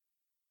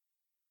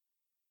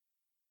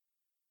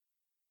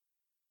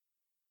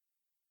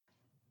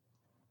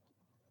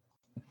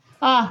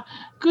Ah,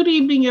 Good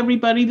evening,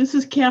 everybody. This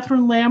is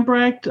Catherine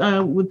Lambrecht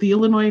with the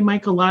Illinois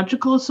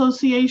Mycological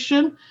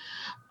Association.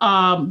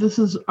 This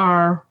is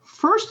our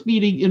first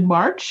meeting in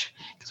March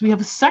because we have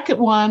a second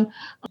one.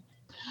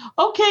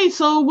 Okay,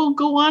 so we'll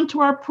go on to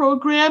our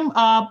program.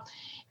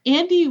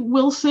 Andy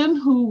Wilson,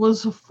 who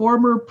was a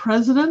former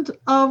president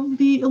of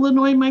the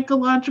Illinois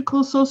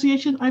Mycological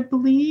Association, I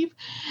believe,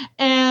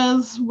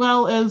 as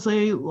well as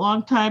a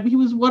long time, he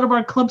was one of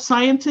our club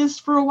scientists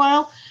for a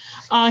while.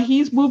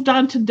 He's moved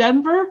on to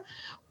Denver,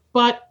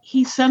 but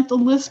he sent a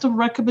list of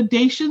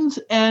recommendations,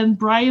 and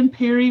Brian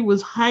Perry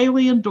was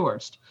highly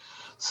endorsed.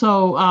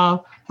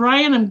 So,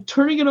 Brian, I'm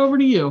turning it over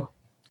to you.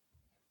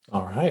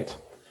 All right.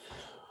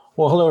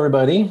 Well, hello,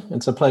 everybody.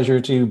 It's a pleasure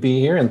to be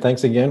here, and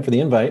thanks again for the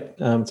invite.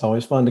 It's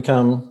always fun to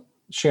come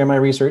share my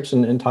research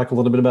and talk a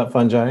little bit about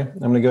fungi. I'm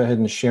going to go ahead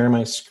and share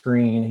my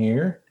screen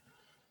here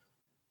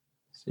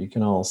so you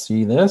can all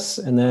see this.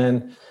 And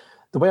then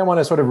the way I want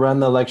to sort of run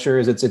the lecture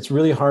is it's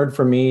really hard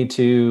for me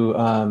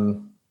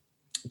to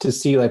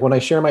see, like when I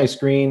share my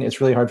screen, it's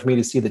really hard for me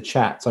to see the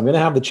chat. So I'm going to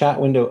have the chat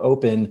window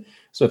open.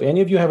 So if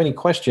any of you have any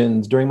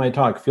questions during my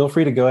talk, feel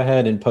free to go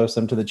ahead and post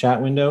them to the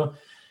chat window.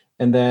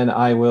 And then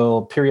I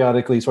will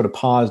periodically sort of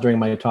pause during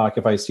my talk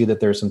if I see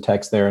that there's some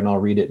text there, and I'll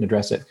read it and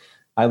address it.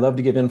 I love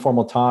to give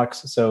informal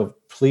talks, so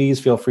please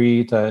feel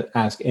free to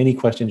ask any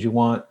questions you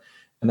want,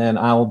 and then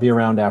I'll be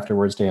around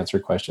afterwards to answer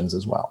questions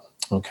as well.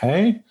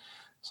 Okay,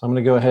 so I'm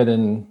going to go ahead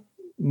and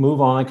move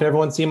on. Can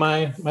everyone see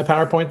my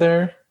PowerPoint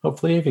there?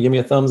 Hopefully, if you give me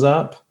a thumbs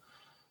up.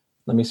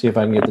 Let me see if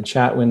I can get the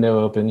chat window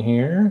open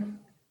here.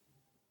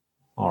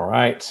 All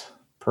right,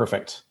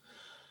 perfect.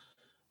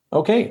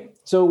 Okay,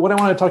 so what I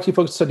want to talk to you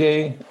folks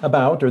today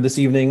about, or this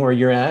evening where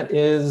you're at,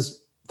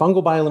 is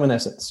fungal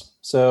bioluminescence.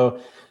 So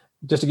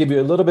just to give you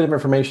a little bit of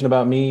information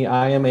about me,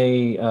 I am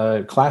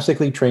a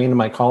classically trained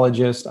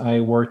mycologist. I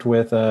worked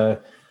with,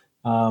 for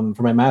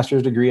my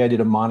master's degree, I did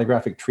a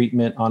monographic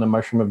treatment on a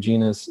mushroom of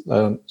genus,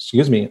 on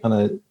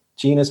a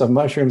genus of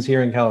mushrooms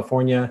here in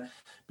California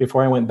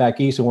before I went back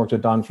east and worked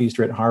with Don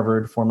Feaster at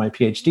Harvard for my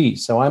PhD.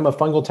 So I'm a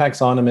fungal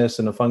taxonomist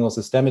and a fungal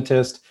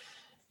systematist.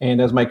 And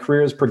as my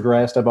career has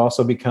progressed, I've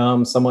also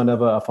become somewhat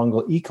of a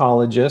fungal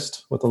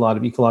ecologist with a lot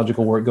of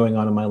ecological work going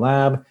on in my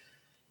lab.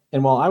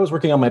 And while I was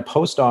working on my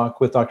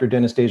postdoc with Dr.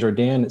 Dennis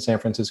Desjardins at San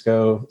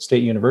Francisco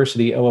State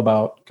University,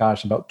 about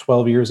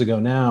 12 years ago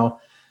now,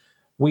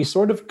 we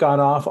sort of got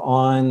off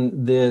on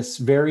this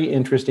very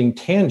interesting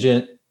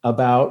tangent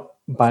about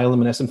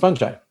bioluminescent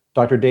fungi.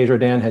 Dr.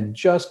 Desjardins had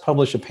just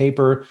published a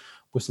paper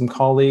with some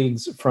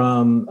colleagues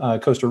from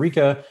Costa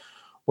Rica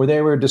where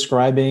they were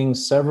describing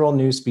several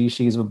new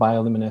species of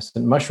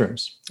bioluminescent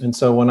mushrooms. And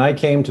so when I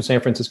came to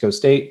San Francisco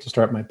State to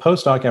start my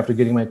postdoc after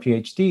getting my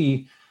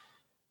PhD,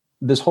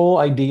 this whole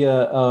idea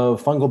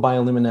of fungal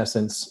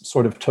bioluminescence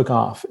sort of took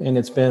off. And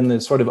it's been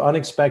this sort of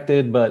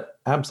unexpected but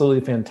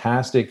absolutely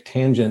fantastic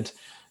tangent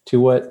to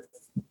what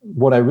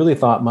I really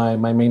thought my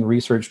main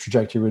research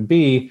trajectory would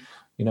be,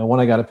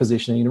 when I got a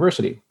position at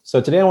university. So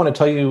today I want to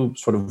tell you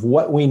sort of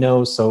what we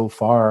know so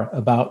far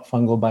about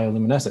fungal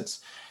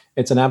bioluminescence.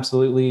 It's an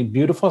absolutely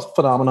beautiful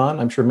phenomenon.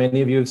 I'm sure many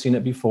of you have seen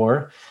it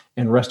before,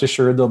 and rest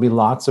assured there'll be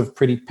lots of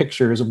pretty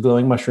pictures of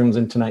glowing mushrooms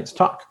in tonight's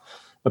talk.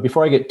 But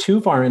before I get too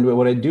far into it,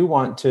 what I do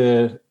want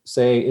to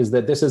say is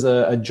that this is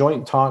a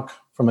joint talk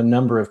from a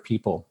number of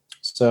people.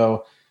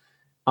 So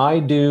I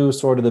do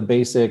sort of the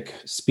basic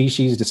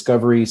species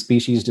discovery,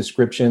 species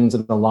descriptions,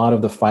 and a lot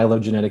of the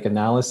phylogenetic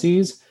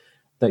analyses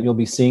that you'll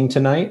be seeing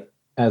tonight,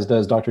 as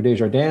does Dr.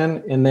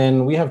 Desjardins. And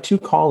then we have two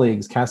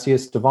colleagues,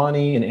 Cassius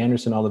Devani and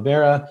Anderson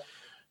Oliveira,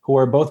 who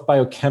are both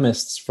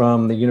biochemists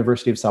from the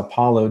University of Sao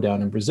Paulo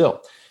down in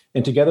Brazil.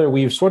 And together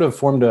we've sort of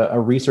formed a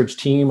research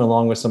team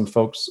along with some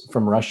folks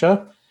from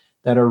Russia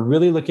that are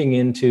really looking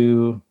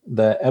into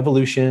the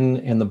evolution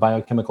and the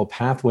biochemical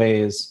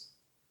pathways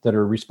that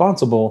are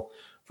responsible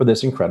for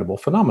this incredible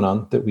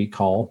phenomenon that we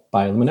call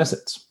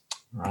bioluminescence.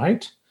 All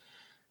right.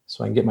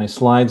 So I can get my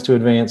slides to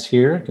advance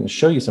here. I can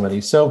show you some of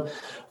these. So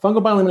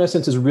fungal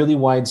bioluminescence is really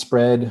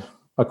widespread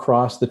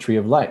across the tree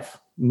of life.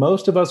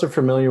 Most of us are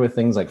familiar with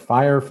things like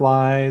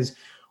fireflies,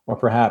 or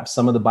perhaps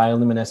some of the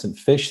bioluminescent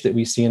fish that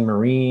we see in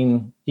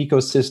marine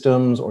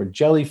ecosystems, or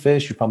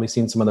jellyfish. You've probably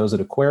seen some of those at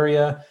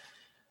aquaria.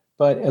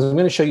 But as I'm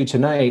going to show you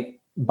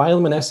tonight,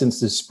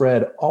 bioluminescence is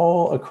spread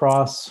all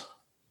across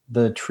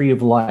the tree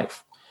of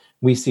life.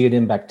 We see it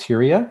in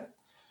bacteria.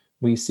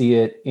 We see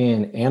it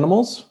in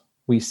animals.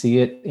 We see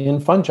it in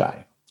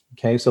fungi.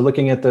 Okay, so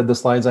looking at the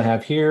slides I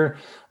have here,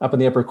 up in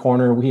the upper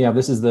corner,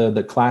 this is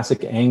the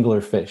classic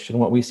anglerfish. And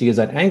what we see is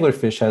that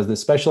anglerfish has this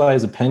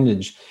specialized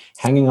appendage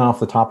hanging off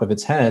the top of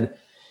its head.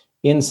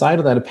 Inside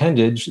of that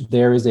appendage,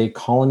 there is a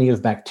colony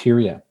of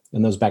bacteria,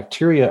 and those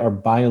bacteria are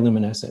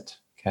bioluminescent.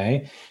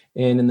 Okay,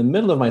 and in the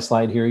middle of my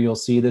slide here, you'll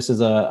see this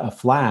is a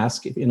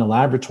flask in a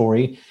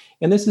laboratory,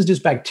 and this is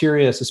just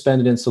bacteria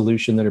suspended in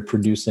solution that are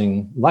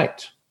producing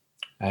light.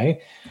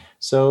 Okay.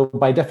 So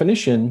by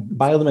definition,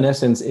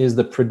 bioluminescence is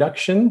the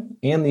production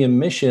and the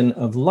emission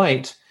of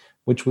light,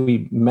 which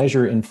we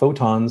measure in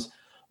photons,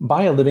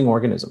 by a living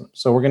organism.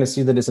 So we're going to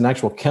see that it's an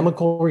actual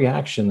chemical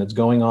reaction that's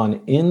going on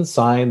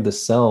inside the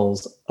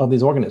cells of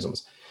these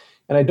organisms.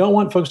 And I don't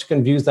want folks to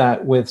confuse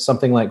that with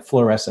something like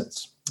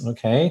fluorescence,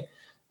 okay?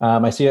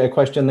 I see a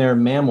question there,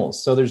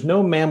 mammals. So there's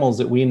no mammals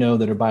that we know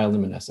that are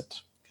bioluminescent,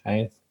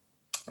 okay?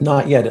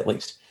 Not yet, at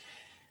least.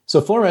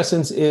 So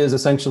fluorescence is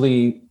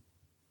essentially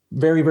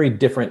very, very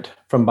different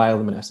from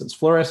bioluminescence.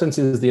 Fluorescence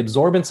is the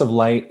absorbance of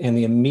light and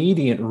the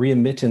immediate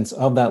re-emittance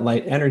of that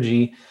light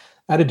energy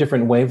at a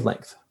different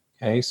wavelength.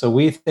 Okay, so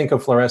we think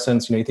of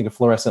fluorescence, you think of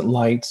fluorescent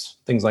lights,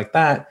 things like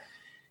that.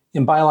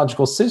 In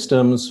biological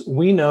systems,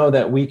 we know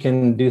that we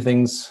can do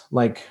things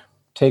like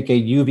take a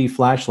UV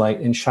flashlight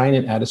and shine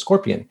it at a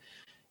scorpion.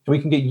 And we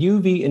can get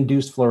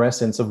UV-induced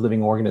fluorescence of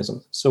living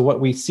organisms. So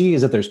what we see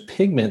is that there's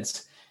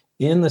pigments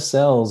in the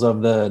cells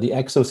of the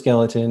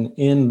exoskeleton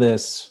in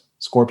this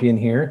scorpion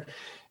here.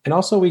 And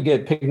also we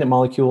get pigment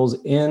molecules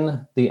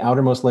in the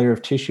outermost layer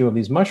of tissue of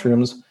these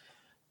mushrooms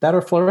that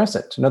are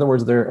fluorescent. In other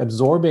words, they're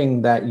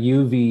absorbing that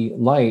UV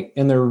light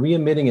and they're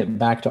re-emitting it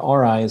back to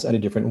our eyes at a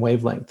different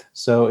wavelength.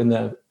 So in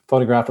the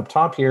photograph up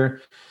top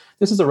here,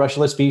 this is a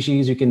Russula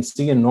species. You can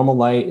see in normal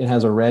light, it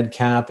has a red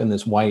cap and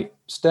this white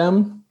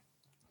stem.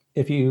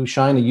 If you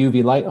shine a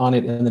UV light on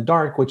it in the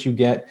dark, what you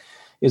get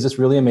is this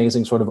really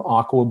amazing sort of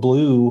aqua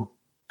blue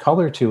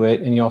color to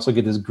it. And you also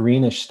get this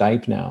greenish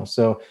stipe now.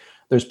 So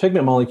there's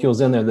pigment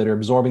molecules in there that are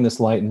absorbing this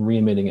light and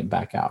re-emitting it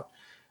back out.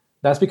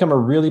 That's become a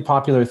really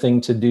popular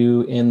thing to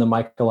do in the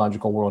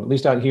mycological world. At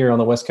least out here on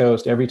the West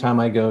Coast, every time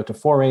I go to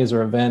forays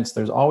or events,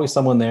 there's always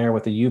someone there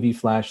with a UV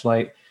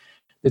flashlight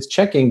that's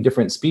checking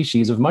different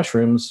species of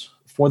mushrooms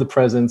for the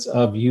presence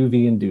of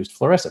UV-induced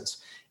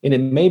fluorescence. And it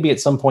may be at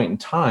some point in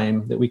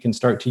time that we can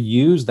start to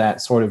use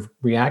that sort of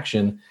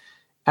reaction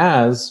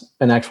as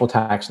an actual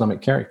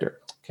taxonomic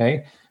character,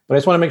 okay? But I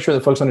just want to make sure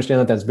that folks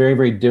understand that that's very,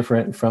 very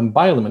different from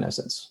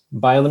bioluminescence.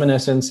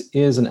 Bioluminescence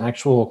is an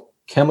actual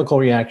chemical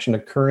reaction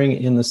occurring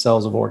in the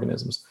cells of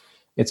organisms.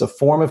 It's a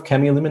form of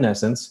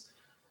chemiluminescence,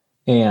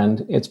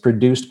 and it's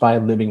produced by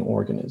living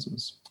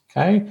organisms,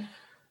 okay?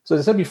 So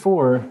as I said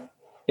before,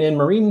 in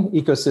marine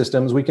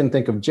ecosystems, we can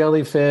think of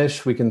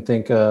jellyfish, we can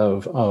think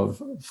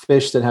of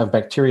fish that have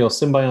bacterial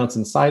symbionts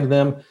inside of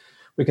them,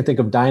 we can think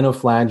of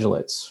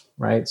dinoflagellates,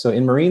 right? So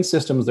in marine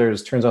systems,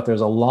 turns out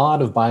there's a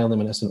lot of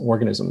bioluminescent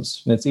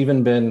organisms, and it's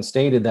even been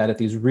stated that at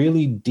these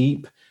really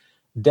deep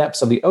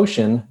depths of the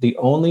ocean, the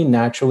only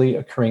naturally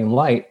occurring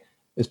light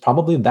is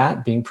probably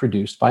that being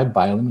produced by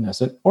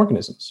bioluminescent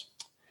organisms.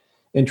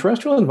 In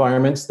terrestrial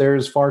environments,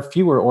 there's far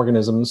fewer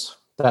organisms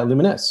that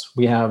luminesce.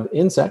 We have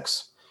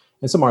insects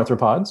and some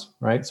arthropods,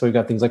 right? So we've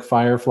got things like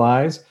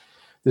fireflies.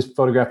 This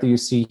photograph that you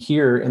see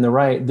here in the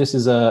right, this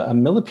is a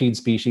millipede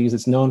species.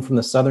 It's known from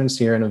the southern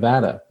Sierra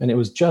Nevada, and it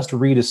was just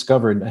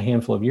rediscovered a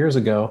handful of years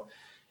ago,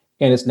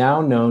 and it's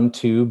now known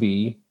to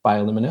be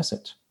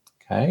bioluminescent,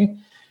 okay?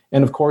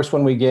 And of course,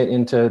 when we get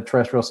into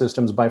terrestrial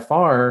systems, by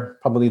far,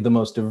 probably the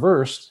most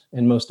diverse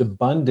and most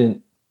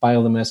abundant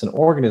bioluminescent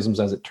organisms,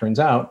 as it turns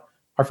out,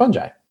 are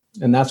fungi.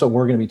 And that's what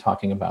we're going to be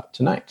talking about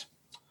tonight.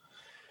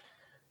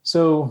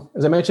 So,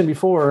 as I mentioned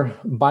before,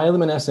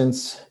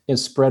 bioluminescence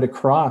is spread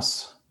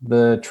across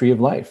the tree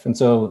of life. And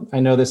so I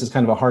know this is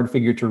kind of a hard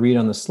figure to read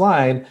on the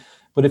slide,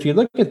 but if you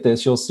look at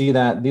this, you'll see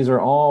that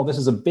this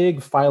is a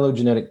big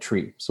phylogenetic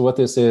tree. So what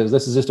this is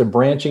just a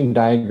branching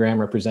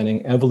diagram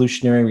representing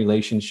evolutionary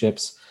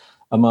relationships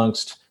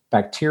amongst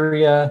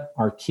bacteria,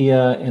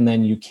 archaea, and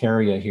then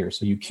eukarya here.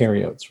 So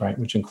eukaryotes, right,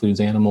 which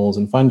includes animals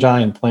and fungi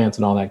and plants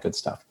and all that good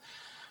stuff.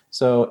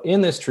 So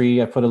in this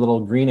tree, I put a little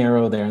green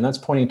arrow there, and that's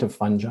pointing to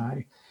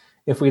fungi.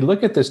 If we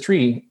look at this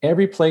tree,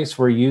 every place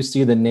where you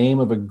see the name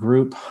of a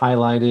group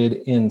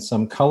highlighted in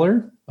some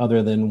color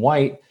other than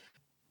white,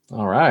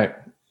 all right.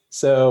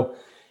 So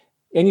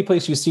any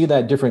place you see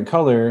that different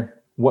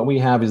color, what we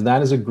have is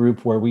that is a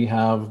group where we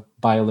have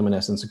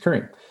bioluminescence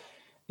occurring.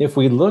 If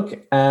we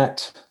look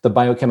at the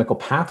biochemical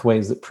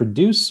pathways that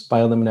produce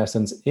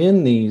bioluminescence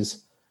in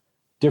these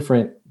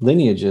different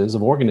lineages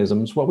of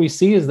organisms, what we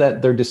see is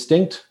that they're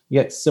distinct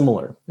yet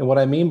similar. And what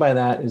I mean by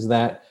that is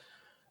that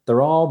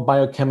they're all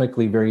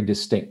biochemically very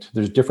distinct.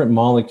 There's different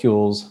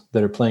molecules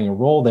that are playing a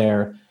role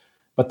there,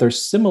 but they're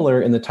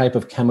similar in the type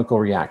of chemical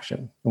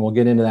reaction. And we'll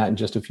get into that in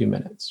just a few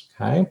minutes,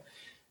 okay?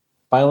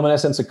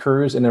 Bioluminescence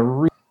occurs in a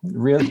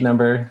real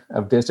number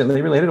of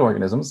distantly related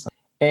organisms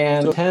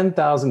and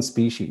 10,000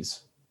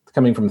 species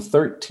coming from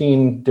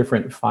 13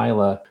 different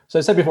phyla. So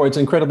I said before, it's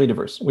incredibly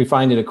diverse. We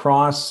find it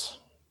across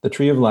the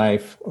tree of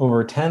life.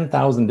 Over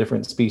 10,000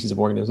 different species of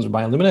organisms are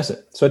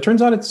bioluminescent. So it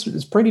turns out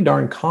it's pretty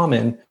darn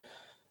common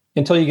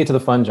until you get to the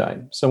fungi.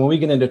 So when we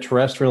get into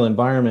terrestrial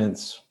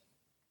environments,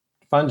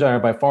 fungi are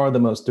by far the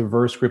most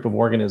diverse group of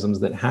organisms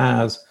that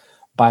has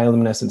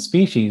bioluminescent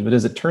species. But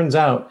as it turns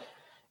out,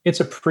 it's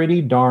a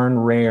pretty darn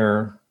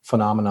rare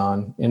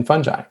phenomenon in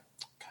fungi.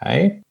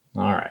 Okay.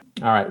 All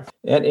right.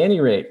 At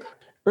any rate,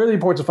 early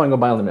reports of fungal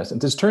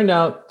bioluminescence. It turns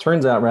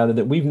out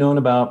that we've known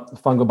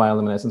about fungal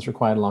bioluminescence for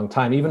quite a long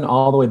time, even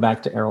all the way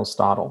back to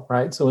Aristotle,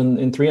 right? So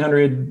in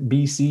 300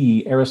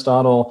 BC,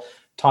 Aristotle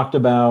talked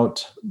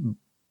about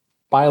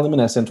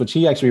bioluminescence, which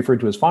he actually referred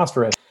to as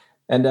phosphorescence,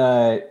 and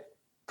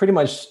pretty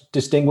much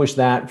distinguish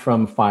that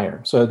from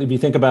fire. So if you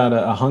think about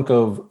a hunk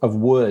of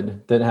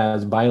wood that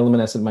has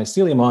bioluminescent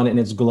mycelium on it and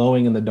it's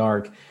glowing in the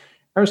dark,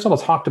 Aristotle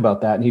talked about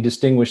that, and he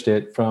distinguished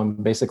it from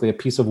basically a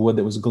piece of wood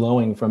that was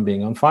glowing from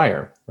being on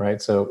fire,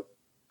 right? So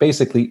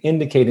basically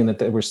indicating that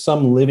there was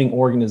some living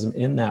organism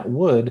in that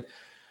wood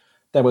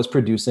that was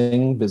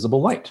producing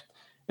visible light.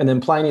 And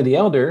then Pliny the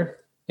Elder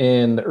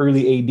in the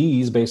early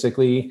ADs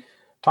basically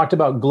talked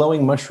about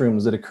glowing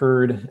mushrooms that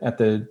occurred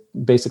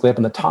basically up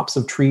in the tops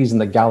of trees in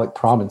the Gallic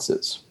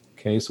provinces.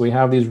 Okay, so we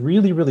have these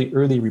really, really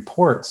early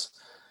reports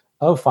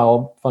of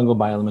fungal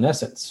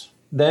bioluminescence.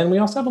 Then we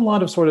also have a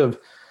lot of sort of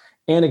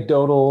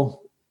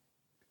anecdotal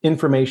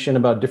information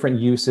about different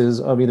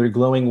uses of either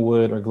glowing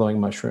wood or glowing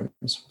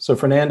mushrooms. So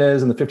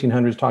Fernandez in the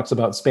 1500s talks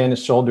about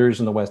Spanish soldiers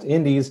in the West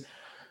Indies.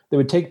 They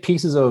would take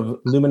pieces of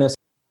luminescent,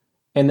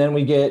 and then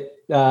we get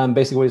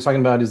basically what he's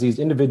talking about is these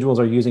individuals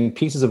are using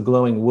pieces of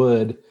glowing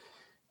wood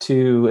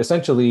to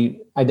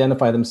essentially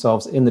identify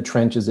themselves in the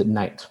trenches at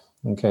night,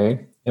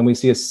 okay? And we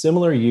see a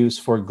similar use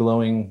for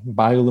glowing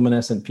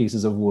bioluminescent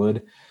pieces of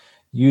wood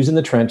used in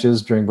the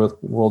trenches during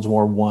both World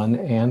War I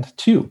and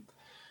II.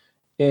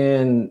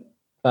 In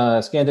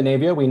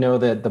Scandinavia, we know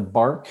that the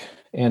bark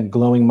and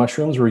glowing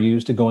mushrooms were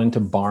used to go into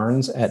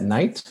barns at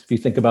night. If you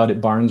think about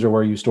it, barns are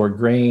where you store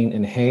grain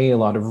and hay, a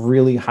lot of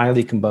really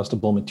highly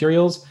combustible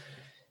materials.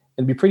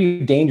 It'd be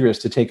pretty dangerous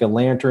to take a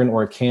lantern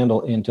or a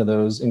candle into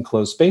those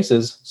enclosed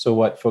spaces. So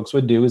what folks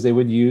would do is they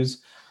would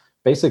use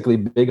basically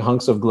big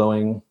hunks of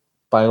glowing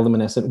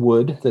bioluminescent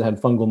wood that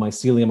had fungal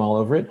mycelium all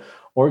over it,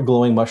 or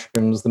glowing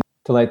mushrooms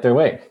to light their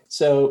way.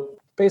 So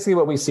basically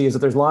what we see is that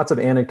there's lots of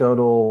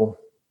anecdotal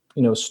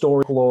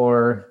story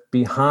lore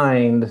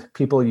behind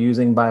people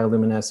using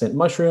bioluminescent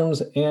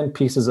mushrooms and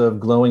pieces of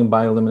glowing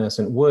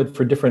bioluminescent wood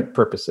for different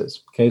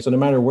purposes. Okay, so no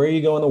matter where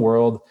you go in the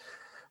world,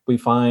 we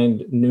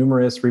find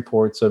numerous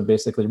reports of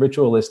basically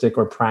ritualistic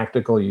or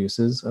practical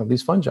uses of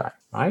these fungi,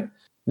 right?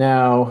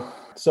 Now,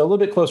 so a little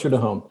bit closer to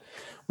home,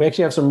 we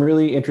actually have some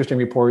really interesting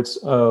reports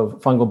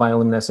of fungal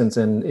bioluminescence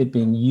and it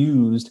being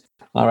used.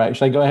 All right,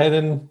 should I go ahead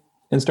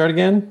and start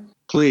again?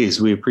 Please,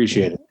 we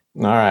appreciate it.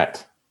 All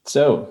right,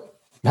 so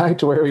back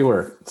to where we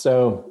were.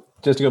 So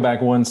just to go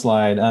back one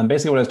slide,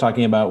 basically what I was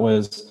talking about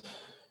was,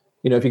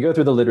 if you go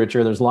through the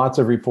literature, there's lots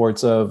of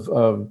reports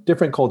of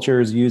different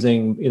cultures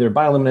using either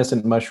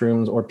bioluminescent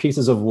mushrooms or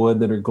pieces of wood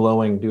that are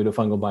glowing due to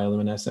fungal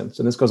bioluminescence.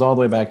 And this goes all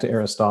the way back to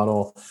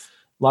Aristotle.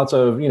 Lots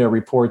of,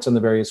 reports in the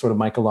various sort of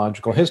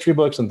mycological history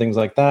books and things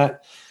like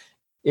that.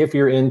 If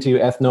you're into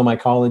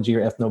ethnomycology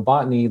or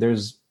ethnobotany,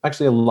 there's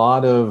actually a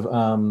lot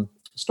of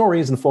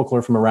stories and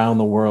folklore from around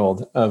the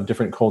world of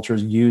different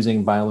cultures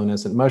using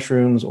bioluminescent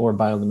mushrooms or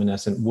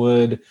bioluminescent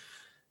wood,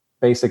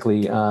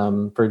 basically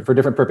for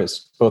different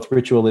purpose, both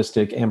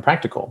ritualistic and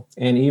practical.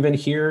 And even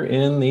here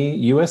in the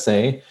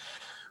USA,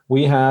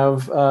 we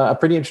have a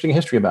pretty interesting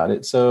history about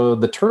it. So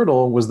the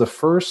turtle was the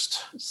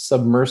first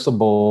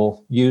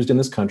submersible used in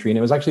this country, and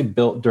it was actually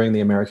built during the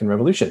American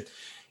Revolution.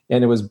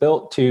 And it was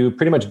built to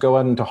pretty much go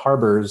out into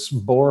harbors,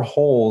 bore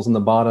holes in the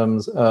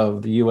bottoms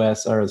of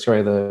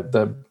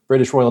the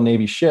British Royal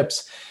Navy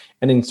ships,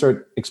 and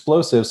insert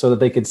explosives so that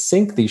they could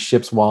sink these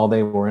ships while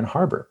they were in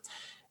harbor.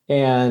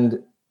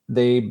 And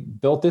they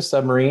built this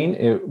submarine.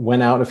 It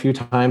went out a few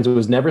times. It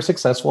was never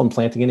successful in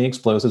planting any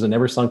explosives. It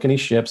never sunk any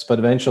ships, but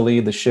eventually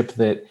the ship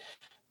that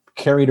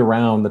carried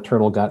around the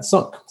turtle got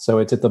sunk. So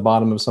it's at the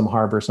bottom of some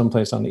harbor,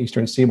 someplace on the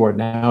eastern seaboard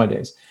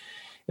nowadays.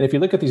 And if you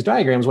look at these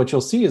diagrams, what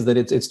you'll see is that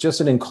it's just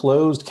an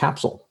enclosed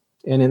capsule.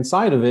 And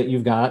inside of it,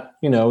 you've got,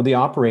 the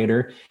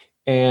operator.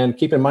 And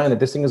keep in mind that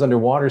this thing is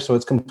underwater, so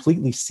it's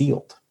completely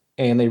sealed.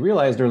 And they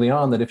realized early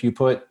on that if you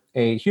put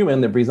a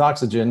human that breathes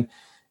oxygen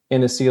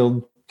in a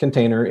sealed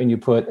container and you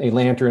put a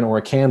lantern or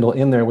a candle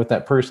in there with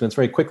that person, it's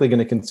very quickly going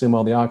to consume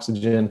all the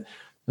oxygen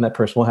and that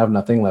person will have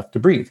nothing left to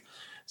breathe.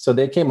 So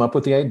they came up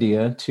with the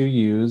idea to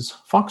use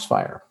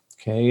foxfire.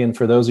 Okay, and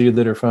for those of you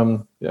that are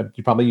from,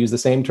 you probably use the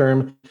same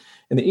term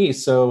in the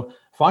East. So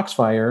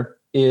foxfire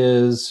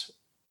is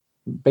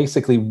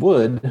basically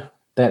wood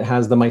that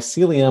has the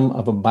mycelium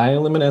of a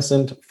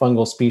bioluminescent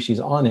fungal species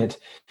on it.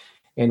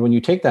 And when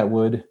you take that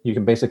wood, you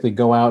can basically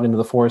go out into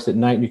the forest at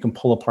night and you can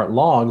pull apart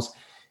logs.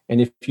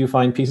 And if you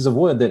find pieces of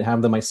wood that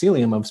have the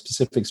mycelium of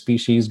specific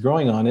species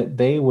growing on it,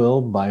 they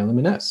will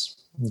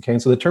bioluminesce. Okay,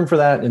 and so the term for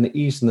that in the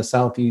East and the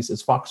Southeast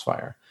is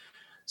foxfire.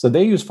 So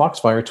they use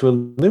foxfire to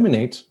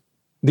illuminate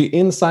the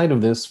inside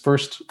of this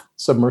first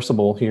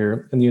submersible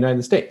here in the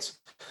United States.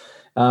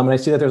 And I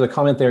see that there's a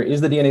comment there.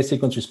 Is the DNA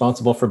sequence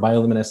responsible for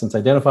bioluminescence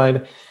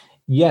identified?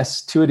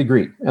 Yes, to a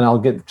degree. And I'll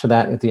get to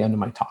that at the end of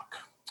my talk.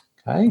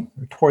 Okay,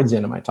 or towards the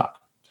end of my talk.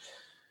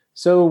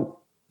 So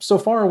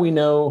far we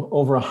know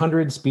over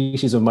 100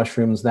 species of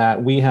mushrooms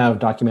that we have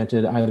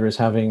documented either as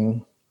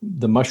having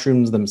the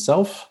mushrooms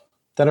themselves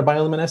that are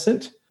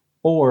bioluminescent,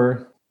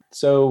 or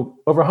so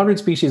over 100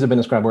 species have been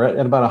described. We're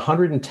at about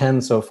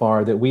 110 so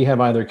far that we have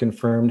either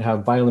confirmed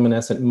have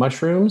bioluminescent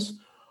mushrooms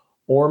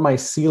or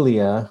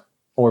mycelia,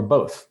 or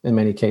both in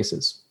many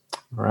cases.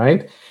 All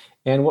right.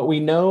 And what we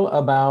know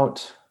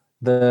about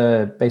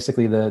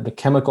basically the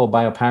chemical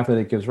biopathway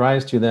that gives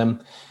rise to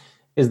them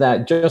is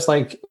that just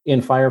like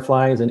in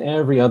fireflies and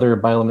every other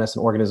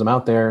bioluminescent organism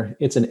out there,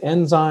 it's an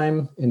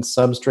enzyme and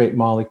substrate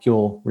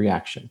molecule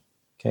reaction.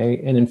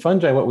 Okay. And in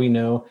fungi, what we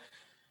know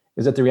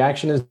is that the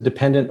reaction is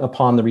dependent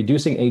upon the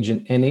reducing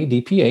agent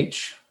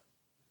NADPH,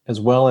 as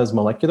well as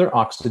molecular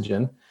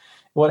oxygen.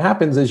 What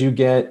happens is you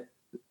get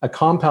a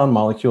compound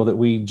molecule that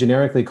we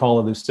generically call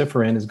a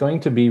luciferin is going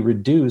to be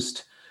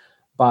reduced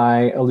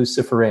by a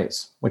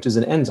luciferase, which is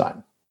an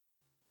enzyme.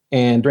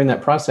 And during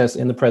that process,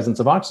 in the presence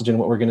of oxygen,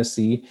 what we're going to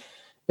see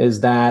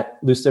is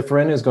that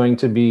luciferin is going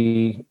to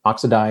be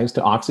oxidized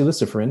to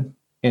oxyluciferin,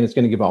 and it's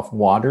going to give off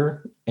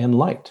water and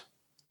light.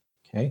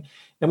 Okay.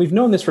 And we've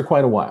known this for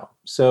quite a while.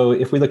 So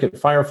if we look at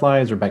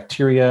fireflies or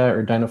bacteria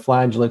or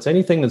dinoflagellates,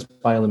 anything that's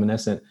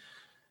bioluminescent,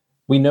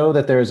 we know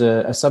that there's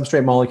a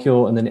substrate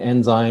molecule and an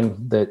enzyme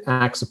that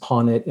acts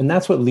upon it, and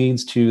that's what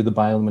leads to the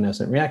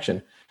bioluminescent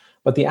reaction.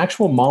 But the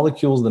actual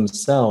molecules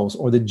themselves,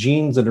 or the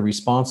genes that are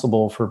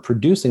responsible for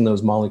producing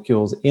those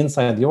molecules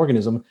inside the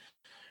organism,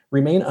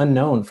 remain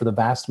unknown for the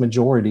vast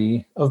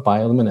majority of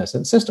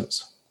bioluminescent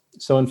systems.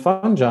 So in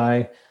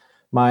fungi,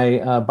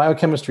 my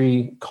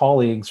biochemistry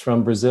colleagues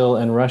from Brazil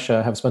and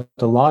Russia have spent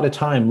a lot of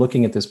time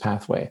looking at this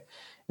pathway.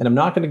 And I'm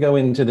not going to go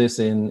into this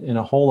in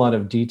a whole lot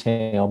of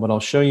detail, but I'll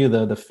show you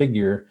the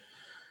figure,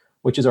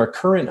 which is our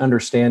current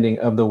understanding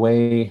of the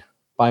way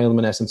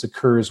bioluminescence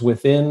occurs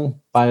within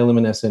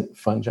bioluminescent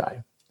fungi.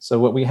 So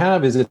what we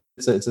have is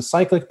it's a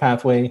cyclic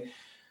pathway,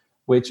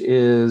 which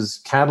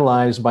is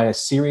catalyzed by a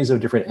series of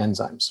different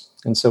enzymes.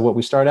 And so what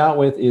we start out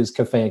with is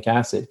caffeic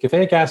acid.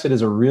 Caffeic acid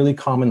is a really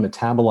common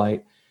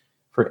metabolite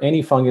for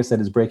any fungus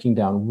that is breaking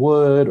down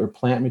wood or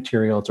plant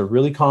material. It's a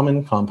really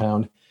common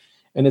compound,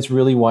 and it's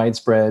really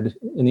widespread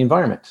in the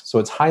environment. So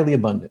it's highly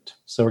abundant.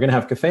 So we're going to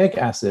have caffeic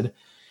acid.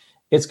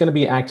 It's going to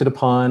be acted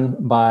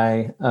upon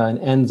by an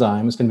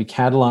enzyme. It's going to be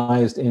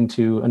catalyzed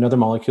into another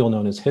molecule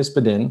known as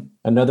hispidin.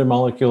 Another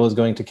molecule is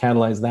going to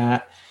catalyze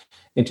that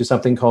into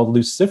something called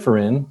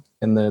luciferin,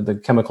 and the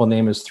chemical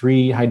name is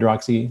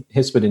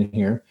 3-hydroxyhispidin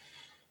here.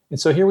 And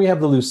so here we have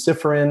the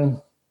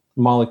luciferin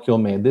molecule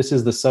made. This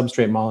is the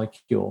substrate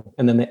molecule.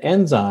 And then the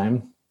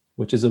enzyme,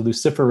 which is a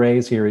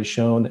luciferase here, is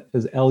shown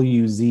as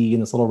LUZ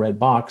in this little red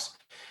box,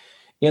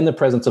 in the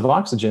presence of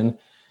oxygen,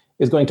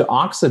 is going to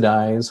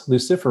oxidize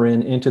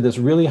luciferin into this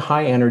really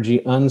high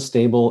energy,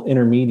 unstable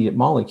intermediate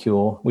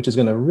molecule, which is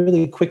going to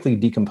really quickly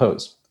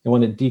decompose. And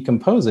when it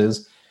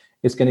decomposes,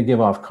 it's going to give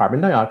off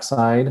carbon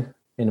dioxide.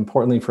 And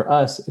importantly for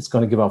us, it's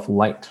going to give off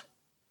light.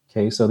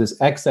 Okay, so this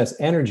excess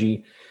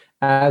energy,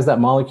 as that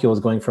molecule is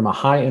going from a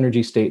high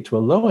energy state to a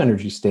low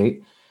energy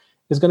state,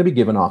 is going to be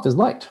given off as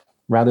light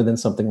rather than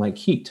something like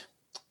heat.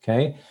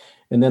 Okay,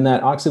 and then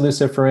that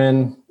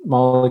oxyluciferin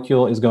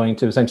molecule is going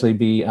to essentially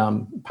be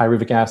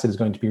pyruvic acid is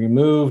going to be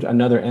removed.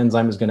 Another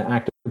enzyme is going to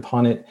act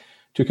upon it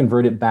to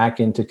convert it back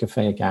into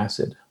caffeic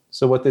acid.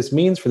 So what this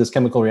means for this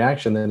chemical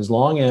reaction, that as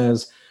long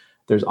as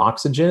there's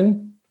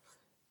oxygen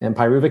and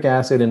pyruvic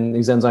acid and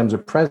these enzymes are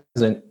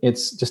present,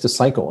 it's just a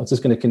cycle. It's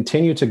just going to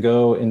continue to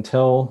go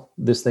until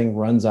this thing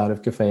runs out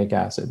of caffeic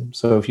acid.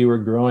 So if you were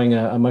growing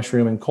a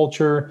mushroom in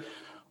culture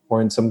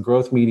or in some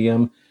growth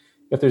medium,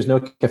 if there's no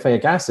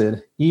caffeic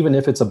acid, even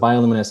if it's a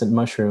bioluminescent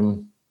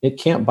mushroom, it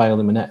can't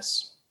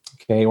bioluminesce.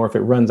 Okay, or if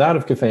it runs out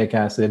of caffeic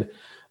acid,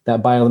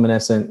 that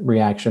bioluminescent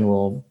reaction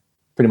will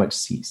pretty much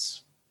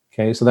cease.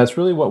 Okay, so that's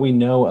really what we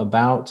know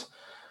about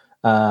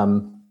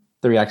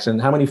the reaction.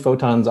 How many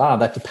photons?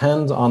 That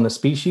depends on the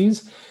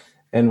species,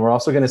 and we're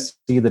also going to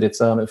see that it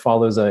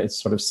follows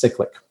it's sort of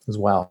cyclic as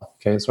well.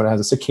 Okay, it sort of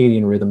has a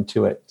circadian rhythm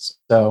to it.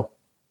 So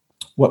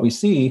what we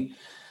see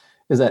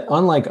is that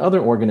unlike other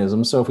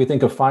organisms, so if we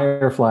think of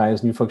fireflies,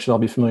 and you folks should all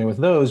be familiar with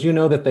those, you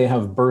know that they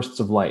have bursts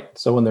of light.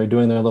 So when they're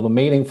doing their little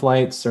mating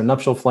flights or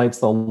nuptial flights,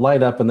 they'll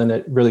light up and then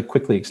it really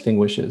quickly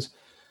extinguishes.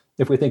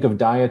 If we think of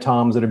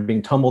diatoms that are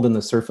being tumbled in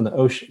the surf in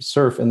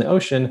the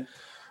ocean,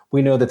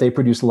 we know that they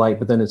produce light,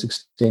 but then it's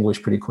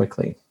extinguished pretty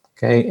quickly.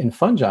 Okay, in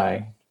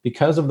fungi,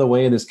 because of the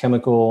way this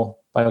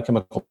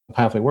biochemical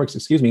pathway works,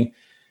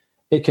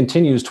 it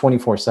continues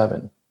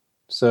 24/7.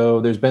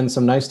 So there's been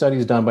some nice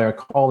studies done by our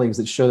colleagues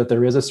that show that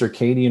there is a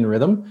circadian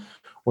rhythm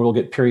where we'll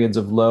get periods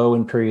of low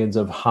and periods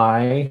of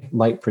high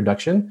light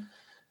production,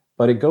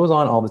 but it goes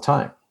on all the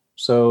time.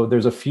 So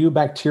there's a few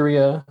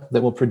bacteria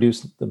that will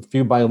produce, the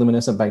few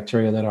bioluminescent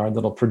bacteria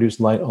that'll produce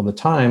light all the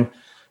time,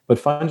 but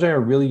fungi are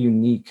really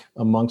unique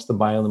amongst the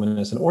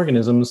bioluminescent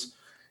organisms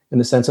in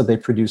the sense that they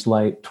produce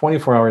light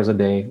 24 hours a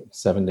day,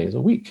 7 days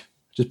a week,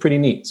 which is pretty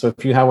neat. So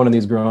if you have one of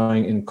these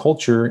growing in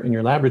culture in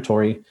your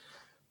laboratory,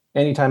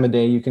 any time of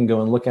day you can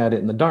go and look at it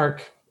in the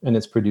dark and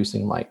it's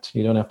producing light.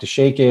 You don't have to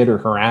shake it or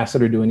harass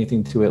it or do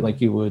anything to it like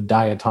you would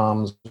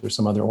diatoms or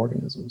some other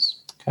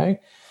organisms.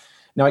 Okay.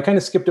 Now I kind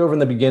of skipped over in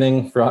the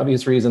beginning for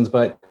obvious reasons,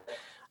 but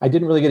I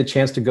didn't really get a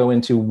chance to go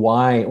into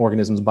why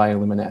organisms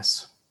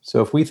bioluminesce.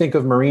 So if we think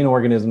of marine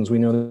organisms, we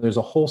know that there's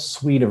a whole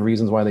suite of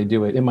reasons why they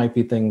do it. It might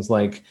be things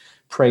like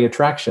prey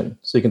attraction.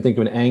 So you can think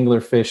of an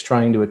anglerfish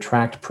trying to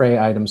attract prey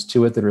items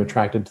to it that are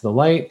attracted to the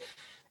light.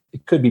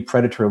 It could be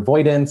predator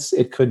avoidance.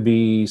 It could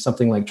be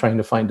something like trying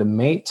to find a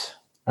mate,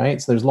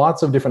 right? So there's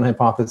lots of different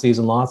hypotheses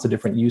and lots of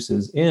different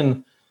uses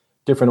in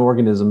different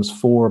organisms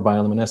for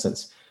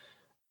bioluminescence.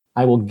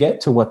 I will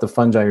get to what the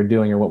fungi are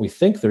doing or what we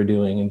think they're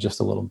doing in just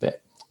a little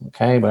bit,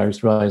 okay? But I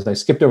just realized I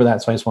skipped over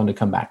that, so I just wanted to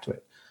come back to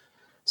it.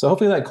 So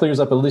hopefully that clears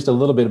up at least a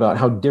little bit about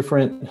how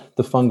different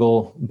the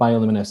fungal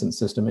bioluminescence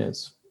system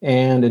is.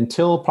 And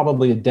until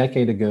probably a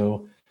decade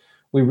ago,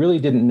 we really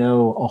didn't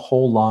know a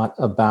whole lot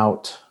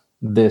about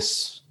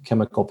this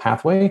chemical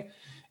pathway.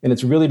 And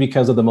it's really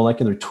because of the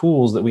molecular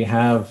tools that we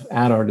have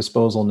at our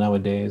disposal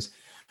nowadays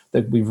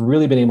that we've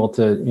really been able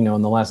to, in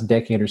the last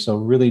decade or so,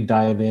 really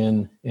dive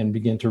in and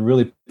begin to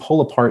really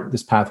pull apart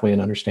this pathway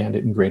and understand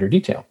it in greater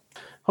detail.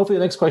 Hopefully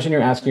the next question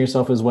you're asking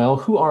yourself as well,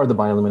 who are the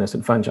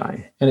bioluminescent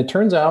fungi? And it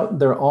turns out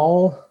they're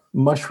all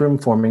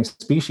mushroom-forming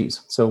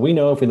species. So we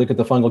know if we look at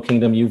the fungal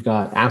kingdom, you've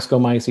got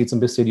ascomycetes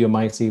and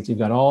basidiomycetes. You've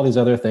got all these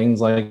other things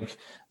like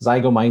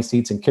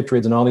zygomycetes and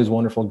chytrids and all these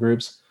wonderful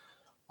groups.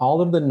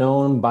 All of the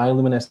known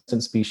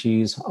bioluminescent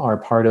species are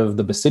part of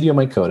the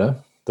Basidiomycota.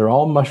 They're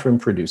all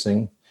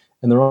mushroom-producing,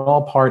 and they're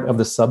all part of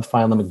the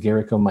subphylum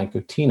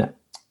Agaricomycotina.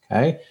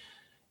 Okay.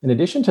 In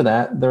addition to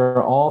that, there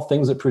are all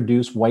things that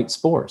produce white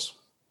spores.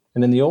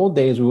 And in the old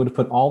days, we would have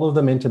put all of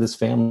them into this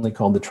family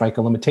called the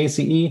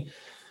Tricholimitaceae,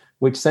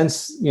 which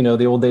since,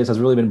 the old days has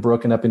really been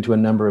broken up into a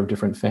number of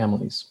different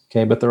families.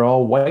 Okay, but they're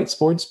all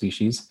white-spored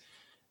species,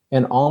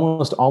 and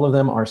almost all of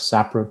them are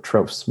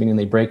saprotrophs, meaning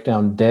they break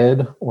down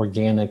dead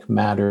organic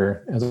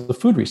matter as a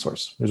food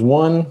resource. There's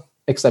one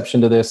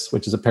exception to this,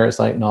 which is a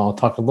parasite, and I'll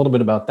talk a little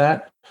bit about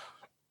that.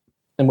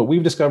 And what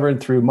we've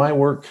discovered through my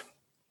work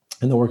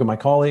and the work of my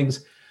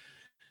colleagues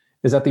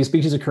is that these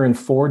species occur in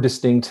 4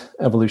 distinct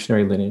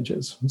evolutionary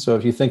lineages. So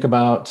if you think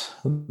about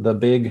the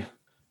big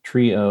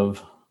tree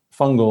of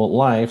fungal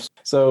life,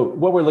 so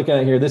what we're looking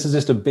at here, this is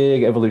just a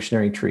big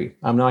evolutionary tree.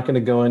 I'm not going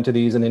to go into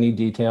these in any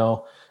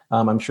detail.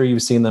 I'm sure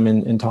you've seen them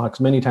in talks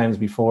many times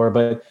before,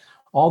 but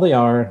all they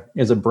are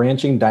is a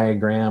branching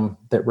diagram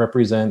that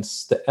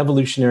represents the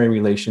evolutionary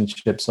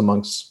relationships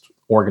amongst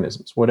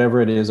organisms,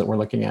 whatever it is that we're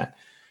looking at.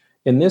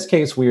 In this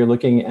case, we are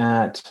looking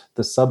at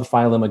the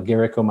subphylum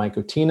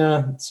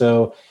Agaricomycotina.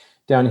 So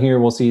down here,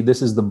 we'll see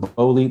this is the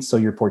boletes, so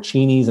your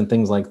porcinis and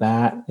things like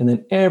that. And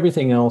then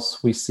everything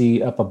else we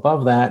see up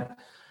above that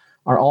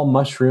are all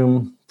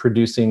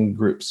mushroom-producing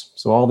groups.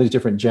 So all these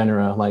different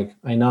genera like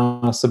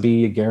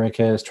Inocybe,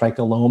 Agaricus,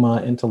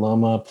 Tricholoma,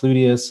 Entoloma,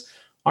 Pluteus,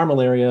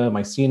 Armillaria,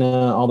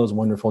 Mycena, all those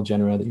wonderful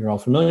genera that you're all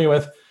familiar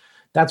with.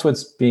 That's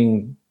what's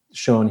being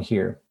shown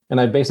here. And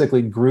I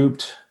basically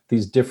grouped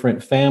these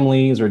different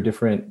families or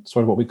different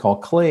sort of what we call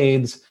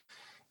clades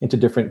into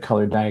different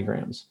color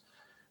diagrams.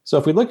 So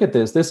if we look at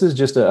this, this is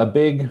just a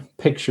big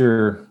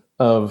picture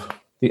of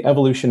the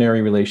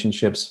evolutionary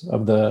relationships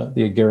of the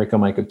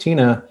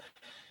Agaricomycotina.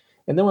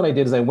 And then what I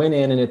did is I went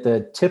in and at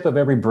the tip of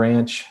every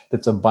branch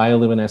that's a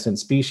bioluminescent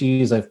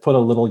species, I've put a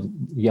little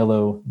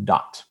yellow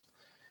dot.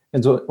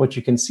 And so what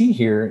you can see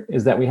here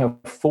is that we have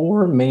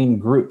 4 main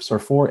groups or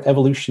 4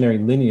 evolutionary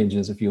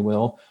lineages, if you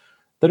will,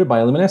 that are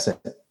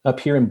bioluminescent. Up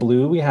here in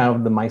blue, we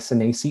have the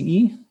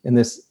Mycenaceae, and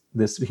this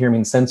here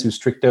means sensu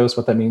strictos.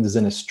 What that means is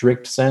in a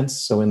strict sense.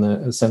 So in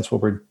the sense where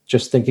we're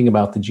just thinking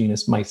about the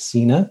genus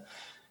Mycena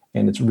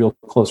and its real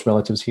close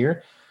relatives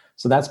here.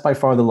 So that's by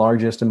far the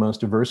largest and most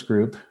diverse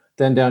group.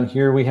 Then down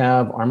here we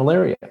have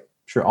Armillaria. I'm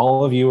sure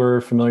all of you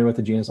are familiar with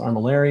the genus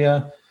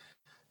Armillaria.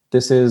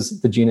 This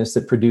is the genus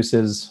that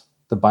produces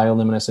the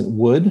bioluminescent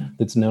wood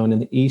that's known in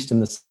the east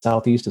and the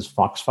southeast as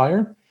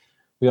foxfire.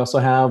 We also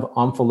have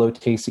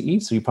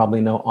Omphalotaceae, so you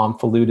probably know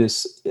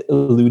Omphalutus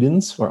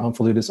illudens or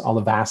Omphalutus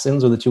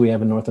olivacins are the 2 we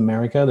have in North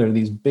America. They're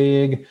these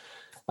big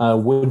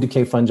wood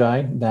decay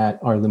fungi that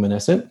are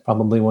luminescent,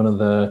 probably one of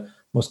the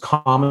most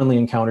commonly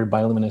encountered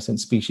bioluminescent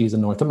species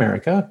in North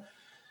America.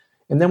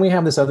 And then we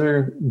have this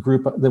other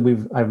group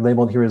that I've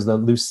labeled here as the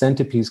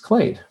Lucentipes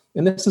clade.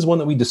 And this is one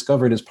that we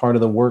discovered as part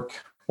of the work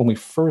when we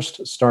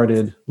first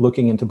started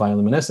looking into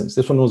bioluminescence.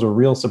 This one was a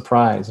real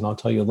surprise, and I'll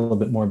tell you a little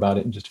bit more about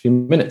it in just a few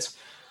minutes.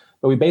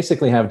 But we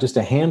basically have just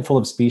a handful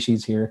of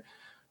species here,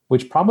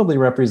 which probably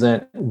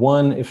represent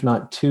 1, if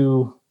not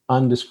 2,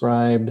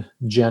 undescribed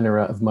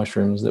genera of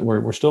mushrooms that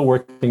we're still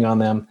working on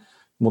them.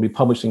 We'll be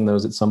publishing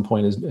those at some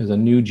point as a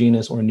new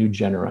genus or a new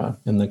genera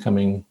in the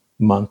coming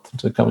month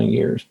to coming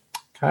years.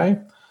 Okay.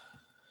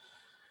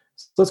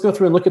 So let's go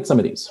through and look at some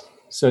of these.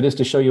 So just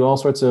to show you all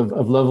sorts of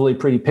lovely,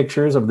 pretty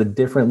pictures of the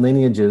different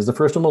lineages. The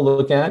first one we'll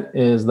look at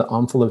is the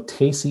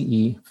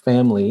Omphalotaceae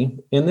family.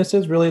 And this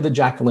is really the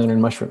jack-o'-lantern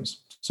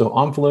mushrooms. So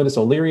Omphalotus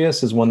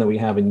olearius is one that we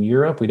have in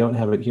Europe. We don't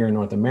have it here in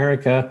North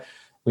America.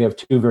 We have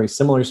 2 very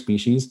similar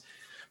species,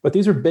 but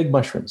these are big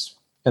mushrooms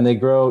and they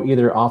grow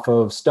either off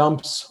of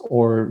stumps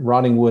or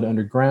rotting wood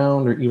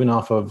underground or even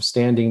off of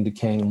standing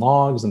decaying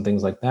logs and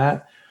things like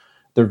that.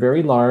 They're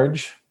very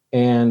large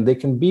and they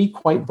can be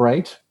quite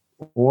bright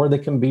or they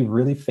can be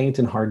really faint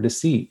and hard to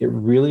see. It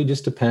really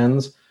just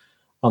depends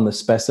on the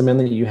specimen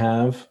that you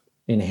have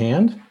in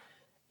hand.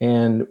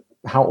 And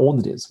how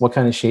old it is, what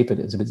kind of shape it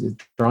is. If it's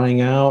drying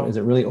out, is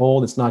it really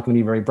old? It's not going to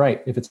be very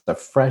bright. If it's a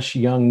fresh,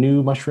 young,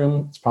 new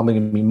mushroom, it's probably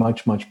going to be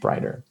much, much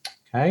brighter.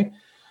 Okay.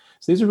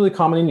 So these are really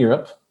common in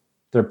Europe.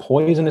 They're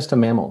poisonous to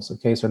mammals.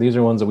 Okay. So these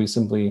are ones that we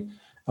simply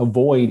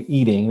avoid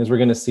eating. As we're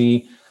going to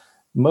see,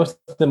 most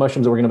of the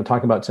mushrooms that we're going to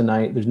talk about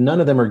tonight, there's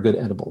none of them are good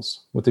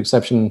edibles, with the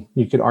exception,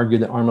 you could argue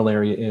that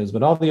Armillaria is,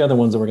 but all the other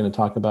ones that we're going to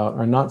talk about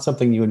are not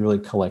something you would really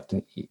collect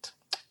and eat.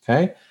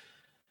 Okay.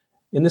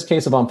 In this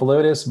case of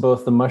Omphaliotis,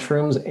 both the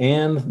mushrooms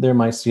and their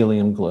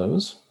mycelium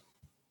glows.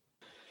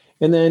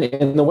 And then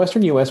in the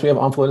Western US, we have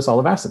Omphaliotis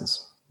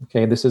olivascens.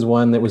 Okay, this is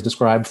one that was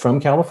described from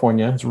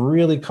California. It's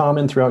really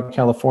common throughout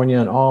California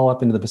and all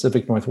up into the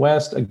Pacific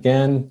Northwest.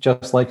 Again,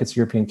 just like its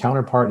European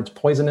counterpart, it's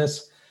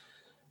poisonous,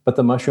 but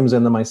the mushrooms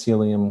and the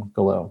mycelium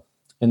glow.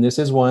 And this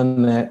is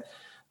one that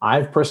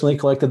I've personally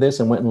collected this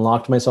and went and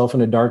locked myself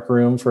in a dark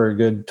room for a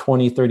good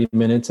 20, 30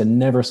 minutes and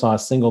never saw a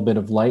single bit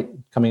of light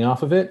coming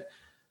off of it.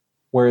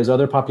 Whereas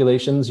other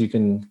populations, you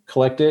can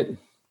collect it,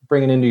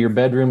 bring it into your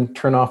bedroom,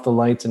 turn off the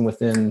lights, and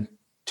within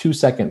 2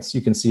 seconds,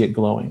 you can see it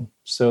glowing.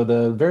 So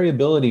the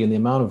variability in the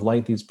amount of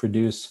light these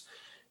produce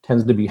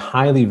tends to be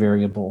highly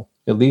variable,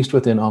 at least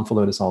within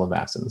Omphaliotis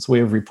olivascens. We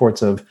have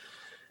reports of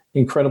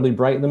incredibly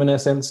bright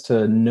luminescence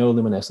to no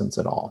luminescence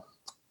at all.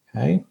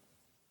 Okay.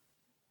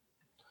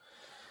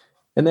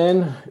 And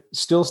then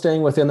still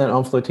staying within that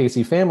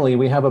Omphalotaceae family,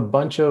 we have a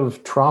bunch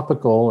of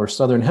tropical or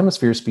southern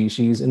hemisphere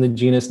species in the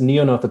genus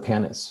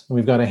Neonothopanus. And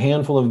we've got a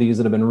handful of these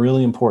that have been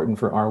really important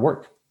for our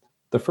work.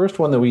 The first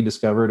one that we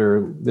discovered,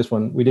 or this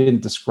one, we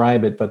didn't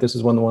describe it, but this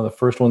is one of the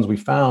first ones we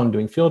found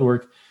doing field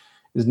work,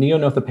 is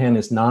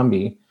Neonothopanus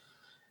nambi.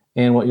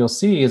 And what you'll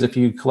see is if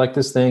you collect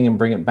this thing and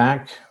bring it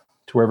back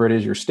to wherever it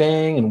is you're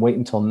staying and wait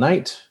until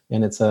night,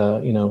 and it's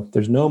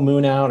there's no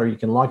moon out, or you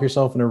can lock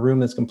yourself in a room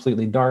that's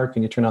completely dark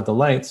and you turn out the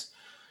lights,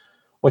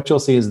 what you'll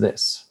see is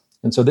this.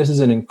 And so this is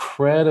an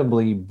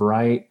incredibly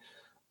bright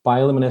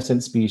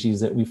bioluminescent species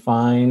that we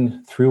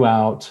find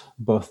throughout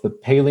both the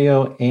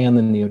paleo and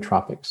the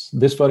neotropics.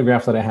 This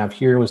photograph that I have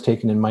here was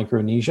taken in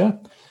Micronesia.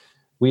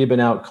 We had been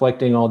out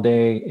collecting all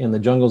day in the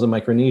jungles of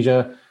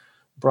Micronesia,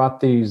 brought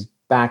these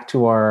back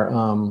to our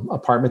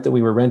apartment that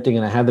we were renting,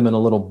 and I had them in a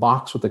little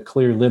box with a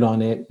clear lid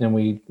on it. And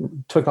we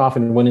took off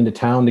and went into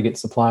town to get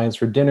supplies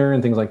for dinner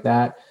and things like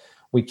that.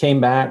 We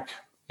came back,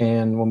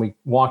 and when we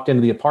walked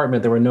into the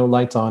apartment, there were no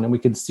lights on, and we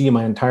could see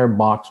my entire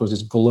box was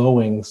just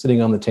glowing,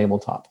 sitting on the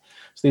tabletop.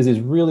 So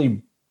these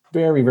really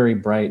very, very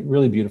bright,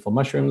 really beautiful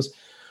mushrooms.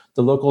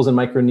 The locals in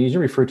Micronesia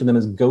refer to them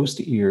as ghost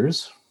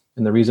ears.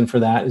 And the reason for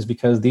that is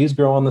because these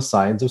grow on the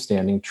sides of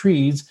standing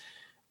trees,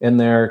 and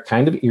they're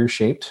kind of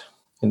ear-shaped.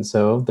 And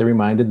so they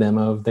reminded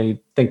them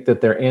they think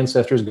that their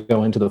ancestors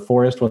go into the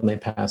forest when they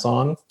pass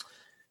on.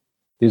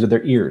 These are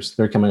their ears.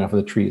 They're coming off of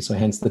the trees. So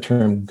hence the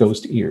term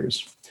ghost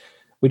ears.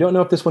 We don't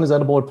know if this one is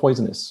edible or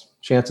poisonous.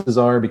 Chances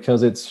are,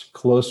 because it's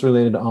closely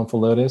related to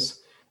Omphaliotis,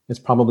 it's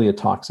probably a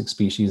toxic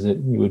species that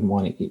you would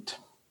want to eat.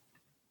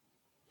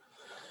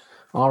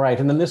 All right,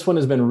 and then this one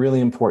has been really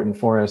important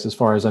for us as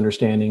far as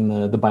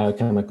understanding the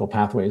biochemical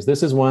pathways.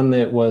 This is one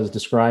that was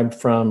described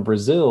from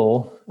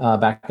Brazil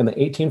back in the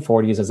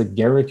 1840s as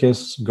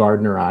Agaricus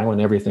gardneri, when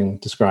everything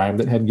described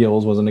that had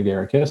gills was an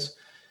agaricus.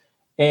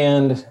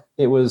 And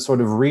it was sort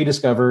of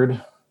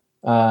rediscovered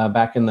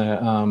back in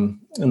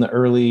the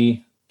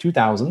early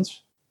 2000s,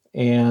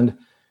 and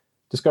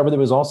discovered that it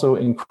was also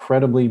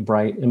incredibly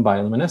bright and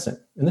bioluminescent.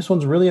 And this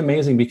one's really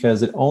amazing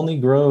because it only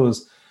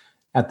grows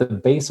at the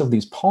base of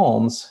these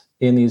palms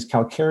in these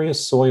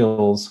calcareous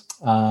soils.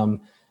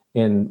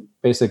 And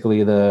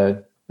basically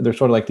they're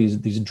sort of like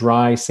these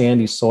dry,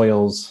 sandy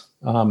soils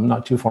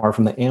not too far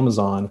from the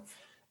Amazon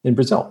in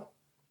Brazil.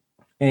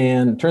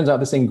 And it turns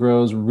out this thing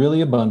grows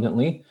really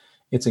abundantly.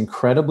 It's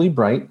incredibly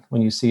bright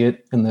when you see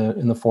it in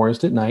the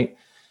forest at night.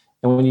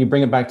 And when you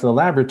bring it back to the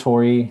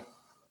laboratory,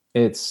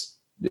 it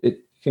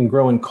can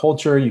grow in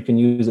culture. You can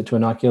use it to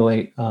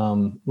inoculate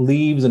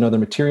leaves and other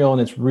material,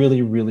 and it's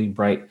really, really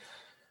bright.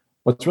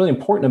 What's really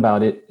important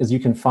about it is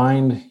you can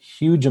find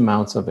huge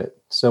amounts of it.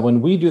 So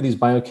when we do these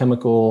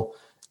biochemical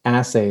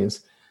assays,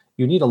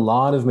 you need a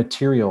lot of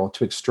material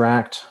to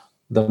extract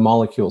the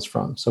molecules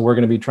from. So we're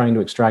going to be trying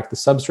to extract the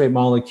substrate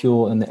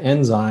molecule and the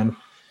enzyme.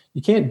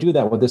 You can't do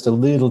that with just a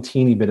little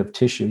teeny bit of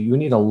tissue. You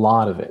need a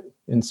lot of it.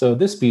 And so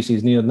this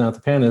species,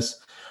 Neonothopanus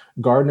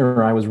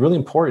gardneri, was really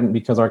important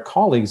because our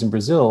colleagues in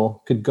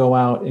Brazil could go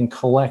out and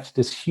collect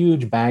this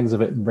huge bags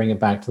of it and bring it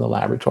back to the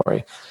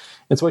laboratory.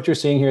 And so what you're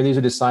seeing here, these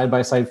are just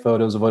side-by-side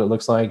photos of what it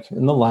looks like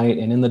in the light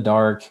and in the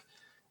dark.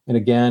 And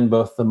again,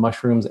 both the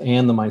mushrooms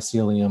and the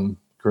mycelium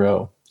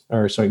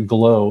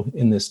glow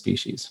in this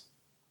species.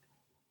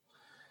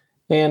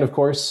 And of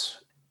course,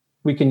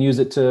 we can use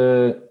it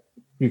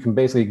you can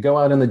basically go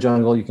out in the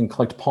jungle, you can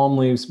collect palm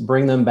leaves,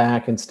 bring them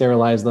back and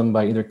sterilize them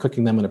by either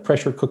cooking them in a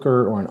pressure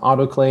cooker or an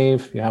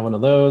autoclave, if you have one of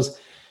those.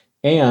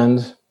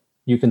 And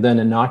you can then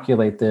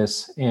inoculate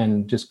this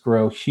and just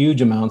grow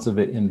huge amounts of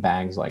it in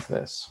bags like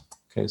this.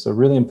 Okay, so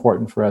really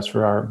important for us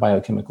for our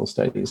biochemical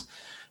studies.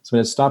 So I'm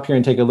going to stop here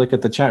and take a look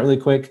at the chat really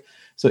quick.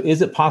 So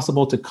is it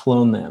possible to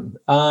clone them?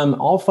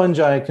 All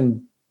fungi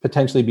can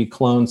potentially be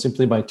cloned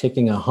simply by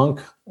taking a hunk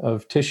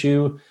of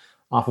tissue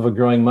off of a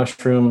growing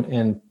mushroom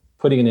and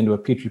putting it into a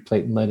petri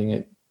plate and letting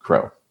it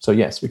grow. So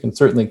yes, we can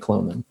certainly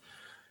clone them.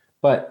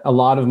 But a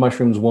lot of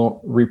mushrooms won't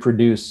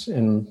reproduce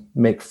and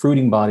make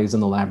fruiting bodies in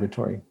the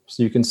laboratory.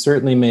 So you can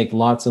certainly make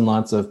lots and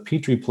lots of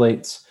petri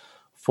plates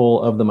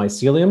full of the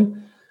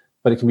mycelium,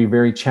 but it can be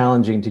very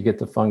challenging to get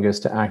the fungus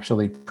to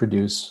actually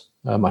produce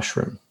a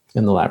mushroom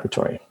in the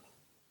laboratory.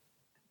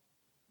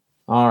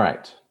 All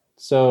right,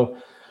 so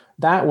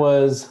that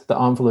was the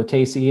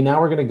Omphalotaceae.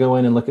 Now we're going to go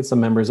in and look at some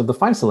members of the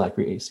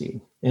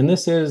Physolecraceae. And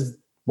this is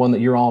one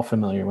that you're all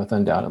familiar with,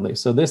 undoubtedly.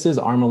 So this is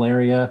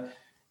Armillaria.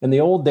 In the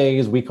old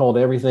days, we called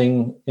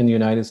everything in the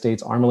United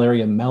States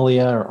Armillaria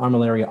mellia or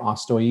Armillaria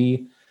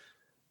ostoi.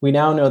 We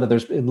now know that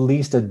there's at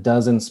least a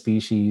dozen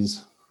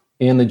species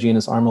in the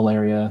genus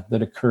Armillaria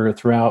that occur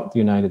throughout the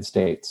United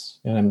States.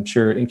 And I'm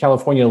sure in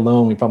California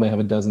alone, we probably have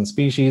a dozen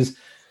species.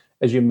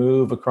 As you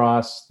move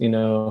across,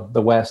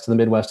 the West to the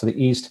Midwest to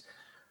the East,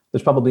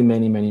 there's probably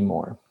many, many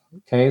more.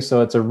 Okay,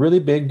 so it's a really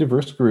big,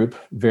 diverse group,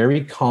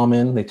 very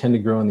common. They tend to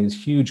grow in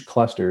these huge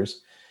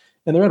clusters,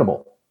 and they're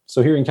edible.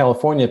 So here in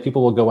California,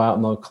 people will go out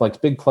and they'll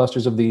collect big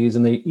clusters of these,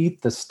 and they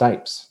eat the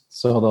stipes.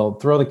 So they'll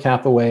throw the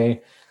cap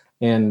away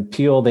and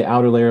peel the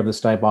outer layer of the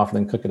stipe off and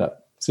then cook it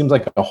up. Seems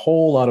like a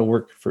whole lot of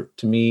work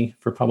to me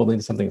for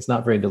probably something that's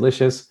not very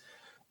delicious,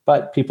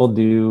 but people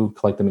do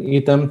collect them and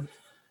eat them.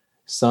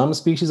 Some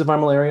species of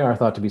Armillaria are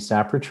thought to be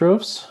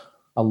saprotrophs.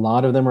 A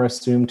lot of them are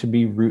assumed to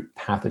be root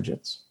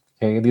pathogens.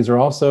 Okay, these are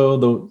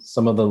also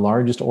some of the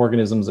largest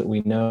organisms that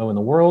we know in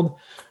the world.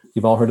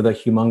 You've all heard of the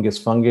humongous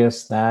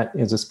fungus. That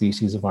is a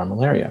species of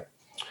Armillaria.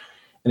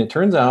 And it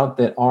turns out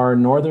that our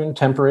northern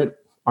temperate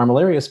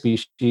Armillaria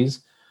species,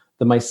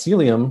 the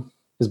mycelium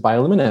is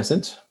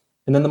bioluminescent.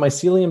 And then the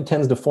mycelium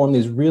tends to form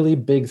these really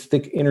big,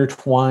 thick,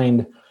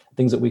 intertwined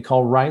things that we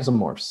call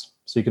rhizomorphs.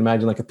 So you can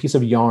imagine like a piece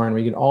of yarn where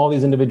you get all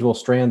these individual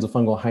strands of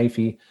fungal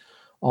hyphae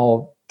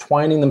all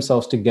twining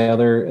themselves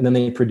together. And then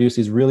they produce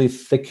these really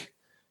thick,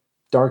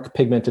 dark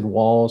pigmented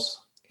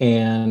walls.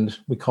 And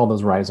we call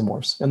those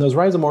rhizomorphs. And those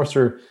rhizomorphs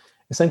are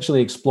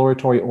essentially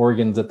exploratory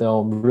organs that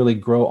they'll really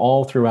grow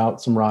all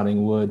throughout some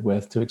rotting wood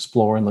with to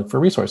explore and look for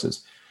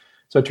resources.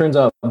 So it turns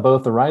out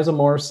both the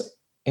rhizomorphs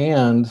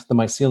and the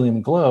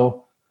mycelium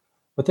glow,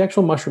 but the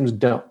actual mushrooms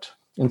don't.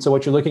 And so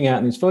what you're looking at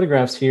in these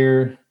photographs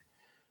here,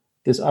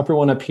 this upper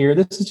one up here,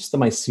 this is just the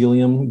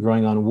mycelium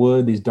growing on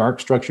wood. These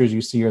dark structures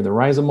you see are the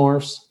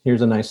rhizomorphs.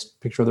 Here's a nice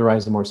picture of the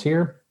rhizomorphs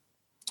here.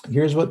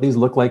 Here's what these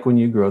look like when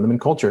you grow them in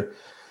culture.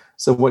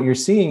 So what you're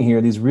seeing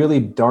here, these really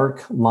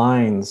dark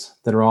lines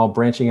that are all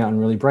branching out and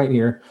really bright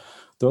here,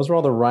 those are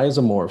all the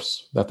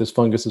rhizomorphs that this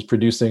fungus is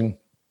producing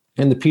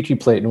in the petri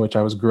plate in which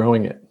I was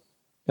growing it.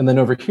 And then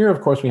over here,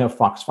 of course, we have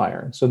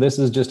foxfire. So this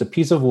is just a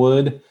piece of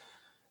wood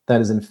that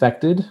is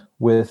infected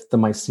with the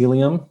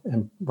mycelium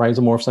and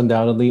rhizomorphs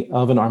undoubtedly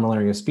of an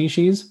Armillaria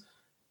species,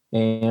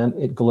 and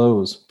it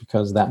glows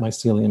because that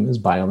mycelium is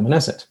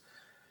bioluminescent.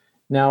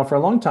 Now, for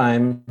a long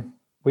time,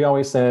 we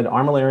always said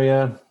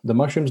Armillaria, the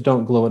mushrooms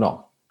don't glow at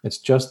all. It's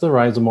just the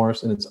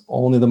rhizomorphs and it's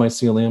only the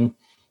mycelium.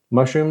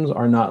 Mushrooms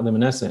are not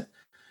luminescent.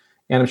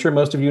 And I'm sure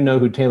most of you know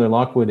who Taylor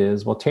Lockwood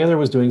is. Well, Taylor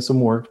was doing some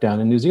work down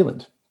in New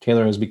Zealand.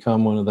 Taylor has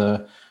become one of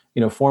the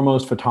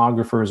foremost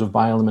photographers of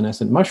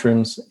bioluminescent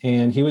mushrooms.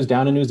 And he was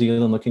down in New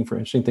Zealand looking for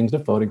interesting things to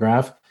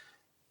photograph.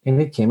 And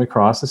he came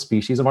across a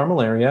species of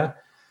Armillaria.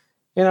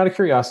 And out of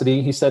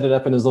curiosity, he set it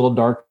up in his little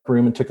dark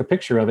room and took a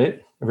picture of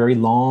it, a very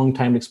long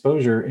timed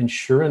exposure. And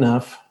sure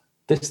enough,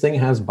 this thing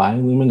has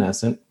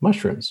bioluminescent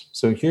mushrooms.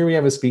 So here we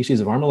have a species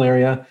of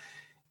Armillaria,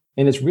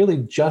 and it's really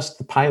just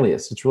the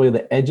pileus. It's really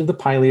the edge of the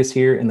pileus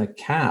here and the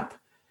cap,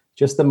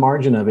 just the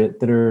margin of it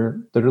that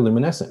are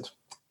luminescent.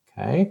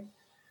 Okay.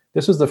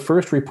 This was the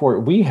first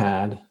report we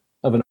had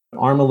of an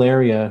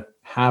Armillaria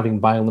having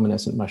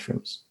bioluminescent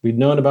mushrooms. We'd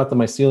known about the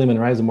mycelium and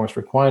rhizomorphs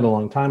for quite a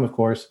long time, of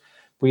course.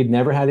 We'd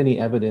never had any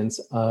evidence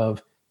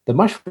of the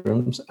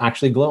mushrooms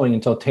actually glowing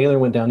until Taylor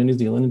went down to New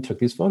Zealand and took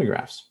these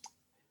photographs.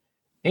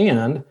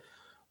 And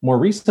more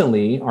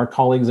recently, our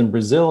colleagues in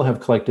Brazil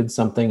have collected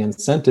something and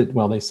sent it.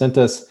 Well, they sent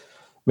us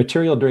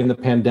material during the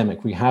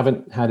pandemic. We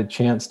haven't had a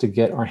chance to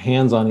get our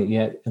hands on it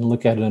yet and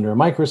look at it under a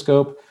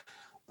microscope.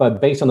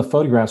 But based on the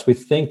photographs, we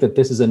think that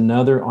this is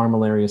another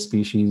Armillaria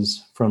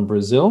species from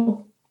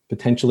Brazil,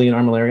 potentially an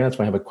Armillaria. That's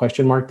why I have a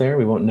question mark there.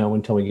 We won't know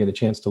until we get a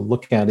chance to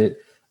look at it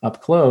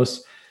up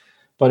close.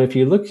 But if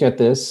you look at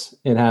this,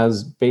 it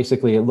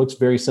looks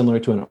very similar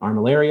to an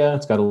Armillaria.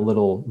 It's got a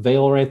little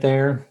veil right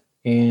there.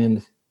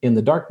 And in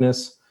the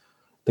darkness,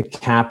 the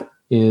cap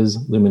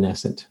is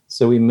luminescent.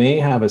 So we may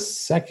have a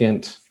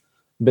second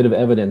bit of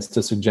evidence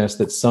to suggest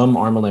that some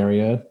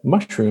Armillaria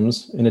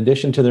mushrooms, in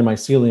addition to their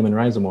mycelium and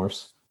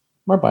rhizomorphs,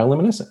 are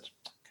bioluminescent.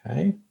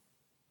 Okay.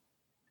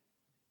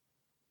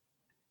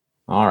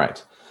 All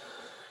right.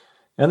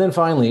 And then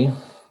finally,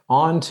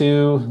 on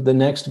to the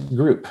next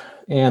group.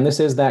 And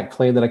this is that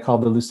clade that I call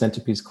the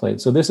Lucentipes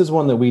clade. So this is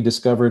one that we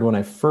discovered when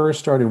I first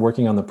started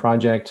working on the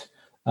project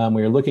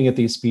We were looking at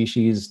these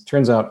species.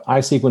 Turns out I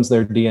sequenced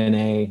their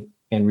DNA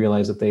and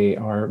realized that they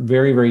are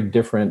very, very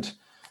different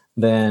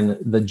than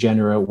the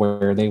genera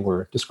where they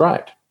were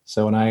described.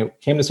 So when I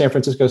came to San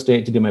Francisco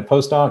State to do my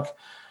postdoc,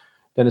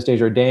 Dennis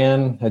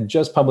Desjardins had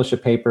just published a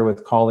paper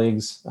with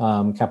colleagues,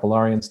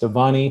 Capillari and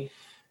Stevani,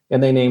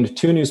 and they named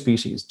 2 new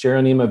species,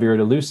 Geronima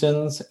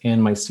viridolucens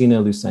and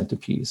Mycena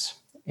lucentipes.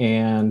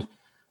 And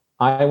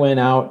I went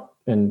out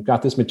and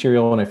got this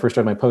material when I first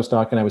started my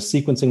postdoc, and I was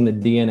sequencing the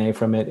DNA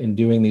from it and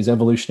doing these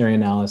evolutionary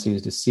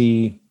analyses to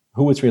see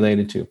who it's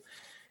related to.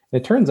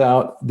 And it turns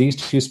out these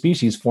 2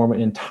 species form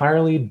an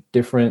entirely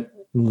different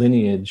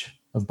lineage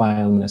of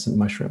bioluminescent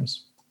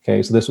mushrooms.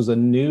 Okay, so this was a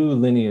new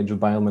lineage of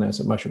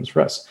bioluminescent mushrooms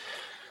for us.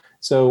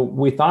 So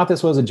we thought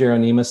this was a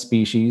Geronima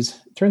species.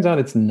 It turns out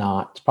it's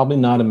not. It's probably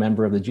not a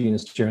member of the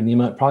genus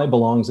Geronima. It probably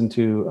belongs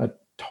into a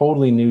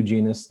totally new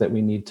genus that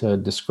we need to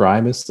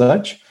describe as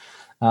such.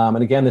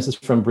 And again, this is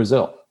from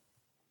Brazil.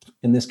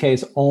 In this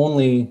case,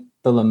 only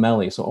the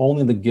lamellae, so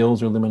only the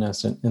gills are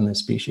luminescent in this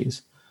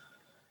species.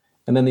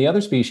 And then the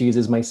other species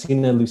is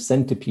Mycena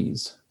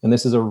lucentipes. And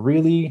this is a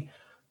really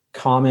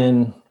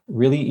common,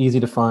 really easy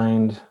to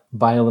find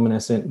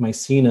bioluminescent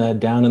Mycena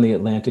down in the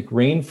Atlantic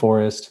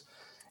rainforest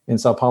in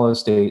Sao Paulo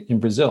State in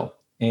Brazil.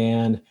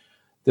 And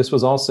this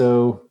was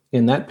also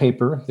in that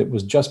paper that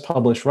was just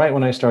published right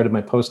when I started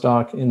my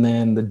postdoc. And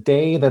then the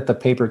day that the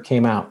paper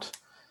came out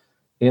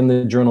in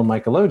the journal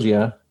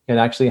Mycologia, it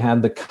actually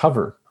had the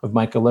cover of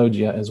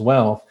Mycologia as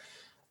well.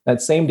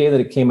 That same day that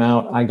it came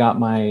out, I got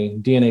my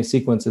DNA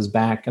sequences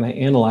back and I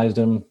analyzed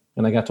them,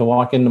 and I got to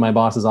walk into my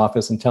boss's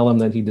office and tell him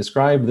that he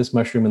described this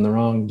mushroom in the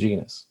wrong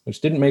genus,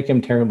 which didn't make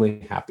him terribly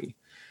happy.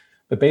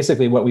 But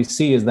basically what we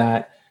see is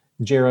that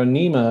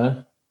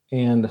Geronima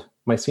and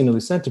Mycena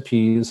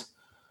lucentipes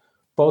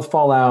both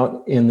fall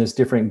out in this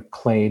different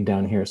clade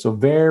down here. So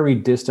very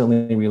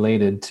distantly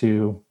related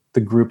to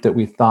the group that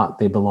we thought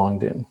they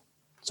belonged in.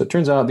 So it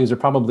turns out these are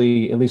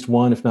probably at least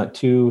 1, if not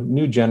 2,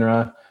 new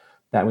genera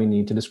that we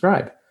need to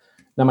describe.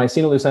 Now,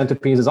 Mycena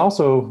lucentipes is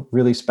also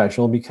really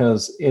special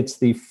because it's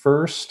the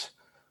first,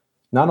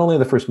 not only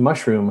the first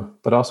mushroom,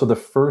 but also the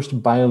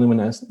first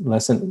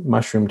bioluminescent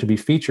mushroom to be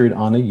featured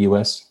on a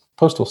U.S.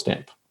 postal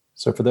stamp.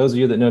 So for those of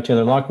you that know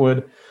Taylor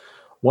Lockwood,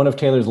 one of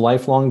Taylor's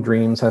lifelong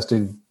dreams has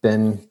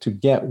been to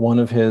get one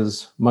of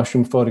his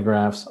mushroom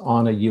photographs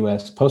on a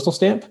U.S. postal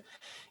stamp.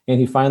 And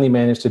he finally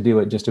managed to do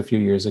it just a few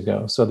years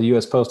ago. So the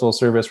U.S. Postal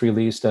Service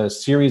released a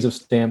series of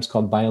stamps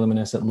called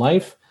Bioluminescent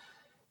Life.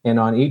 And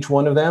on each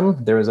one of them,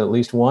 there is at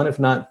least 1, if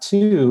not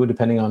 2,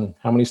 depending on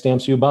how many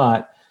stamps you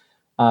bought,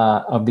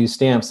 of these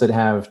stamps that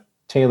have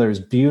Taylor's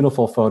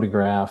beautiful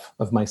photograph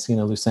of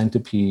Mycena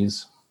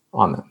lucentipes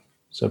on them.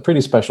 So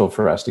pretty special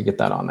for us to get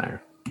that on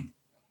there.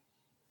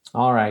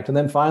 All right, and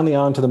then finally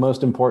on to the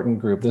most important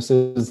group. This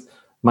is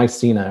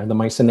Mycena, the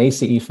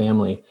Mycenaceae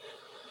family.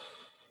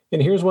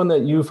 And here's one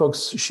that you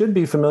folks should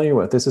be familiar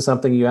with. This is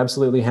something you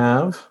absolutely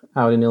have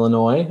out in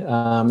Illinois.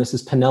 This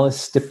is Pinellus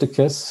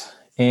stypticus,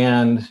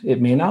 and it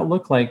may not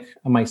look like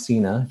a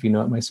Mycena, if you know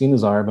what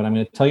Mycenas are, but I'm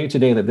going to tell you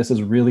today that this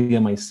is really a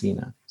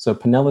Mycena. So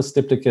Pinellus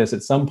stypticus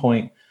at some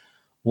point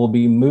will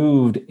be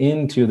moved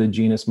into the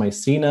genus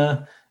Mycena,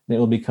 and it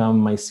will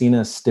become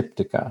Mycena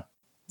styptica.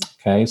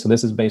 Okay, so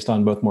this is based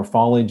on both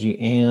morphology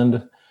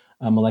and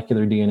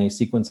molecular DNA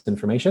sequence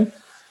information.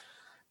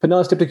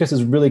 Pinellus stypticus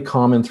is really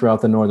common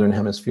throughout the northern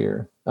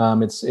hemisphere.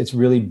 It's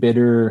really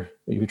bitter.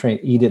 If you try and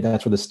eat it,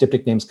 that's where the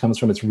styptic names comes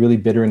from. It's really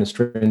bitter and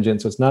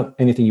astringent, so it's not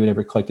anything you would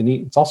ever collect and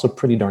eat. It's also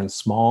pretty darn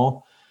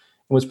small.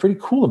 And what's pretty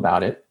cool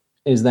about it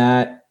is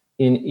that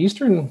in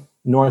eastern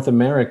North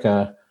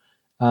America,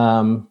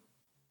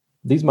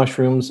 these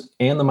mushrooms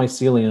and the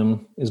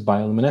mycelium is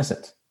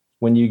bioluminescent.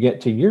 When you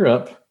get to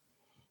Europe,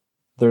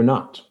 they're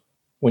not.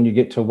 When you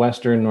get to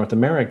Western North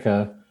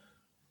America,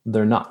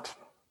 they're not,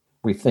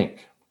 we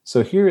think.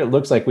 So here it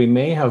looks like we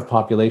may have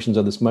populations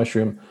of this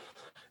mushroom,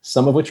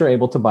 some of which are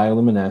able to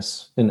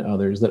bioluminesce and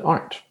others that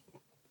aren't.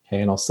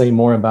 Okay, and I'll say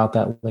more about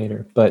that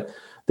later. But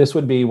this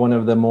would be one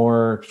of the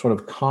more sort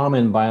of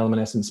common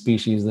bioluminescent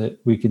species that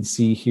we could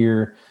see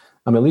here,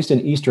 at least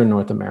in Eastern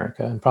North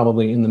America, and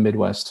probably in the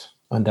Midwest,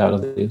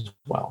 undoubtedly as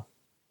well.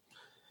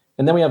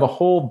 And then we have a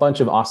whole bunch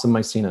of awesome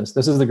Mycenas.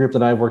 This is the group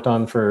that I've worked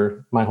on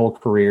for my whole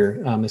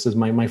career. This is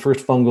my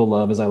first fungal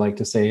love, as I like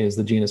to say, is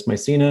the genus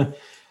Mycena.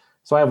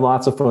 So I have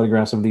lots of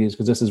photographs of these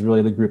because this is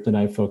really the group that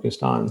I've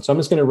focused on. So I'm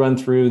just going to run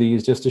through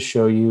these just to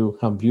show you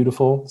how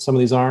beautiful some of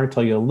these are,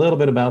 tell you a little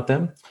bit about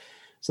them.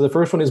 So the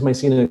first one is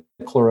Mycena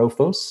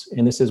chlorophyos,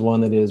 and this is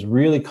one that is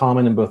really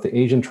common in both the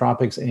Asian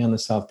tropics and the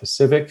South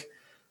Pacific.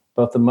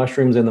 Both the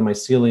mushrooms and the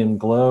mycelium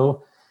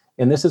glow.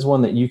 And this is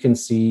one that you can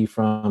see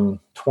from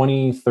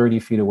 20, 30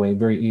 feet away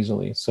very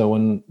easily. So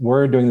when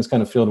we're doing this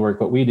kind of field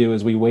work, what we do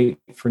is we wait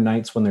for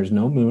nights when there's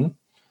no moon,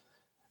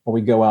 or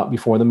we go out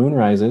before the moon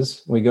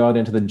rises. We go out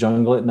into the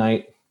jungle at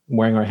night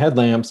wearing our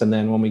headlamps. And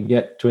then when we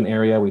get to an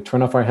area, we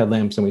turn off our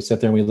headlamps and we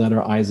sit there and we let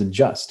our eyes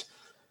adjust.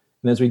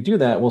 And as we do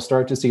that, we'll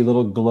start to see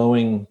little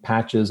glowing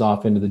patches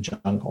off into the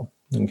jungle.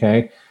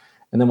 Okay.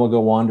 and then we'll go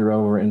wander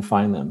over and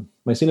find them.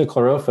 Mycena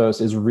chlorophyos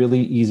is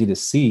really easy to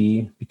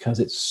see because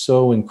it's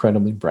so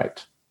incredibly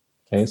bright.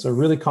 Okay, so a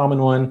really common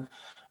one,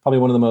 probably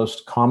one of the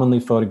most commonly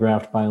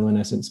photographed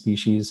bioluminescent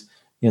species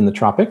in the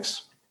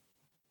tropics.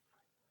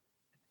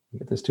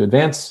 Get this to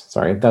advance.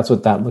 Sorry, that's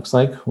what that looks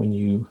like when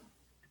you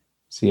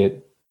see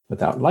it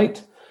without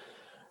light.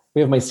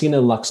 We have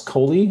Mycena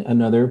luxcoli,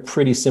 another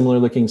pretty similar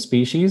looking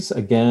species,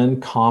 again,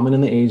 common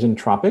in the Asian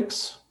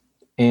tropics.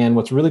 And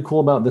what's really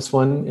cool about this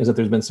one is that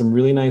there's been some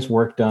really nice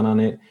work done on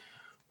it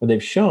where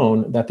they've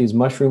shown that these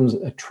mushrooms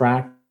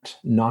attract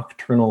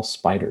nocturnal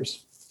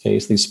spiders. Okay,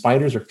 so these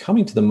spiders are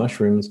coming to the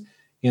mushrooms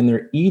and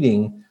they're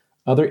eating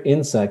other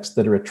insects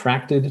that are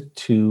attracted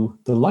to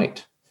the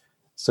light.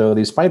 So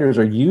these spiders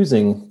are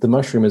using the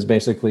mushroom as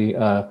basically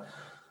a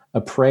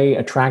prey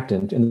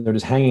attractant, and they're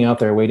just hanging out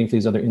there waiting for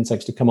these other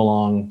insects to come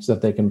along so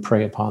that they can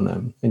prey upon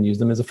them and use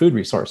them as a food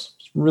resource.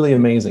 It's really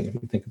amazing if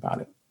you think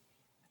about it.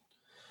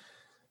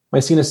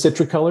 Mycena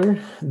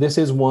citricolor, this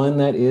is one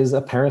that is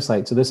a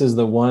parasite. So this is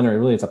the one, or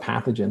really it's a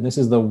pathogen. This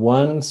is the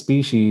one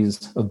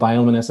species of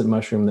bioluminescent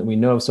mushroom that we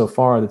know of so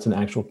far that's an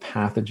actual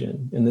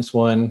pathogen. And this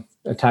one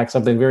attacks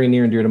something very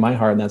near and dear to my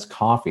heart, and that's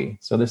coffee.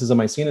 So this is a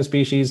Mycena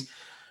species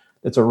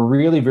that's a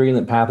really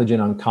virulent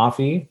pathogen on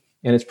coffee.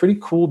 And it's pretty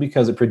cool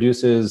because it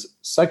produces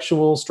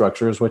sexual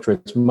structures, which are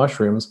its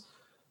mushrooms,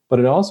 but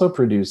it also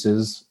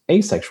produces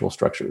asexual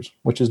structures,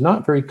 which is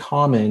not very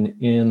common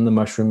in the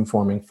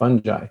mushroom-forming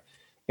fungi.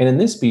 And in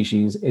this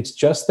species, it's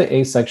just the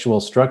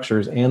asexual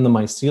structures and the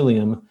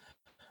mycelium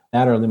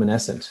that are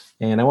luminescent.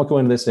 And I won't go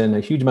into this in a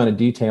huge amount of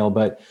detail,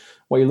 but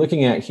what you're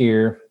looking at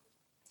here,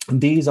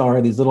 these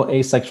are these little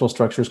asexual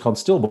structures called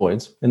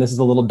stilboids. And this is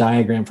a little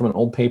diagram from an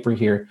old paper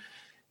here.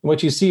 And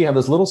what you see, you have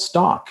this little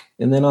stalk.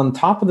 And then on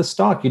top of the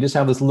stalk, you just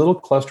have this little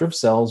cluster of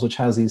cells, which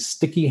has these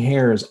sticky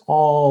hairs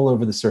all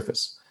over the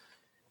surface.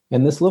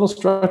 And this little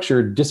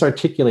structure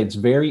disarticulates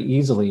very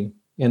easily.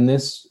 And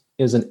this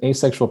is an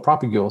asexual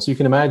propagule. So you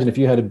can imagine if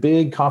you had a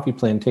big coffee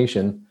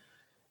plantation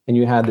and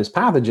you had this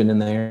pathogen in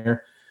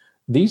there,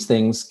 these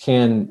things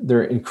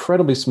they're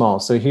incredibly small.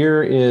 So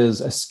here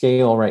is a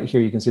scale right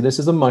here. You can see this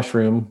is a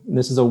mushroom.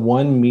 This is a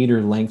 1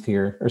 meter length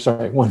here, or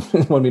sorry, one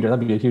meter,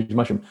 that'd be a huge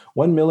mushroom,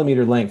 1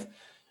 millimeter length.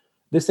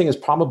 This thing is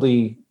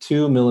probably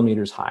 2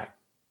 millimeters high,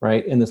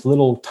 right? And this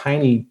little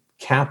tiny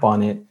cap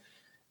on it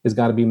has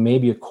got to be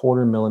maybe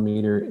 1/4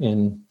 millimeter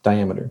in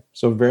diameter.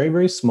 So very,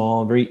 very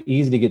small, very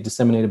easy to get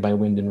disseminated by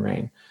wind and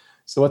rain.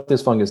 So what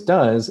this fungus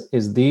does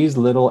is these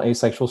little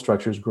asexual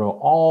structures grow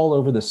all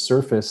over the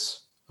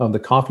surface of the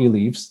coffee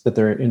leaves that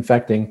they're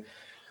infecting.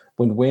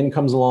 When wind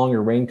comes along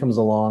or rain comes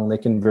along, they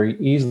can very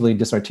easily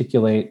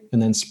disarticulate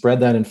and then spread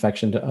that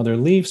infection to other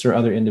leaves or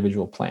other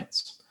individual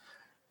plants.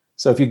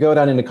 So if you go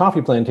down into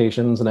coffee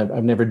plantations, and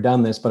I've never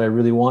done this, but I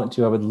really want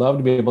to, I would love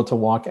to be able to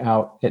walk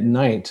out at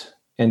night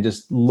and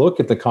just look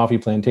at the coffee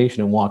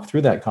plantation and walk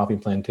through that coffee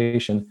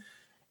plantation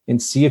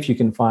and see if you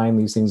can find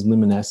these things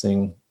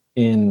luminescing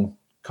in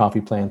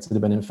coffee plants that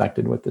have been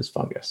infected with this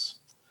fungus.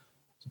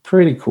 It's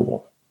pretty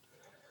cool.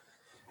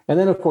 And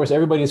then, of course,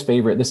 everybody's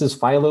favorite. This is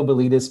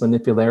Phyloboletus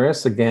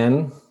manipularis.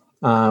 Again,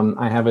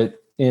 I have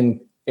it in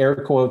air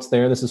quotes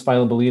there. This is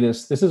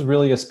Phyloboletus. This is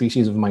really a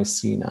species of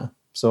Mycena.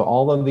 So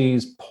all of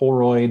these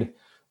poroid,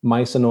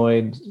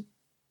 mycenoid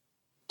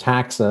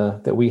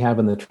taxa that we have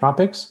in the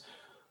tropics,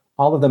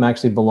 all of them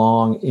actually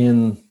belong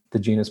in the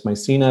genus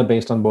Mycena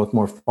based on both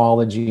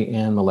morphology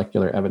and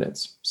molecular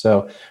evidence.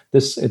 So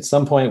this at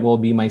some point will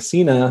be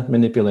Mycena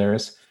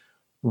manipularis,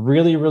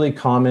 really, really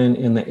common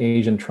in the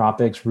Asian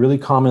tropics, really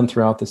common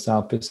throughout the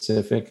South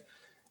Pacific.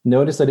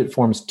 Notice that it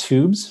forms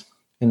tubes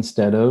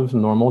instead of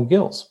normal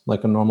gills,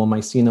 like a normal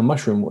Mycena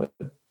mushroom would.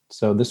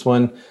 So this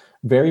one,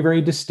 very,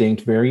 very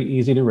distinct, very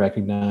easy to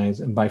recognize,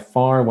 and by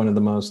far one of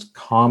the most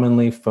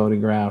commonly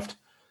photographed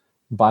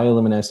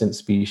bioluminescent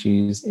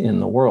species in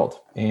the world.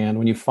 And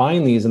when you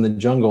find these in the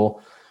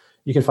jungle,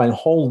 you can find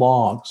whole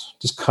logs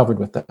just covered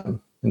with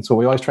them. And so what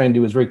we always try and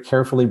do is very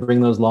carefully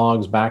bring those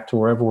logs back to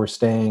wherever we're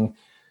staying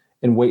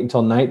and wait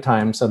until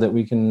nighttime so that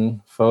we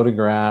can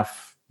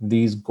photograph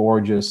these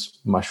gorgeous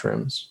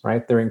mushrooms,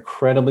 right? They're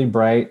incredibly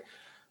bright.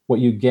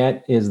 What you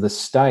get is the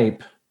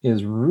stipe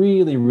is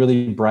really,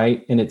 really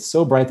bright, and it's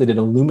so bright that it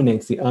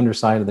illuminates the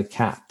underside of the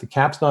cap. The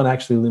cap's not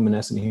actually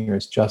luminescent here,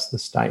 it's just the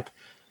stipe.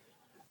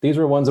 These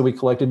were ones that we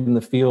collected in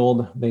the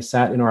field. They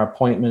sat in our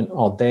appointment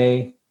all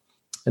day,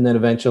 and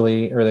then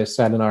they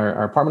sat in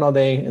our apartment all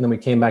day, and then we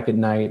came back at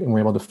night and were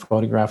able to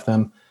photograph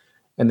them.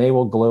 And they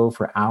will glow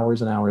for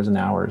hours and hours and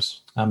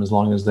hours, as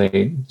long as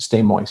they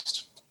stay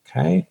moist.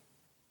 Okay.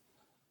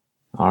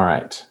 All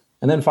right.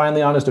 And then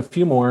finally, on just a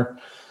few more.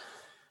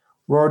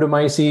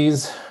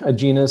 Rhododomyces, a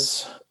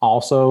genus,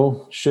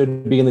 also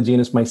should be in the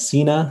genus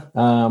Mycena.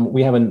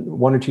 We have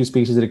one or two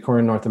species that occur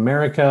in North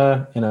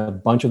America, and a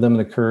bunch of them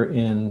that occur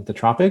in the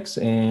tropics.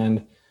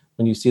 And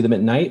when you see them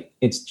at night,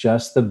 it's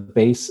just the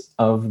base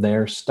of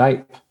their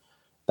stipe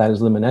that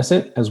is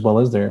luminescent, as well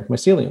as their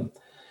mycelium.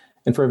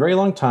 And for a very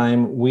long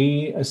time,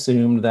 we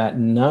assumed that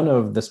none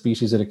of the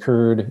species that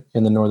occurred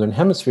in the Northern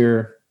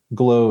Hemisphere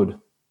glowed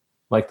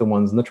like the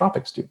ones in the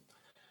tropics do.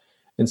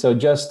 And so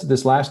just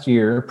this last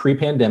year,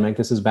 pre-pandemic,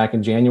 this is back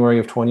in January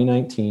of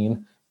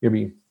 2019, year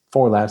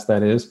before last,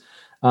 that is,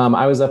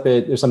 I was up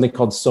at, there's something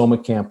called SOMA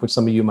Camp, which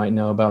some of you might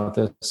know about.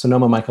 The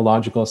Sonoma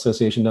Mycological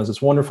Association does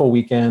this wonderful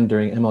weekend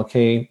during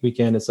MLK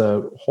weekend. It's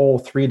a whole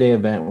 3-day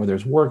event where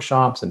there's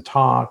workshops and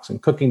talks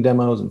and cooking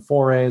demos and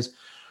forays.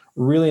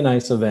 Really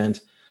nice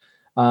event.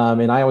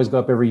 And I always go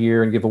up every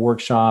year and give a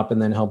workshop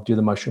and then help do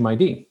the Mushroom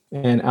ID.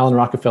 And Alan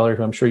Rockefeller,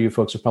 who I'm sure you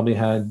folks have probably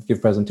had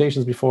give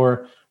presentations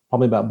before,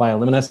 probably about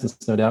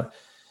bioluminescence, no doubt.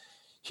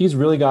 He's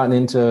really gotten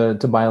into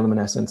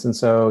bioluminescence. And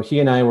so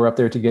he and I were up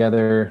there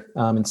together,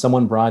 and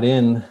someone brought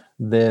in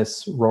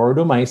this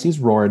Roridomyces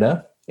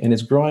rorida, and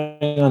it's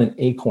growing on an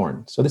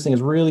acorn. So this thing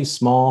is really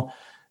small.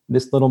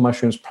 This little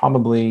mushroom is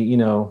probably,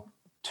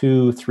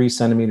 2-3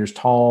 centimeters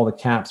tall. The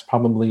cap's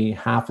probably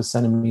 0.5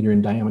 centimeter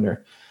in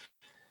diameter.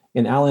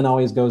 And Alan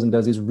always goes and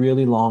does these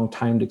really long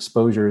timed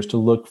exposures to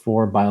look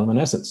for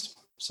bioluminescence.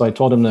 So I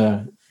told him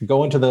to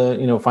go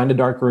into find a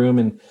dark room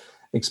and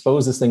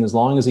expose this thing as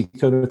long as he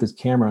could with his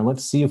camera, and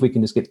let's see if we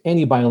can just get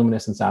any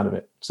bioluminescence out of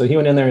it. So he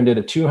went in there and did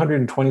a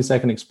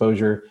 220-second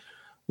exposure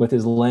with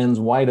his lens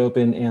wide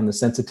open and the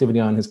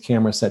sensitivity on his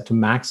camera set to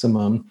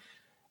maximum.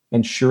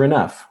 And sure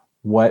enough,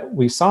 what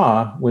we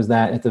saw was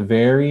that at the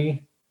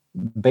very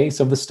base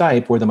of the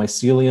stipe, where the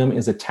mycelium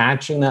is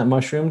attaching that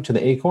mushroom to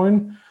the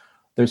acorn,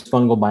 there's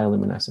fungal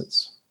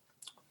bioluminescence.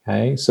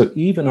 Okay, so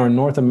even our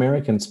North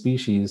American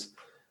species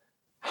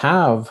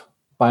have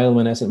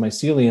bioluminescent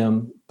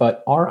mycelium,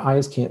 but our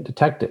eyes can't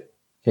detect it.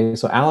 Okay,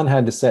 so Alan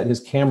had to set his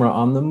camera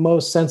on the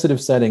most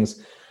sensitive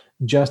settings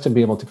just to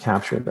be able to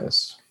capture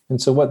this.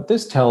 And so what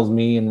this tells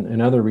me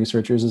and other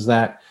researchers is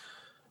that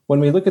when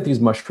we look at these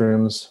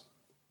mushrooms,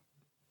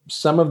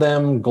 some of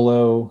them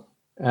glow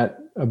at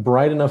a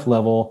bright enough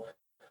level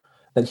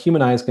that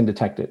human eyes can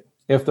detect it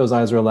if those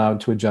eyes are allowed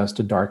to adjust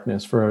to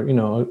darkness for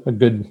a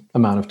good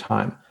amount of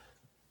time.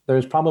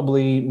 There's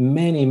probably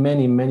many,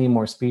 many, many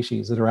more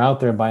species that are out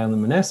there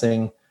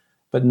bioluminescing,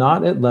 but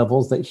not at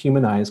levels that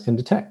human eyes can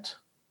detect.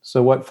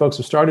 So what folks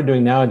have started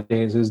doing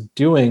nowadays is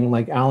doing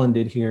like Alan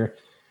did here,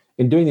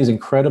 and doing these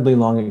incredibly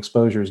long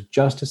exposures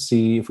just to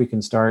see if we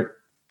can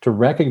start to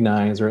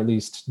recognize or at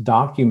least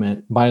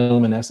document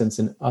bioluminescence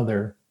in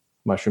other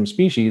mushroom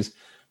species,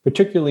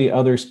 particularly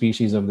other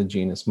species of the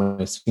genus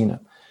Mycena.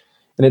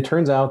 And it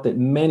turns out that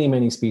many,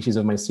 many species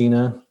of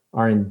Mycena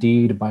are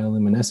indeed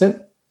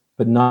bioluminescent,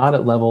 but not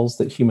at levels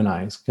that human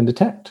eyes can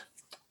detect.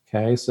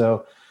 Okay,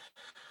 so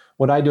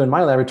what I do in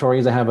my laboratory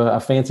is I have a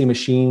fancy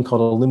machine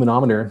called a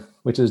luminometer,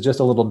 which is just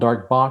a little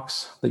dark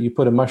box that you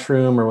put a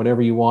mushroom or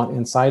whatever you want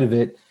inside of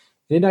it.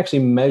 It actually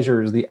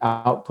measures the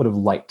output of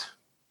light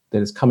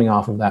that is coming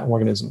off of that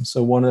organism.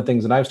 So one of the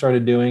things that I've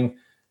started doing,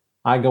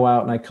 I go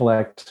out and I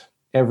collect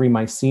every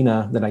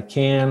Mycena that I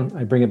can.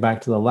 I bring it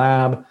back to the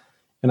lab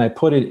and I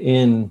put it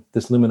in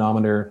this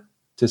luminometer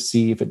to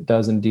see if it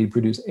does indeed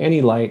produce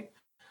any light,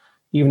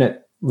 even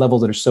at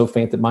levels that are so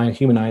faint that my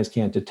human eyes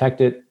can't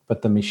detect it,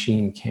 but the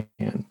machine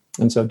can.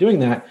 And so doing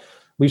that,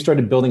 we've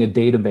started building a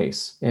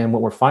database. And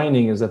what we're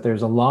finding is that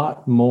there's a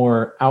lot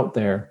more out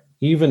there,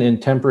 even in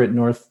temperate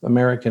North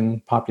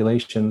American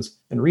populations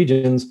and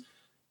regions,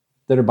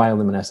 that are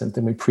bioluminescent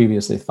than we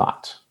previously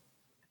thought.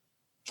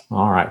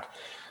 All right.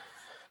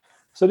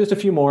 So just a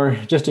few more,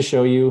 just to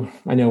show you.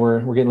 I know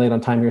we're getting late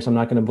on time here, so I'm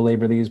not going to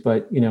belabor these,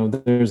 but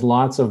there's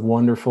lots of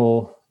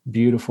wonderful,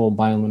 beautiful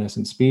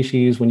bioluminescent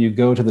species. When you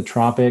go to the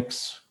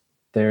tropics,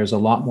 there's a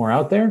lot more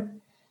out there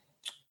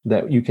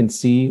that you can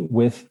see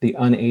with the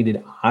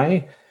unaided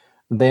eye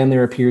than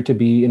there appear to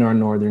be in our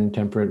northern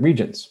temperate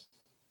regions.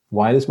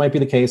 Why this might be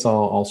the case,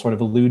 I'll sort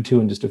of allude to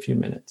in just a few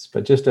minutes,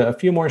 but just a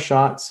few more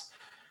shots.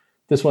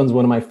 This one's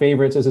one of my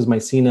favorites. This is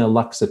Mycena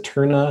lux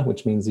eterna,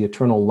 which means the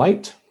eternal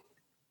light.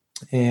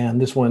 And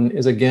this one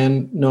is,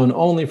 again, known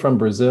only from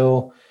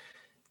Brazil.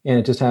 And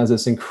it just has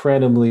this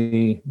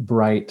incredibly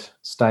bright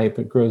stipe.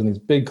 It grows in these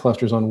big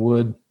clusters on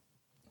wood.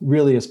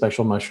 Really a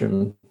special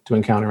mushroom to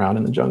encounter out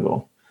in the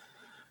jungle.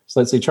 So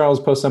let's see, Charles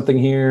posts something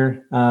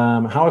here.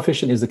 How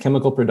efficient is the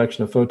chemical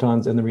production of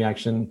photons in the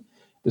reaction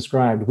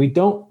described? We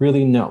don't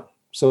really know.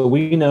 So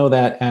we know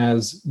that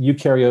as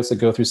eukaryotes that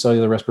go through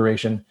cellular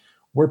respiration,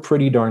 we're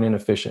pretty darn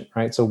inefficient,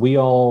 right? So we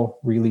all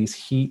release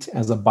heat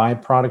as a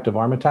byproduct of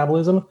our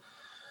metabolism.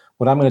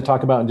 What I'm going to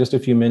talk about in just a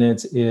few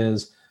minutes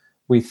is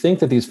we think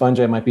that these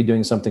fungi might be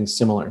doing something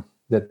similar,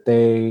 that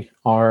they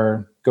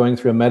are going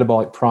through a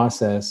metabolic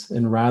process,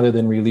 and rather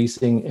than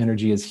releasing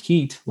energy as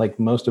heat like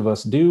most of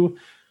us do,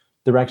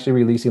 they're actually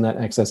releasing that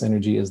excess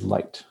energy as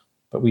light.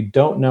 But we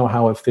don't know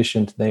how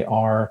efficient they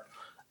are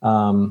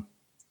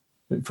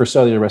for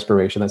cellular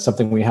respiration. That's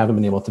something we haven't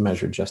been able to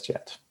measure just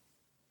yet.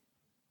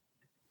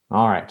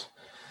 All right.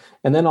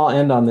 And then I'll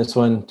end on this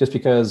one just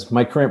because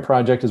my current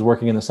project is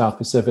working in the South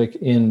Pacific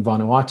in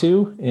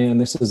Vanuatu.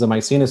 And this is a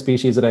Mycena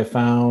species that I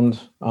found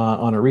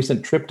on a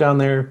recent trip down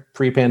there.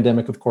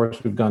 Pre-pandemic, of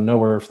course, we've gone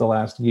nowhere for the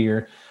last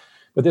year.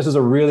 But this is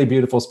a really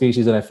beautiful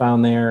species that I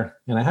found there.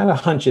 And I had a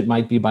hunch it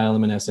might be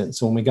bioluminescent.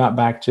 So when we got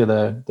back to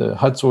the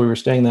huts where we were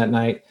staying that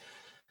night,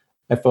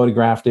 I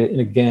photographed it. And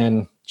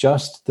again,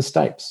 just the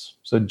stipes.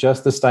 So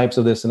just the stipes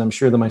of this, and I'm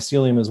sure the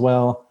mycelium as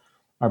well,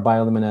 are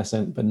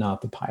bioluminescent, but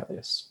not the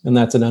pileus. And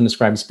that's an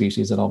undescribed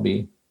species that I'll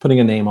be putting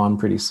a name on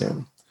pretty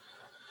soon.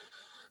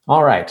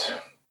 All right.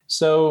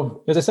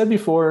 So as I said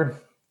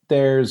before,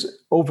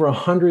 there's over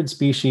 100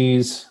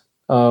 species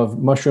of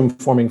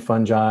mushroom-forming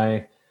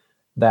fungi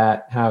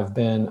that have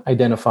been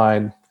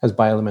identified as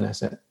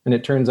bioluminescent. And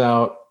it turns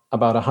out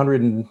about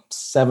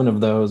 107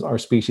 of those are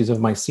species of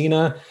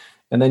Mycena.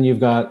 And then you've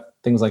got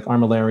things like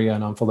Armillaria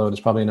and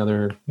Omphaliotis, probably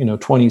another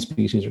 20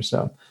 species or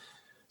so.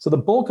 So the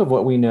bulk of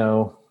what we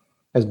know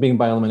as being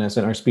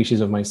bioluminescent are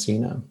species of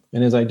Mycena.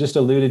 And as I just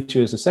alluded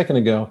to just a second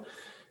ago,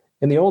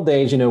 in the old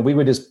days, we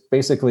would just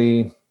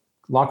basically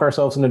lock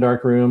ourselves in a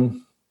dark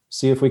room,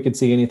 see if we could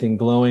see anything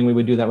glowing. We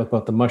would do that with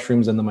both the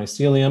mushrooms and the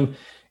mycelium.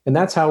 And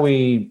that's how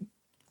we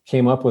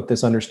came up with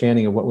this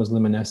understanding of what was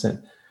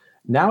luminescent.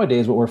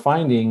 Nowadays, what we're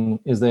finding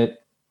is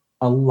that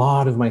a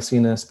lot of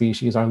Mycena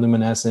species are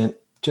luminescent,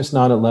 just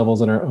not at levels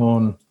that our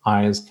own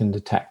eyes can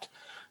detect.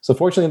 So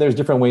fortunately, there's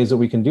different ways that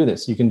we can do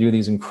this. You can do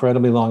these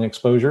incredibly long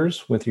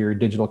exposures with your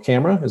digital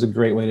camera is a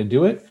great way to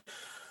do it.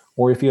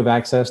 Or if you have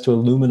access to a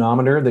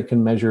luminometer that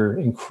can measure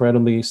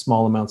incredibly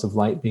small amounts of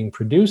light being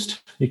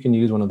produced, you can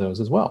use one of those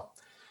as well.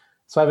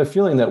 So I have a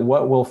feeling that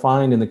what we'll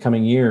find in the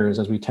coming years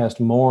as we test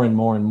more and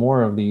more and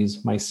more of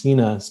these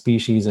Mycena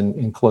species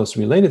and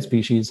closely related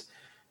species, is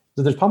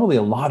that there's probably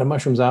a lot of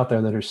mushrooms out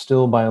there that are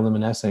still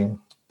bioluminescing,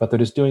 but they're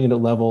just doing it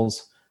at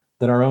levels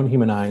that our own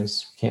human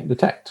eyes can't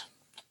detect.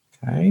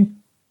 Okay.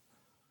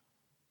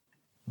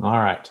 All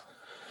right.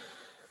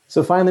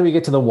 So finally, we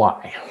get to the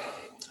why.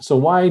 So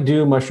why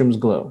do mushrooms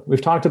glow?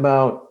 We've talked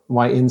about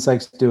why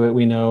insects do it.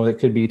 We know it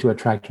could be to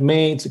attract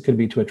mates. It could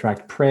be to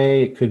attract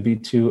prey. It could be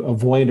to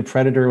avoid a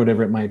predator,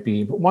 whatever it might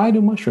be. But why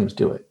do mushrooms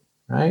do it,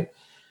 right?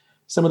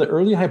 Some of the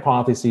early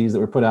hypotheses that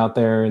were put out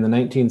there in the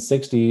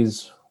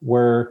 1960s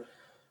were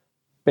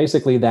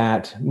basically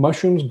that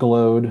mushrooms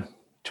glowed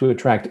to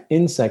attract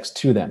insects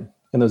to them.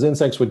 And those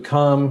insects would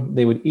come,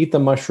 they would eat the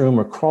mushroom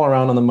or crawl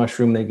around on the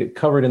mushroom. They get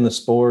covered in the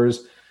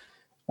spores,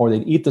 or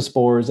they'd eat the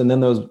spores, and then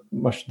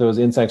those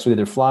insects would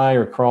either fly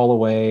or crawl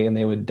away, and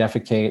they would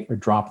defecate or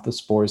drop the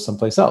spores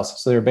someplace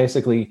else. So they're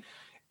basically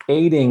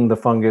aiding the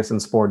fungus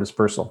and spore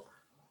dispersal.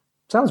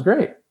 Sounds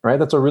great, right?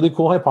 That's a really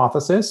cool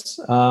hypothesis,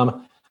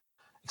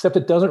 except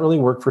it doesn't really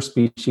work for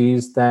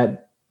species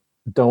that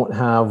don't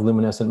have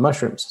luminescent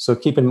mushrooms. So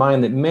keep in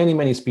mind that many,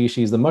 many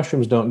species, the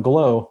mushrooms don't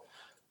glow,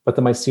 but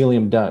the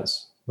mycelium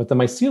does. But the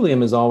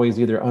mycelium is always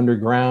either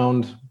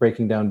underground,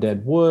 breaking down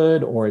dead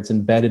wood, or it's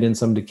embedded in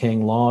some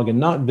decaying log and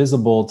not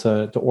visible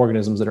to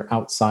organisms that are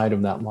outside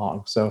of that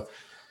log. So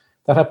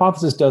that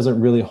hypothesis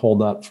doesn't really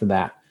hold up for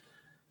that.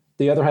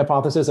 The other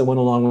hypothesis that went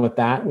along with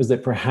that was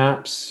that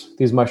perhaps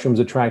these mushrooms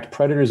attract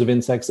predators of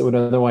insects that would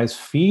otherwise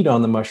feed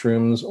on the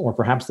mushrooms or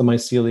perhaps the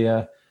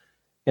mycelia,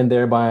 and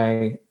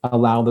thereby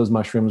allow those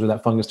mushrooms or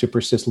that fungus to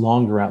persist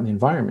longer out in the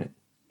environment.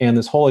 And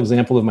this whole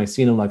example of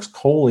Mycena lex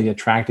coli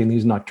attracting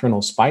these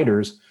nocturnal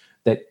spiders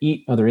that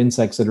eat other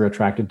insects that are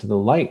attracted to the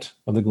light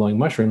of the glowing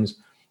mushrooms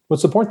would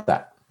support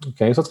that.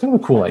 Okay, so it's kind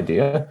of a cool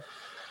idea.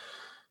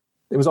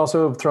 It was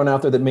also thrown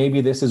out there that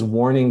maybe this is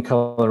warning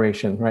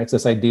coloration, right? It's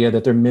this idea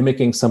that they're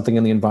mimicking something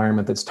in the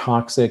environment that's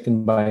toxic,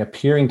 and by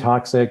appearing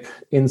toxic,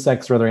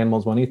 insects or other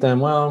animals won't eat them.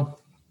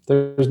 Well,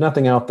 there's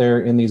nothing out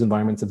there in these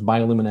environments that's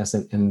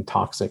bioluminescent and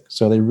toxic,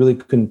 so they really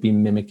couldn't be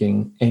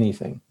mimicking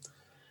anything.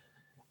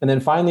 And then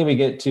finally, we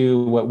get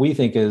to what we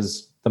think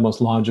is the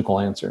most logical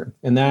answer,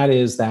 and that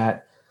is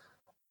that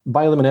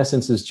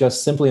bioluminescence is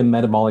just simply a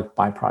metabolic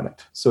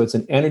byproduct. So it's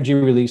an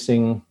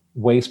energy-releasing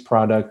waste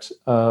product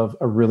of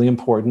a really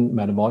important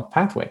metabolic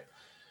pathway.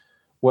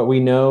 What we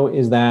know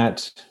is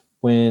that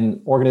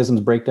when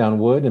organisms break down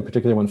wood, in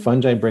particular when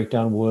fungi break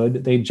down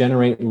wood, they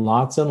generate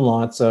lots and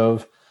lots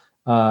of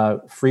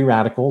free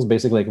radicals,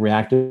 basically like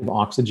reactive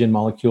oxygen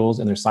molecules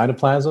in their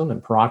cytoplasm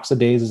and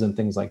peroxidases and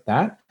things like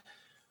that.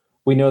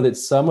 We know that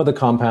some of the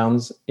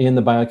compounds in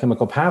the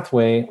biochemical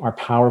pathway are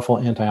powerful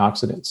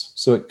antioxidants.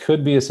 So it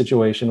could be a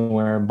situation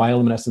where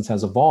bioluminescence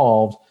has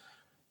evolved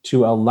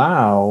to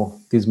allow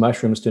these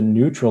mushrooms to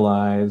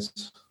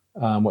neutralize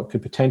what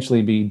could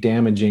potentially be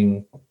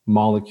damaging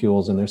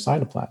molecules in their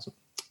cytoplasm.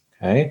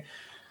 Okay.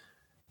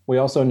 We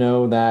also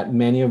know that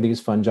many of these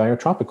fungi are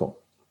tropical.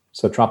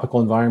 So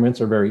tropical environments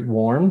are very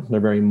warm,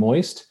 they're very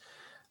moist,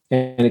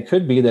 and it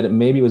could be that it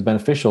maybe was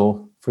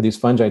beneficial for these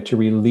fungi to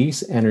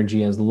release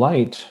energy as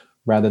light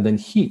rather than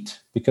heat,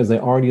 because they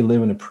already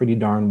live in a pretty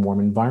darn warm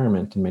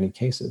environment in many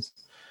cases.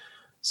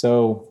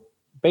 So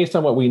based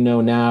on what we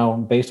know now,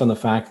 based on the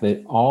fact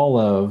that all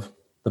of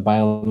the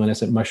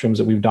bioluminescent mushrooms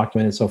that we've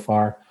documented so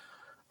far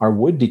are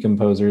wood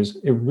decomposers,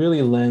 it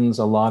really lends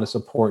a lot of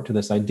support to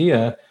this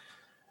idea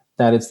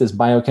that it's this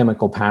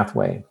biochemical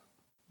pathway,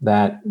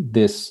 that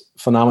this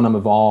phenomenon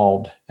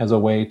evolved as a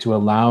way to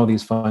allow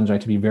these fungi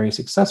to be very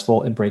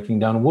successful at breaking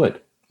down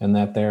wood, and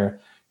that they're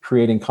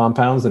creating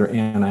compounds that are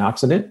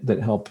antioxidant that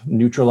help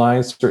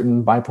neutralize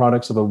certain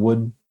byproducts of a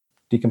wood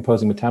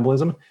decomposing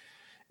metabolism.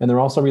 And they're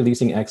also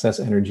releasing excess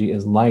energy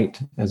as light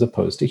as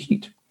opposed to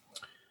heat.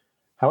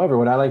 However,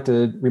 what I like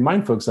to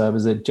remind folks of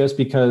is that just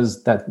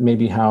because that may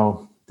be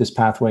how this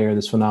pathway or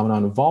this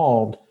phenomenon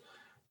evolved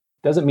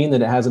doesn't mean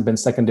that it hasn't been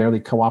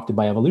secondarily co-opted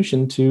by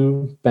evolution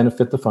to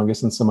benefit the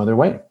fungus in some other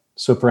way.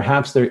 So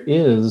perhaps there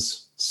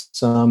is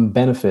some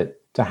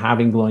benefit to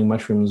having glowing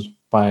mushrooms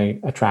by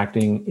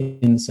attracting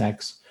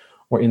insects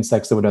or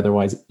insects that would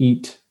otherwise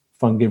eat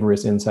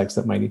fungivorous insects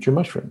that might eat your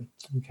mushroom.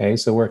 Okay,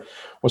 so we're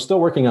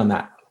still working on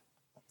that.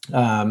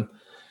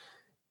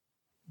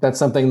 That's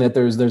something that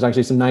there's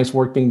actually some nice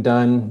work being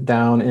done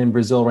down in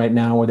Brazil right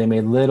now, where they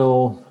made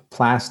little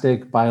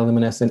plastic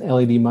bioluminescent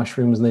LED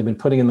mushrooms, and they've been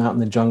putting them out in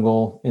the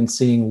jungle and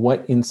seeing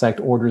what insect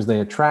orders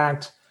they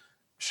attract,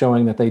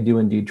 showing that they do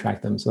indeed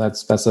track them. So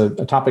that's a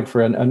topic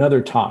for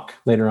another talk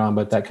later on,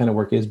 but that kind of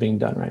work is being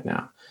done right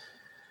now.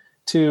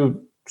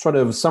 To sort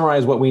of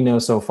summarize what we know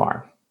so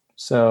far.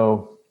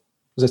 So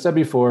as I said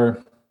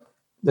before,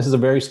 this is a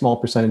very small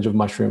percentage of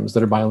mushrooms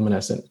that are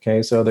bioluminescent.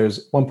 Okay, so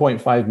there's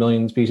 1.5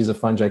 million species of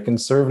fungi.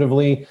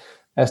 Conservatively,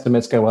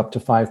 estimates go up to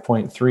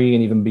 5.3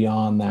 and even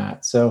beyond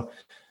that. So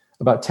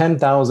about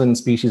 10,000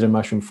 species are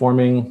mushroom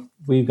forming.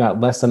 We've got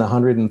less than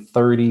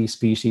 130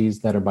 species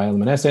that are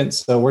bioluminescent.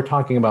 So we're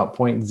talking about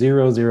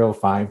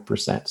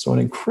 0.005%. So an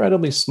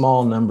incredibly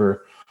small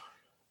number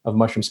of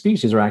mushroom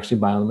species are actually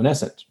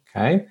bioluminescent.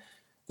 Okay,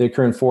 they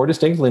occur in 4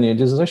 distinct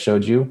lineages, as I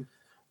showed you.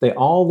 They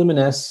all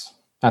luminesce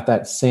at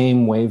that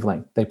same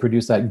wavelength. They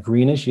produce that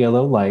greenish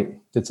yellow light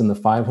that's in the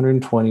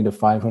 520 to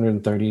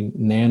 530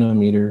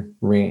 nanometer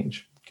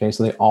range. Okay,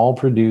 so they all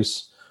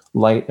produce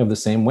light of the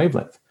same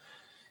wavelength.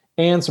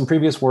 And some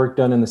previous work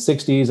done in the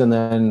 60s, and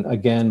then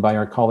again by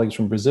our colleagues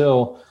from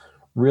Brazil,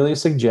 really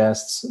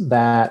suggests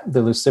that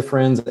the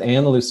luciferins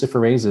and the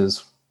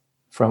luciferases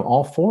from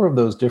all 4 of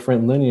those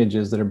different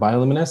lineages that are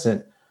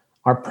bioluminescent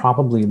are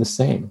probably the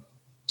same.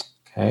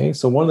 Okay,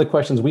 so one of the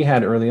questions we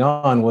had early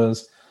on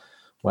was,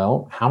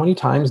 well, how many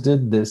times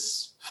did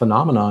this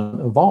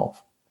phenomenon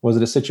evolve? Was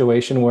it a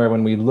situation where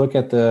when we look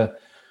at the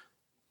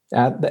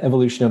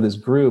evolution of this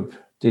group,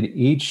 did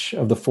each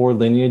of the 4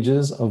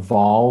 lineages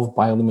evolve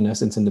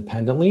bioluminescence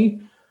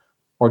independently?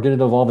 Or did it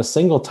evolve a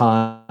single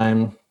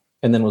time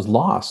and then was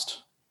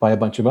lost by a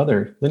bunch of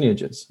other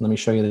lineages? Let me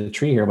show you the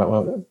tree here about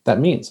what that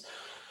means.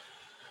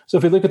 So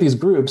if we look at these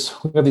groups,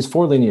 we have these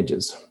 4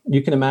 lineages.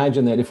 You can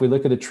imagine that if we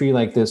look at a tree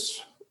like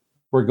this,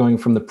 we're going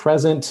from the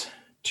present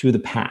to the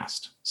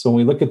past. So when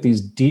we look at these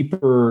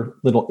deeper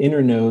little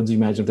inner nodes, you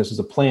imagine if this was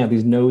a plant,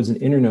 these nodes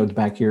and inner nodes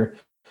back here,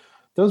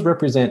 those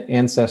represent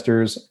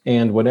ancestors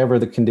and whatever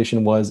the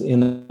condition was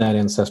in that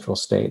ancestral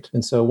state.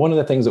 And so one of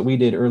the things that we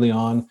did early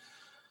on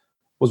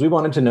was we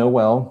wanted to know,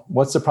 well,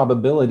 what's the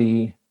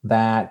probability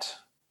that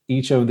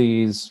each of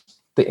these,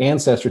 the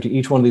ancestor to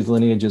each one of these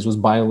lineages was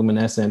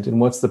bioluminescent,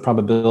 and what's the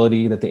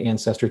probability that the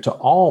ancestor to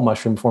all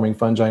mushroom-forming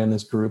fungi in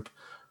this group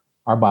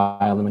are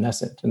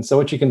bioluminescent? And so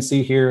what you can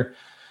see here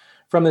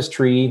from this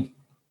tree,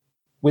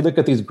 we look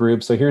at these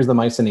groups. So here's the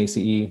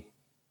Mycinaceae.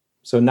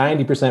 So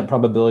 90%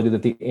 probability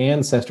that the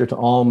ancestor to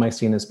all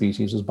Mycena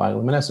species was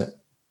bioluminescent.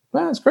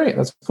 Well, that's great.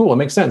 That's cool. It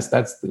makes sense.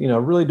 That's a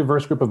really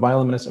diverse group of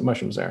bioluminescent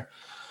mushrooms there.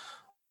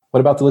 What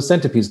about the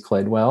Leucenthipes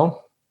clade?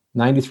 Well,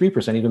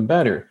 93%, even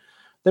better.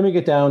 Then we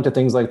get down to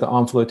things like the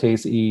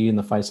Omphalotaceae and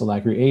the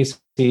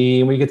Physolacreaceae,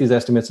 and we get these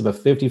estimates of a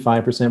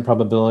 55%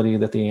 probability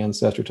that the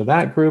ancestor to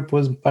that group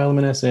was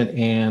bioluminescent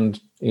and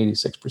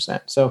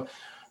 86%. So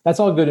that's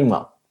all good and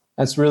well.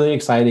 That's really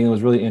exciting. It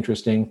was really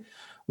interesting.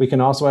 We can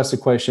also ask the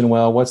question,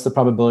 well, what's the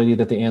probability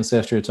that the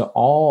ancestor to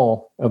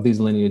all of these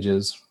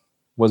lineages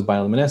was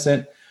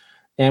bioluminescent?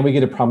 And we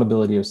get a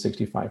probability of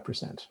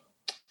 65%.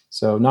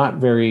 So not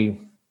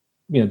very,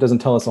 it doesn't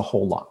tell us a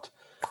whole lot.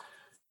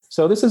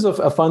 So this is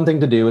a fun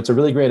thing to do. It's a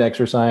really great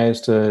exercise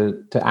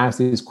to ask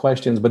these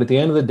questions. But at the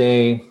end of the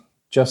day,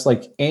 just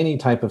like any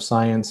type of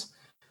science,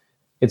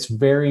 it's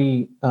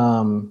very,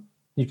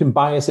 you can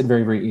bias it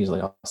very, very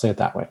easily. I'll say it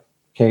that way.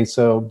 Okay,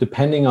 so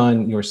depending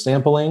on your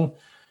sampling,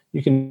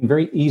 you can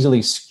very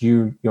easily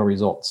skew your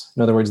results.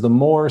 In other words, the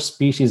more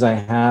species I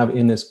have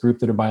in this group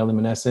that are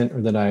bioluminescent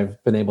or that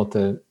I've been able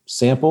to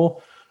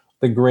sample,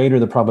 the greater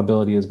the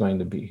probability is going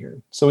to be here.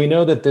 So we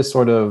know that this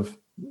sort of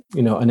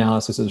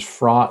analysis is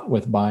fraught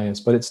with bias,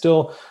 but it's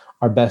still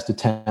our best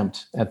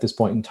attempt at this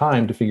point in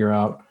time to figure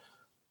out,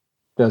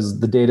 does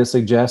the data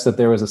suggest that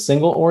there was a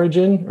single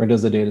origin, or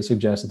does the data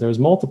suggest that there was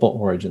multiple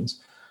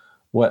origins?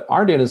 What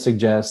our data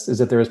suggests is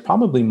that there is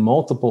probably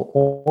multiple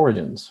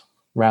origins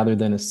rather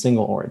than a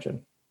single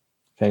origin.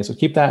 Okay, so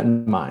keep that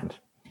in mind.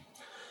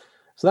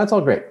 So that's all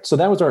great. So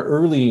that was our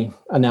early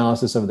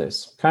analysis of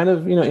this. Kind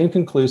of,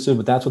 inconclusive,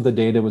 but that's what the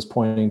data was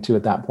pointing to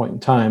at that point in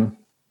time.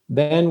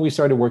 Then we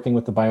started working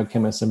with the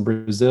biochemists in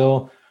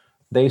Brazil.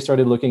 They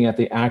started looking at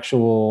the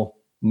actual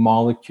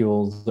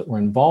molecules that were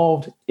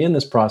involved in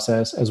this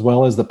process, as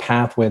well as the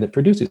pathway that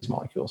produced these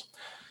molecules.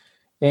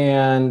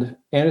 And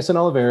Anderson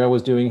Oliveira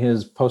was doing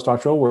his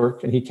postdoctoral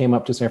work, and he came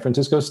up to San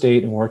Francisco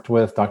State and worked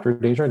with Dr.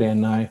 Desjardins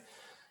and I,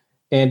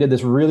 and did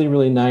this really,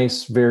 really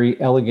nice, very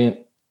elegant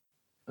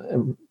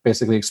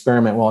basically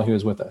experiment while he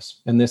was with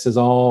us. And this is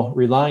all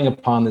relying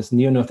upon this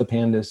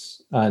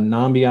Neonothopanthus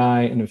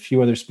nambii and a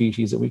few other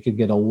species that we could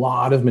get a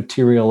lot of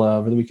material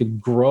of, or that we could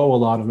grow a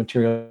lot of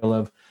material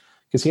of,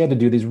 because he had to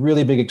do these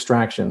really big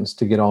extractions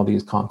to get all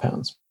these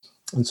compounds.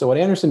 And so what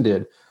Anderson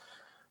did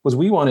was,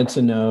 we wanted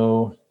to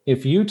know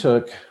if you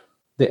took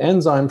the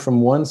enzyme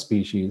from one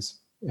species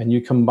and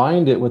you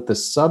combined it with the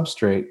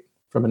substrate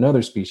from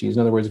another species.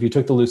 In other words, if you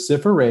took the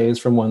luciferase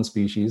from one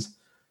species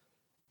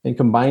and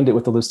combined it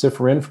with the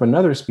luciferin from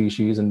another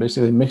species and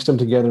basically mixed them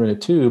together in a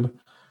tube,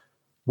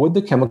 would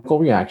the chemical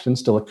reaction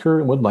still occur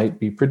and would light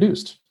be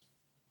produced?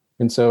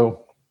 And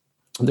so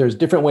there's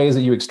different ways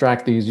that you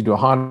extract these. You do a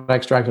hot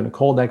extract and a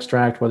cold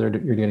extract, whether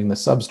you're getting the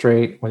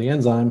substrate or the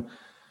enzyme.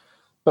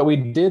 But we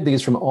did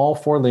these from all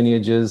 4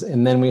 lineages,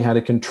 and then we had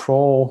a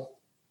control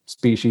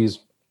species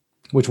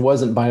which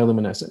wasn't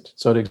bioluminescent.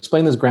 So to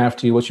explain this graph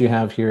to you, what you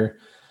have here,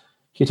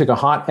 he took a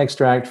hot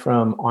extract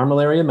from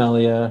Armillaria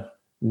mellia,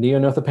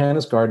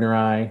 Neonothopanthus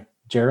gardneri,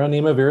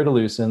 Geronima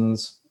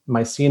viridilucens,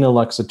 Mycena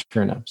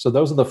luxaturna. So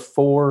those are the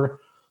 4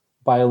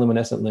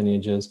 bioluminescent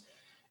lineages.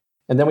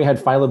 And then we had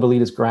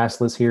Phyloboletus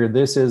grassless here.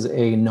 This is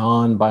a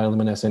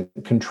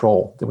non-bioluminescent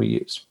control that we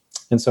use.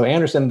 And so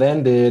Anderson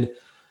then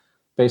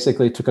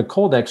basically took a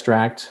cold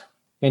extract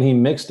and he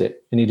mixed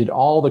it, and he did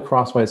all the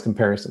crosswise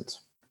comparisons.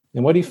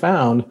 And what he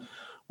found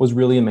was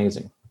really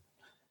amazing.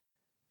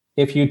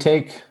 If you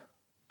take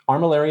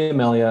Armillaria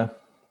mellia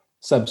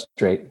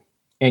substrate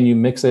and you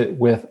mix it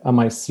with a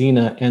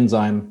Mycena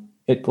enzyme,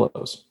 it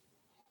glows.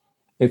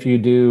 If you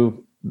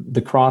do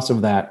the cross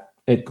of that,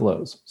 it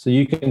glows. So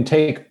you can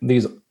take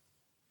these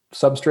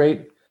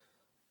substrate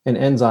and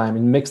enzyme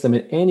and mix them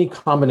in any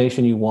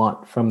combination you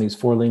want from these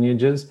 4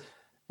 lineages,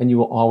 and you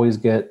will always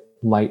get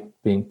light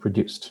being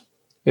produced.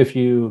 If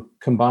you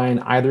combine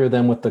either of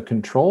them with the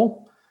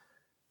control,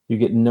 you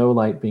get no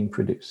light being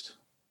produced,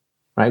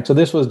 right? So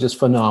this was just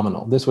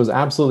phenomenal. This was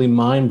absolutely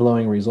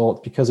mind-blowing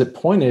result, because it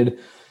pointed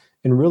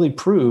and really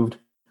proved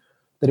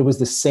that it was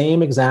the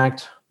same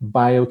exact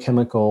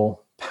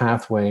biochemical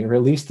pathway, or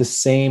at least the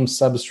same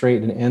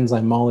substrate and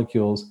enzyme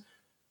molecules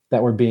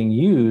that were being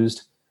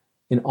used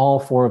in all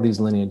 4 of these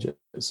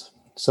lineages.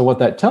 So what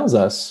that tells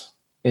us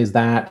is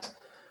that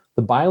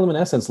the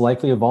bioluminescence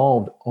likely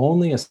evolved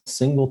only a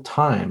single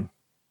time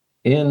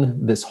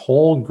in this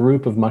whole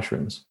group of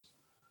mushrooms.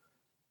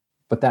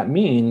 But that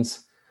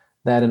means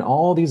that in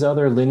all these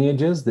other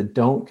lineages that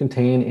don't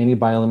contain any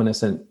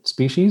bioluminescent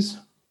species,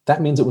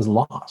 that means it was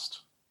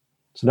lost.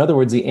 So in other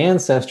words, the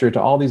ancestor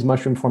to all these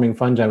mushroom-forming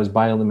fungi was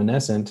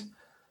bioluminescent,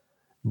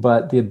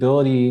 but the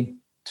ability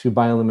to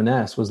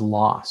bioluminesce was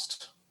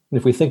lost. And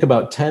if we think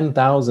about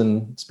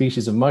 10,000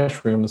 species of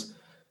mushrooms,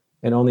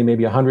 and only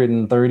maybe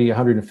 130,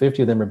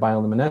 150 of them are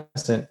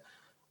bioluminescent,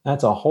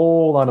 that's a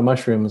whole lot of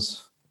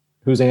mushrooms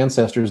whose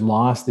ancestors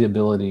lost the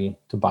ability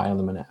to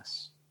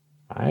bioluminesce,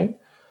 right?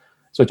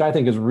 So which I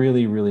think is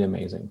really, really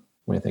amazing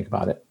when you think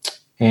about it.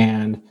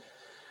 And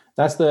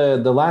that's the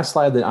last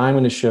slide that I'm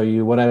going to show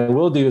you. What I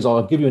will do is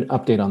I'll give you an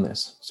update on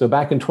this. So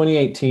back in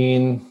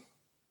 2018,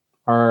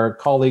 our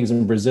colleagues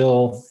in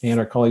Brazil and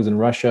our colleagues in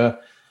Russia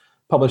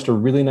published a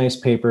really nice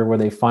paper where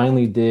they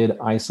finally did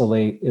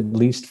isolate at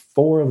least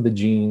 4 of the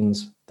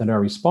genes that are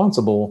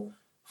responsible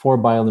for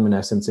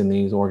bioluminescence in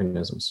these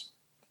organisms.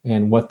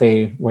 And what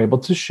they were able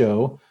to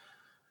show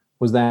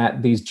was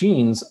that these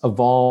genes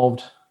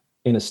evolved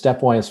in a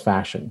stepwise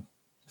fashion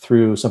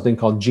through something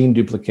called gene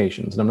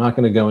duplications. And I'm not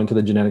going to go into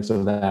the genetics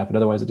of that, but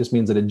otherwise it just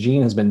means that a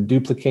gene has been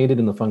duplicated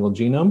in the fungal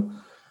genome.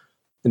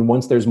 And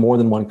once there's more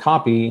than one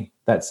copy,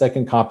 that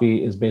second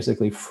copy is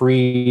basically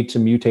free to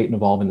mutate and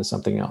evolve into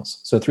something else.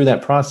 So through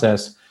that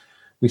process,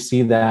 we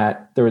see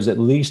that there was at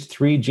least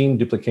 3 gene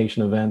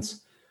duplication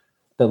events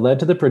that led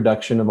to the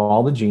production of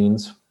all the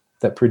genes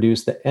that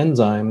produce the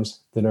enzymes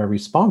that are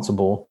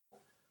responsible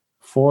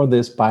for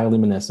this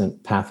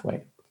bioluminescent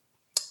pathway.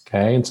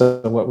 Okay, and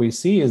so what we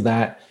see is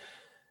that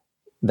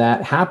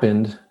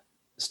happened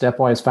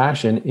stepwise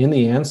fashion in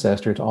the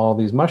ancestor to all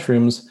these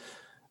mushrooms,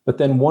 but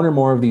then one or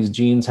more of these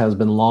genes has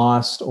been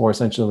lost or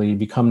essentially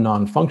become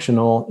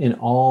non-functional in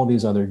all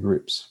these other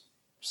groups.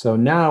 So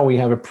now we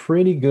have a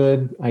pretty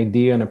good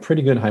idea and a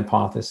pretty good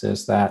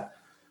hypothesis that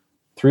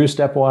through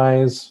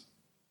stepwise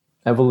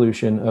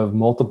evolution of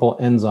multiple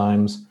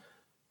enzymes,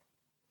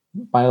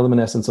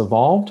 bioluminescence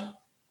evolved,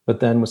 but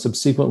then was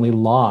subsequently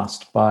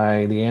lost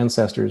by the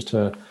ancestors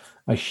to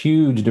a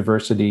huge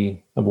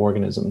diversity of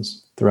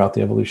organisms throughout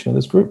the evolution of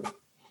this group.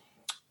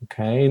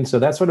 Okay, and so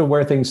that's sort of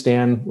where things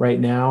stand right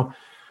now.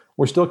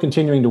 We're still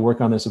continuing to work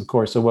on this, of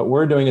course. So what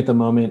we're doing at the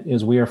moment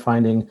is we are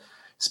finding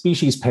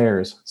species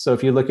pairs. So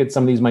if you look at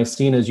some of these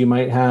mycenas, you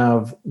might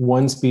have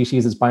one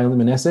species that's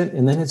bioluminescent,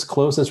 and then its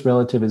closest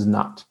relative is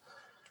not.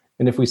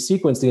 And if we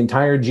sequence the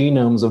entire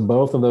genomes of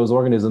both of those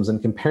organisms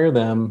and compare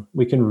them,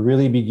 we can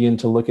really begin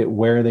to look at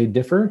where they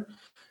differ.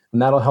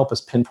 And that'll help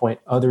us pinpoint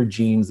other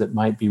genes that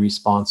might be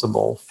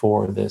responsible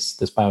for this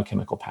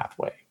biochemical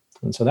pathway.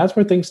 And so that's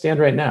where things stand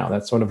right now.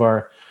 That's sort of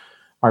our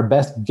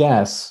best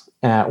guess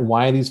at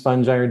why these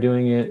fungi are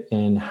doing it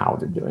and how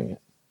they're doing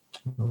it.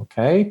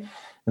 Okay.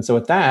 And so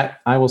with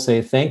that, I will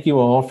say thank you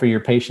all for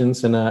your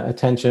patience and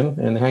attention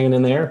and hanging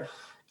in there.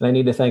 And I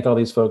need to thank all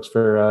these folks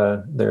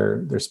for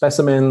their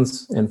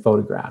specimens and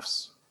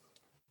photographs.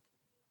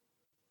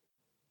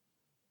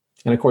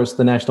 And of course,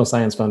 the National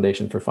Science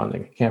Foundation for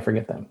funding. Can't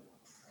forget them.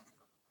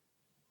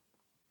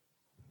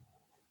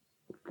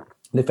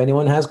 And if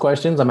anyone has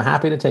questions, I'm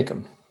happy to take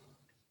them.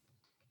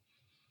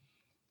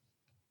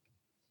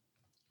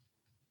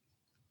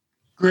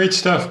 Great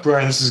stuff,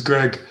 Brian. This is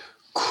Greg.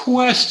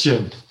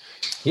 Question.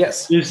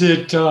 Yes. Is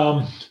it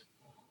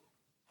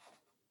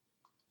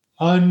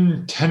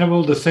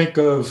untenable to think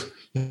of,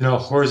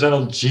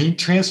 horizontal gene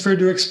transfer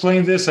to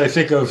explain this? I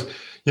think of,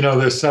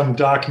 there's some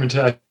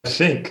documentation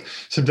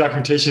for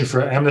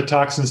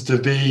aminotoxins to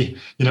be,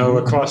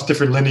 across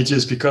different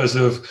lineages because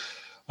of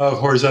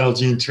horizontal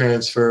gene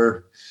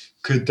transfer.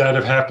 Could that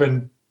have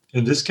happened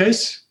in this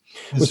case?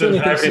 Instead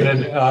of having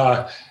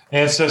an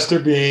ancestor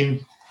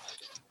being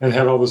and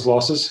have all those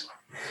losses?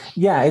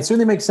 Yeah, it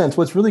certainly makes sense.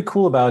 What's really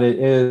cool about it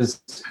is,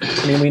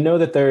 we know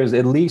that there's,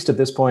 at least at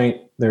this point,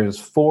 there's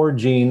 4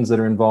 genes that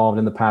are involved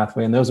in the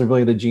pathway, and those are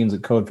really the genes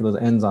that code for those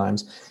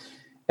enzymes.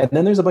 And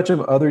then there's a bunch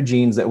of other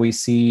genes that we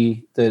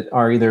see that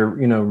are either,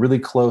 really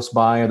close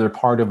by or they're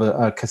part of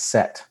a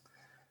cassette.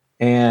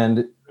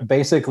 And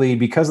basically,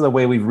 because of the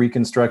way we've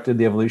reconstructed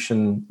the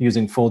evolution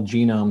using full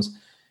genomes,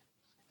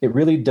 it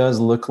really does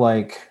look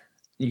like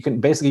you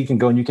can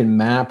go and you can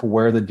map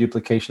where the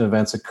duplication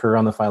events occur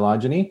on the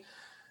phylogeny,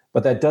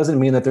 but that doesn't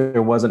mean that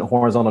there wasn't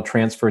horizontal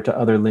transfer to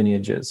other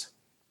lineages.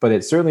 But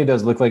it certainly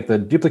does look like the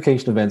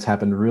duplication events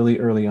happened really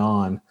early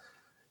on.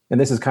 And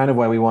this is kind of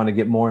why we want to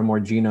get more and more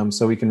genomes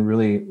so we can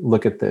really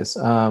look at this.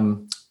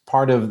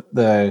 Part of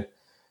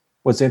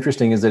what's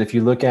interesting is that if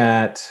you look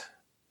at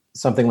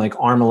something like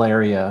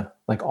armillaria,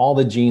 like all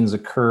the genes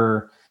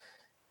occur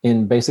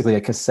in basically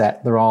a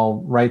cassette. They're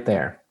all right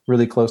there,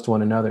 really close to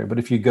one another. But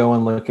if you go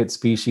and look at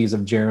species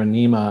of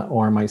Geronima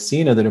or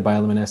Mycena that are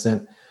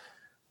bioluminescent,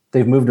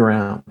 they've moved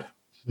around.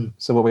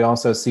 So what we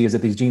also see is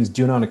that these genes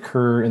do not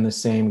occur in the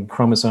same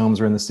chromosomes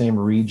or in the same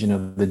region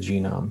of the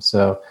genome.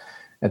 So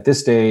at this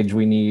stage,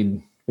 we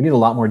need a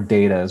lot more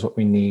data is what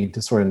we need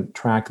to sort of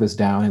track this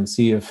down and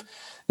see if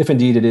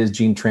indeed it is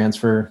gene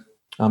transfer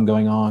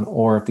going on,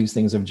 or if these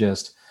things have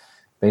just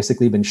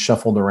basically been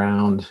shuffled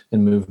around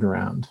and moved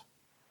around.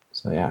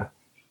 So yeah,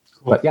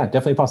 cool. But yeah,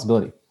 definitely a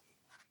possibility.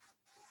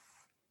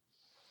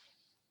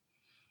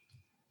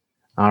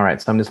 All right,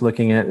 so I'm just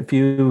looking at a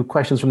few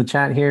questions from the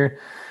chat here.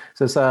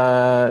 So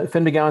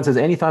Finn McGowan says,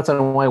 any thoughts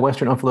on why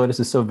Western Omphalotus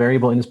is so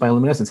variable in its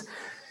bioluminescence?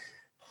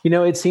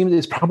 It seems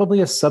it's probably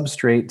a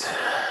substrate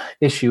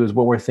issue is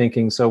what we're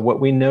thinking. So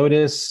what we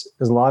notice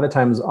is a lot of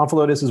times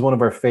Omphalotus is one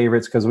of our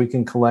favorites because we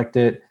can collect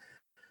it,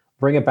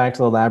 bring it back to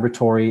the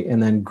laboratory,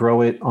 and then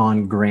grow it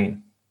on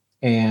grain.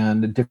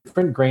 And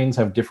different grains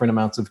have different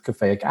amounts of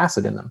caffeic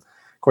acid in them.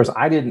 Of course,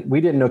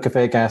 we didn't know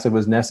caffeic acid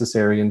was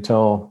necessary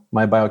until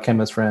my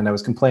biochemist friend, I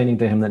was complaining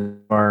to him that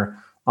our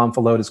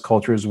Omphalotus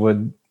cultures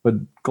would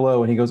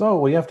glow. And he goes, oh,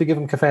 well, you have to give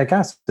them caffeic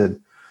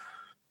acid.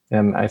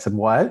 And I said,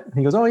 what?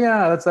 He goes, oh,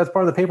 yeah, that's part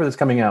of the paper that's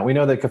coming out. We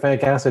know that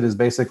caffeic acid is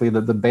basically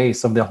the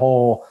base of the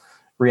whole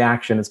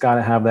reaction. It's got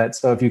to have that.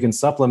 So if you can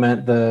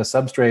supplement the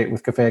substrate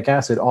with caffeic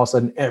acid, all of a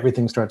sudden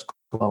everything starts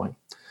glowing.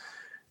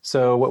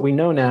 So what we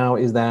know now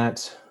is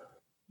that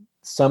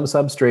some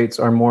substrates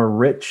are more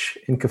rich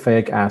in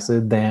caffeic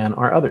acid than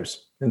are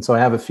others. And so I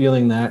have a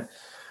feeling that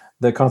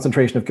the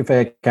concentration of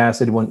caffeic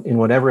acid in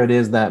whatever it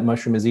is that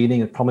mushroom is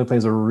eating, it probably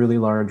plays a really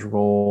large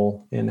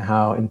role in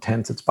how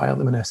intense its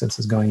bioluminescence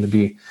is going to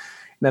be. And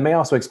that may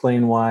also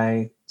explain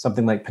why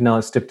something like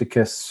Pinellus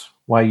stypticus,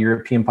 why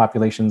European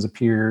populations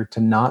appear to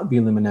not be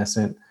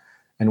luminescent,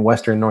 and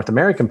Western North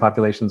American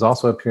populations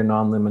also appear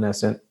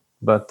non-luminescent,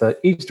 but the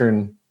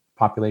Eastern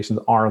populations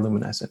are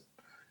luminescent.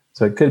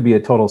 So it could be a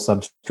total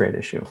substrate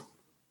issue.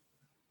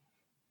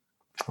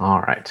 All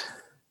right.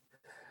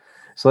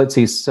 So let's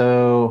see.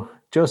 So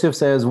Joseph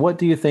says, what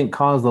do you think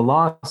caused the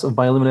loss of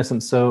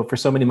bioluminescence for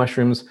so many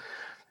mushrooms?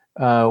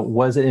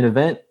 Was it an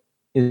event?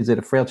 Is it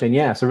a frail chain?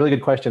 Yeah, it's a really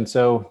good question.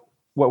 So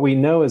what we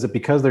know is that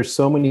because there's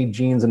so many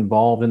genes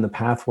involved in the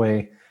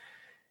pathway,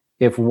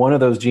 if one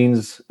of those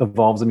genes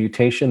evolves a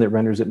mutation that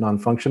renders it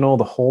non-functional,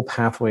 the whole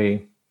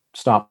pathway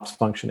stops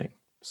functioning.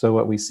 So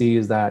what we see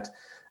is that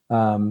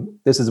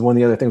this is one of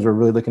the other things we're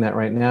really looking at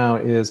right now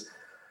is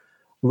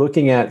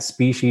looking at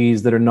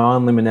species that are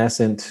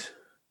non-luminescent,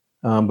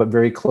 but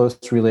very close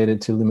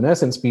related to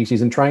luminescent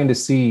species, and trying to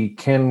see,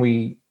 can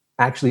we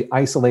actually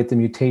isolate the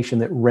mutation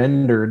that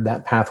rendered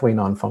that pathway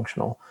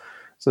non-functional?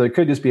 So there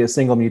could just be a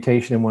single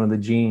mutation in one of the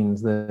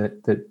genes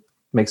that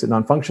makes it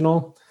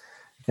non-functional,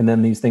 and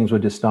then these things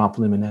would just stop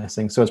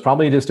luminescing. So it's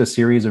probably just a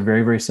series of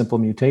very, very simple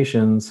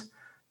mutations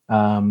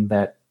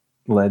that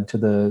led to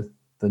the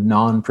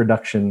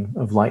non-production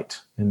of light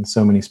in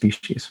so many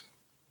species.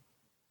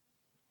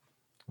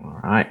 All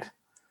right.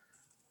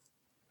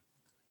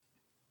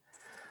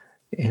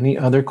 Any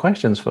other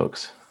questions,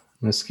 folks?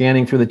 I'm just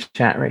scanning through the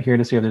chat right here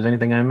to see if there's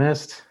anything I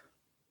missed.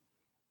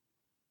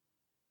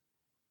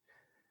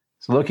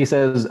 As Loki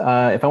says, if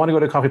I want to go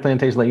to a coffee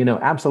plantation, let you know.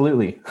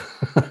 Absolutely.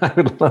 I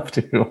would love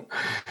to.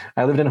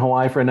 I lived in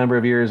Hawaii for a number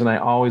of years, and I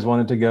always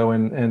wanted to go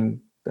and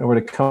over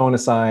to Kona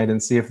side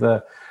and see if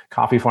the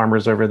coffee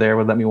farmers over there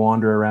would let me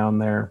wander around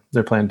their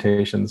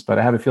plantations. But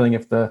I have a feeling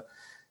if the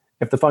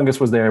fungus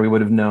was there, we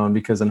would have known,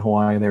 because in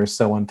Hawaii, they're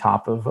so on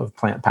top of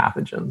plant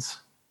pathogens.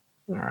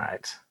 All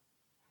right.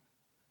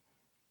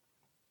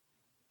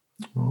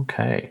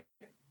 Okay.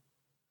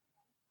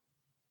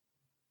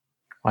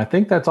 I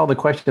think that's all the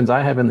questions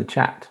I have in the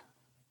chat.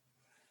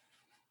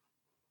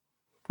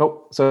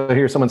 Oh, so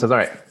here someone says, all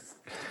right,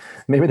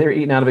 maybe they're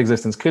eaten out of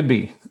existence. Could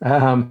be.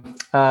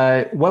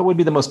 What would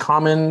be the most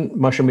common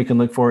mushroom we can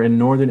look for in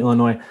northern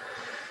Illinois?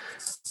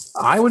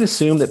 I would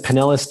assume that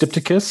Pinellus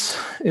dipticus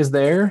is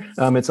there.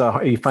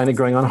 You find it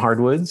growing on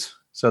hardwoods.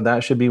 So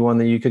that should be one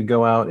that you could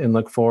go out and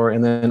look for.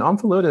 And then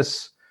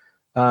Omphaliotis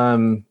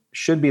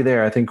should be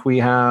there. I think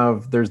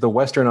there's the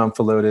Western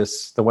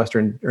Omphaliotis,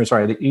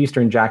 the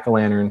Eastern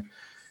jack-o'-lantern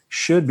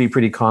should be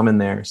pretty common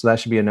there. So that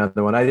should be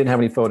another one. I didn't have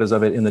any photos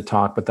of it in the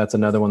talk, but that's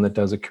another one that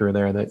does occur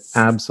there that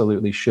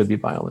absolutely should be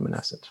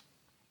bioluminescent.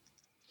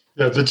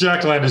 Yeah, the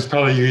jack-o'-lantern is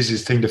probably the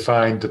easiest thing to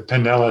find. The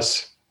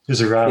Pinellus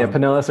is around. Yeah,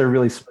 Pinellus are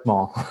really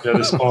small. Yeah,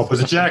 they're small. But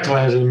the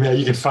jack-o'-lantern,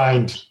 you can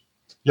find,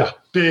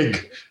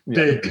 big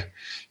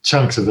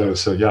chunks of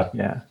those. So, yeah.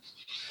 Yeah.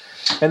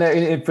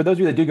 And for those of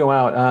you that do go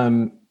out,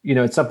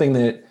 it's something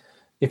that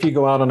if you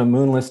go out on a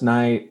moonless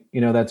night,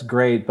 that's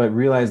great, but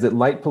realize that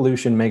light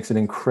pollution makes it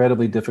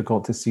incredibly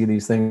difficult to see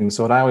these things.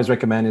 So what I always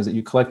recommend is that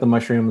you collect the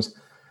mushrooms,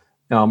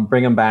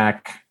 bring them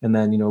back, and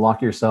then,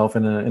 lock yourself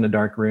in a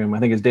dark room. I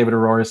think as David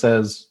Aurora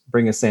says,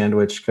 bring a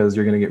sandwich because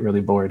you're going to get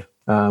really bored.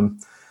 But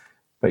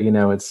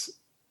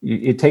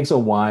it takes a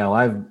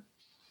while.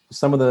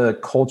 Some of the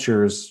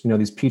cultures,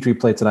 these Petri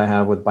plates that I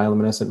have with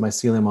bioluminescent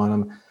mycelium on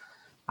them,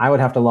 I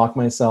would have to lock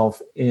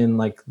myself in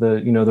like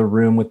the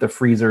room with the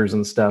freezers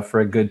and stuff for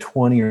a good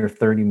 20 or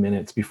 30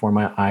 minutes before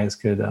my eyes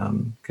could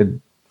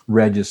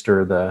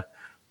register the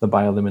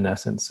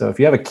bioluminescence. So if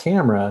you have a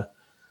camera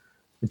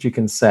that you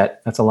can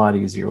set, that's a lot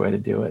easier way to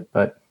do it,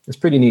 but it's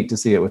pretty neat to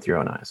see it with your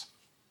own eyes.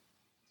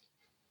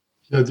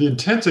 Yeah, the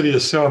intensity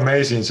is so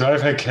amazing. So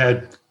I've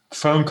had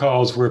phone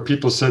calls where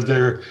people said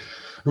it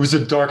was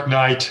a dark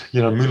night,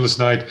 moonless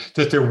night,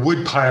 that their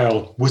wood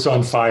pile was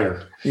on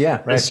fire.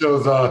 Yeah, right. And so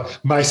the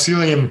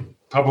mycelium,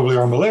 probably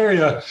or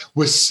malaria,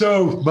 was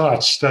so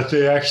much that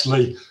they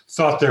actually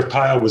thought their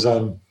pile was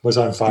on fire. It was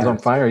on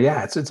fire,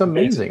 yeah. It's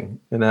amazing.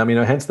 And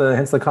hence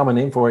the common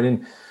name for it.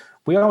 And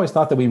we always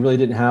thought that we really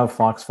didn't have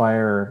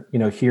foxfire,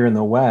 here in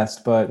the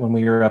West. But when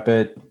we were up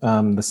at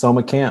the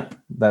Soma camp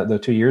the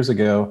 2 years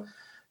ago,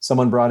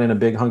 someone brought in a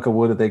big hunk of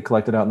wood that they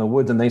collected out in the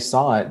woods, and they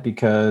saw it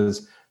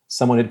because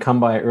someone had come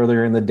by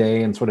earlier in the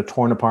day and sort of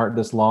torn apart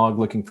this log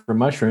looking for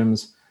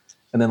mushrooms.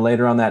 And then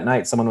later on that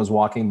night, someone was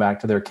walking back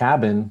to their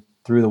cabin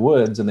through the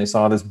woods, and they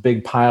saw this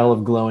big pile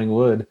of glowing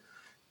wood,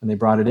 and they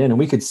brought it in, and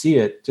we could see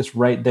it just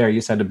right there. You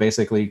just had to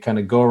basically kind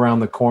of go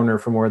around the corner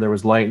from where there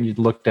was light, and you'd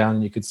look down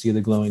and you could see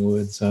the glowing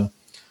wood. So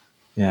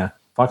yeah,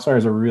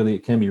 foxfires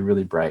can be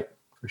really bright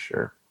for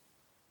sure.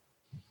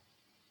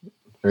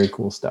 Very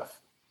cool stuff.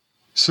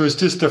 So it's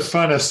just a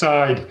fun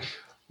aside.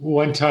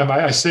 One time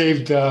I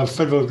saved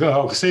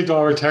saved all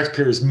our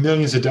taxpayers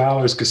millions of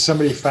dollars because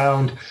somebody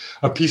found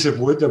a piece of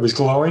wood that was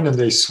glowing, and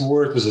they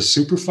swore it was a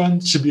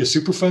Superfund, should be a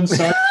Superfund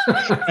site.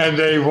 And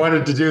they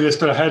wanted to do this,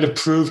 but I had to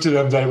prove to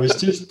them that it was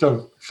just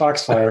a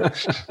foxfire.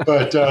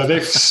 But they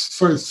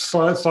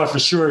thought for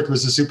sure it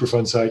was a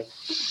Superfund site.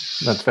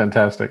 That's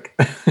fantastic.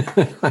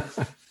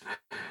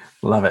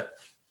 Love it.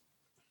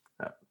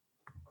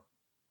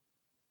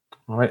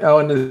 All right. Oh,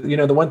 and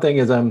the one thing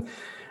is, I'm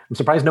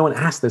surprised no one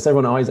asked this.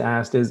 Everyone always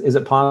asked, is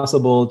it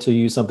possible to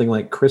use something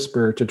like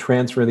CRISPR to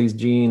transfer these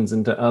genes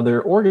into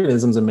other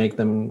organisms and make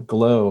them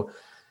glow?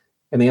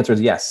 And the answer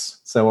is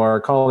yes. So our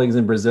colleagues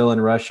in Brazil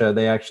and Russia,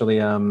 they actually,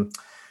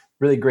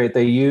 really great.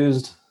 They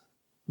used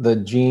the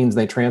genes,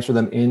 they transfer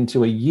them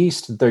into a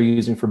yeast that they're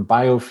using for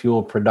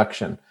biofuel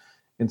production.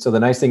 And so the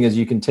nice thing is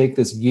you can take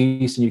this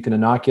yeast and you can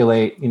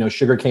inoculate,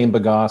 sugarcane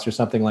bagasse or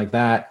something like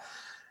that.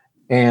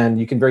 And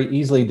you can very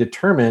easily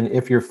determine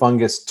if your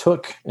fungus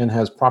took and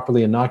has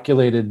properly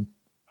inoculated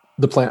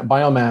the plant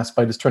biomass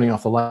by just turning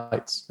off the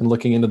lights and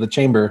looking into the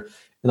chamber,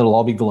 and it'll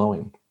all be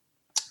glowing.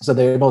 So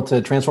they're able to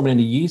transform it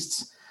into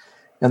yeasts.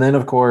 And then,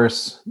 of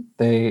course,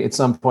 at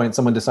some point,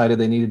 someone decided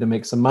they needed to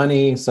make some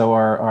money. So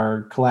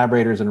our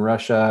collaborators in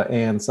Russia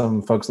and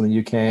some folks in the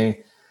UK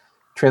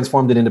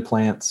transformed it into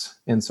plants.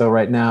 And so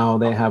right now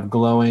they have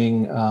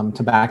glowing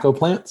tobacco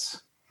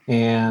plants.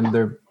 And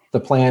the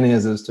plan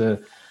is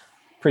to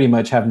pretty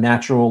much have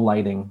natural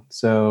lighting.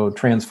 So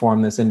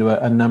transform this into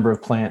a number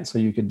of plants. So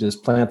you could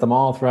just plant them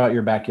all throughout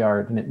your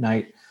backyard. And at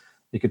night,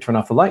 you could turn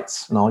off the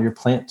lights and all your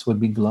plants would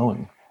be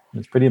glowing.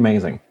 It's pretty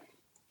amazing.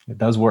 It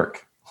does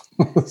work.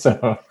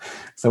 So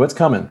it's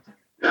coming.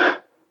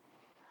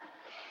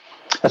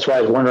 That's why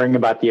I was wondering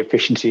about the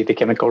efficiency of the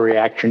chemical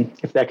reaction,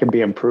 if that can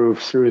be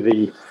improved through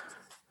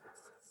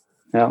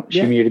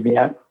she muted me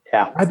out.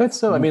 Yeah. I bet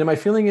so. I mean, my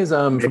feeling is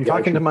from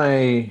talking to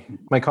my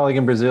colleague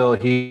in Brazil,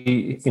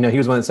 he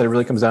was one that said it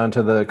really comes down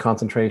to the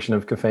concentration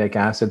of caffeic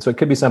acid. So it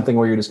could be something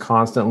where you're just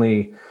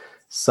constantly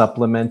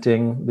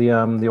supplementing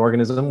the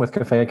organism with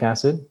caffeic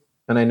acid.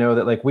 And I know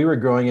that like we were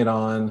growing it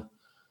on,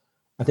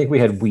 I think we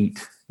had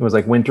wheat. It was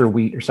like winter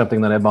wheat or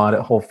something that I bought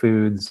at Whole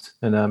Foods.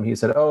 And he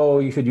said, oh,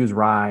 you should use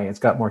rye. It's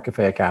got more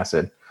caffeic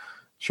acid.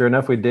 Sure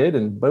enough, we did.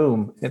 And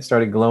boom, it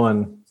started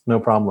glowing, no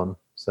problem.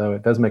 So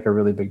it does make a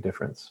really big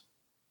difference.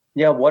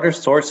 Yeah. What are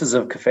sources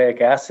of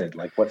caffeic acid?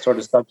 Like what sort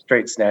of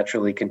substrates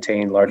naturally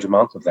contain large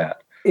amounts of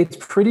that? It's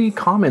pretty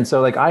common.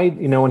 So like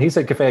when he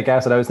said caffeic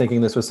acid, I was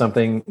thinking this was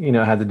something,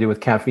 had to do with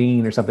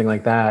caffeine or something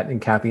like that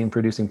and caffeine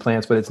producing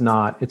plants, but it's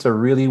not. It's a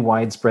really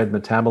widespread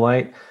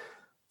metabolite.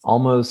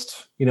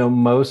 Almost,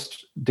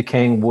 most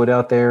decaying wood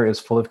out there is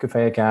full of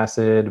caffeic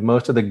acid.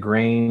 Most of the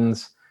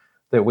grains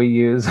that we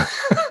use,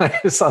 I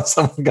just saw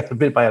someone got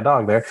bit by a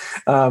dog there.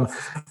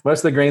 Most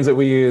of the grains that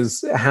we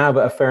use have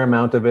a fair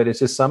amount of it. It's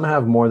just some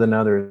have more than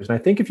others. And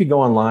I think if you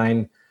go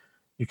online,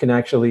 you can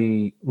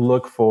actually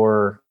look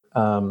for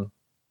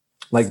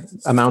like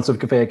amounts of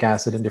caffeic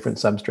acid in different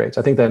substrates.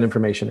 I think that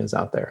information is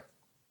out there.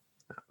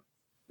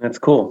 That's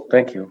cool.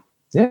 Thank you.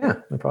 Yeah,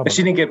 no problem.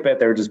 She didn't get bit.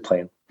 They were just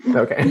playing.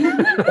 Okay.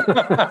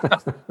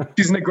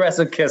 She's an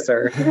aggressive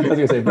kisser. I was going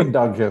to say big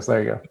dog kiss.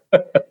 There you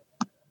go.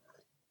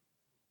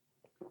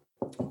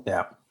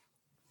 Yeah.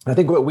 I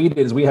think what we did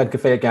is we had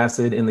caffeic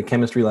acid in the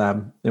chemistry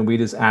lab and we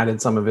just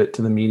added some of it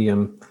to the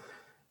medium.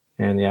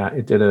 And yeah,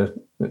 it did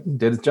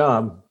its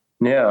job.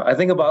 Yeah. I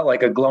think about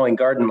like a glowing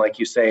garden, like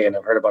you say, and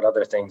I've heard about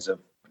other things of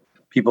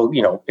people,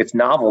 it's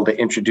novel to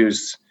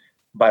introduce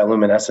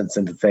bioluminescence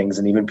into things.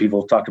 And even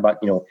people talk about,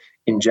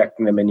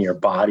 injecting them into your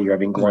body or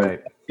having glowing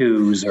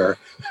tattoos or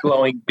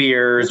glowing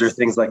beers or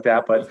things like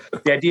that. But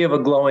the idea of a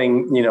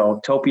glowing,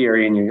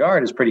 topiary in your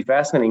yard is pretty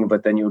fascinating,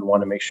 but then you would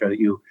want to make sure that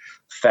you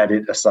fed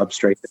it a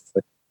substrate that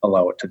would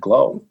allow it to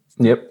glow.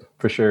 Yep,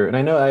 for sure. And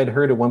I know I had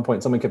heard at one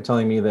point, someone kept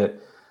telling me that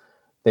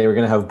they were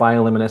going to have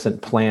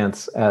bioluminescent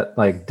plants at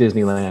like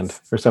Disneyland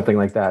or something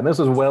like that. And this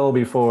was well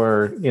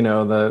before, they've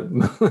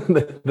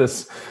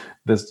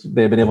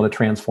been able to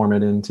transform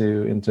it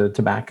into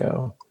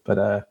tobacco.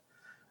 But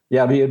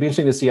yeah, it'd be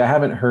interesting to see. I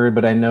haven't heard,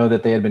 but I know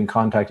that they had been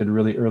contacted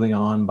really early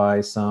on by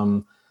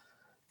some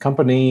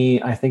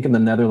company, I think in the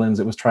Netherlands,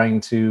 that was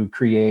trying to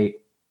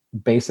create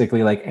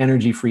basically like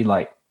energy-free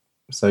light.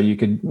 So you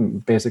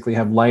could basically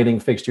have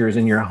lighting fixtures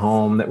in your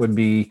home that would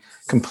be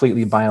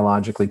completely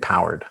biologically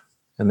powered.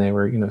 And they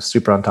were,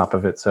 super on top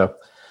of it. So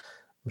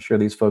I'm sure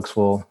these folks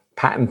will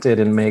patent it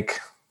and make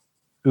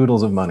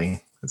oodles of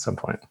money at some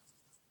point.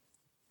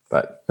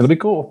 But it'll be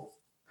cool.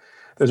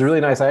 There's a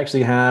really nice, I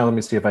actually have, let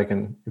me see if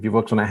you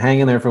folks want to hang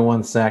in there for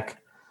 1 sec.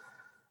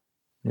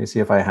 Let me see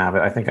if I have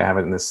it. I think I have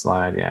it in this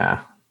slide.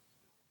 Yeah.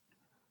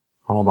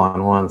 Hold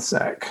on 1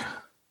 sec.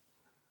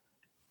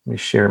 Let me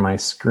share my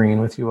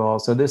screen with you all.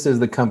 So this is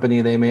the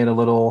company. They made a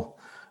little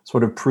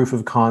sort of proof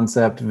of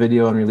concept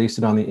video and released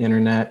it on the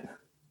internet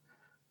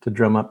to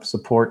drum up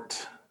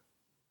support.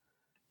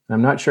 And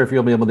I'm not sure if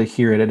you'll be able to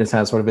hear it. It just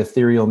has sort of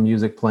ethereal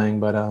music playing,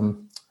 but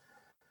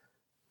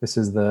these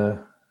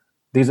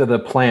are the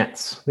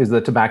plants. These are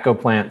the tobacco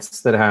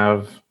plants that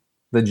have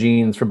the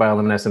genes for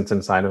bioluminescence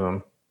inside of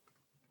them.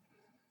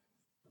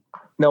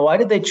 Now, why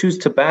did they choose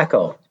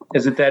tobacco?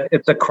 Is it that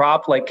it's a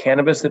crop like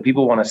cannabis that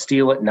people want to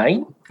steal at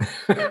night?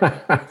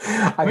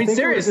 I mean,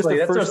 seriously,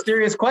 that's a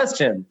serious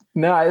question.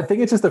 No, I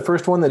think it's just the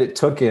first one that it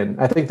took in.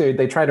 I think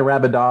they tried to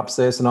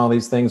Arabidopsis and all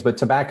these things, but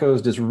tobacco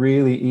is just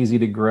really easy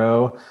to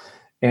grow,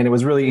 and it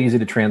was really easy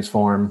to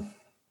transform.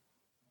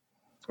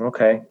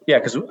 Okay. Yeah,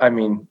 because,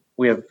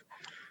 we have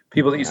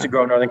people that used to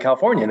grow in Northern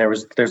California,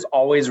 and there's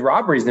always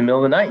robberies in the middle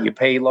of the night. You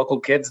pay local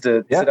kids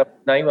to sit up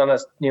at night on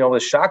with a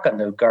shotgun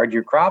to guard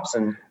your crops,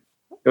 and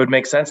it would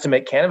make sense to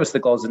make cannabis that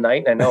glows at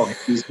night. I know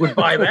hippies would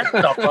buy that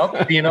stuff up,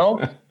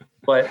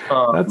 but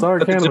that's our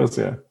cannabis,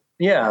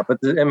 yeah. But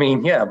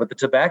the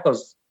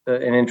tobacco's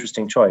an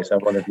interesting choice. I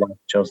wondered why they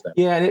chose that.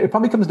 Yeah, and it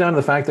probably comes down to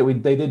the fact that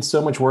they did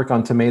so much work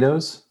on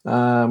tomatoes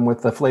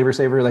with the flavor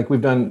saver. Like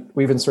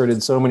we've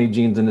inserted so many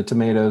genes into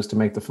tomatoes to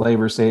make the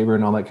flavor saver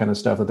and all that kind of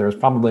stuff that there was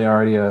probably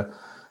already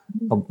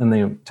and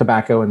the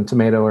tobacco and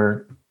tomato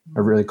are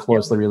really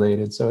closely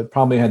related. So it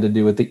probably had to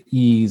do with the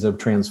ease of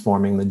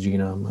transforming the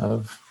genome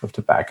of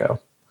tobacco.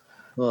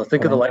 Well,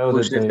 think of the light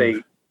pollution if they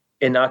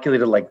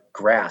inoculated like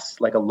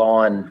grass, like a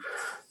lawn.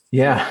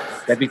 Yeah.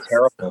 That'd be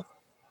terrible.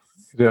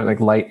 Like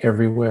light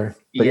everywhere.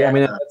 But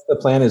that's the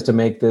plan, is to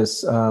make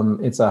this,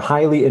 it's a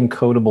highly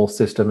encodable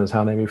system is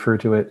how they refer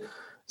to it.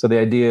 So the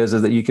idea is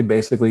that you could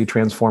basically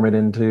transform it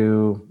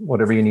into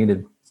whatever you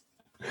needed.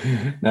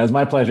 Now, it's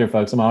my pleasure,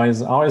 folks. I'm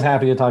always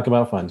happy to talk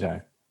about fungi.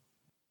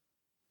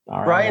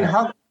 All Brian,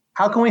 right.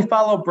 How can we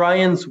follow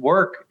Brian's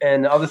work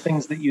and other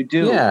things that you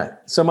do? Yeah.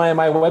 So my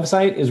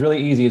website is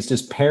really easy. It's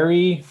just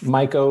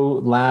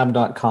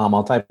perrymycolab.com.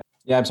 I'm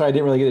sorry, I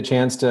didn't really get a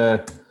chance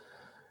to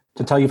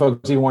tell you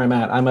folks even where I'm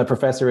at. I'm a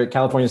professor at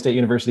California State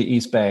University,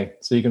 East Bay.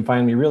 So you can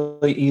find me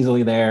really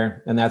easily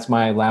there. And that's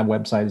my lab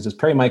website. It's just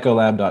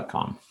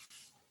perrymycolab.com.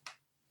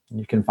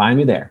 You can find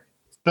me there.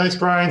 Thanks,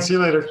 Brian. See you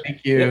later.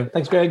 Thank you.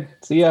 Thanks, Greg.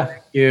 See ya.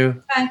 Thank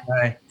you. Bye.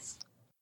 Bye.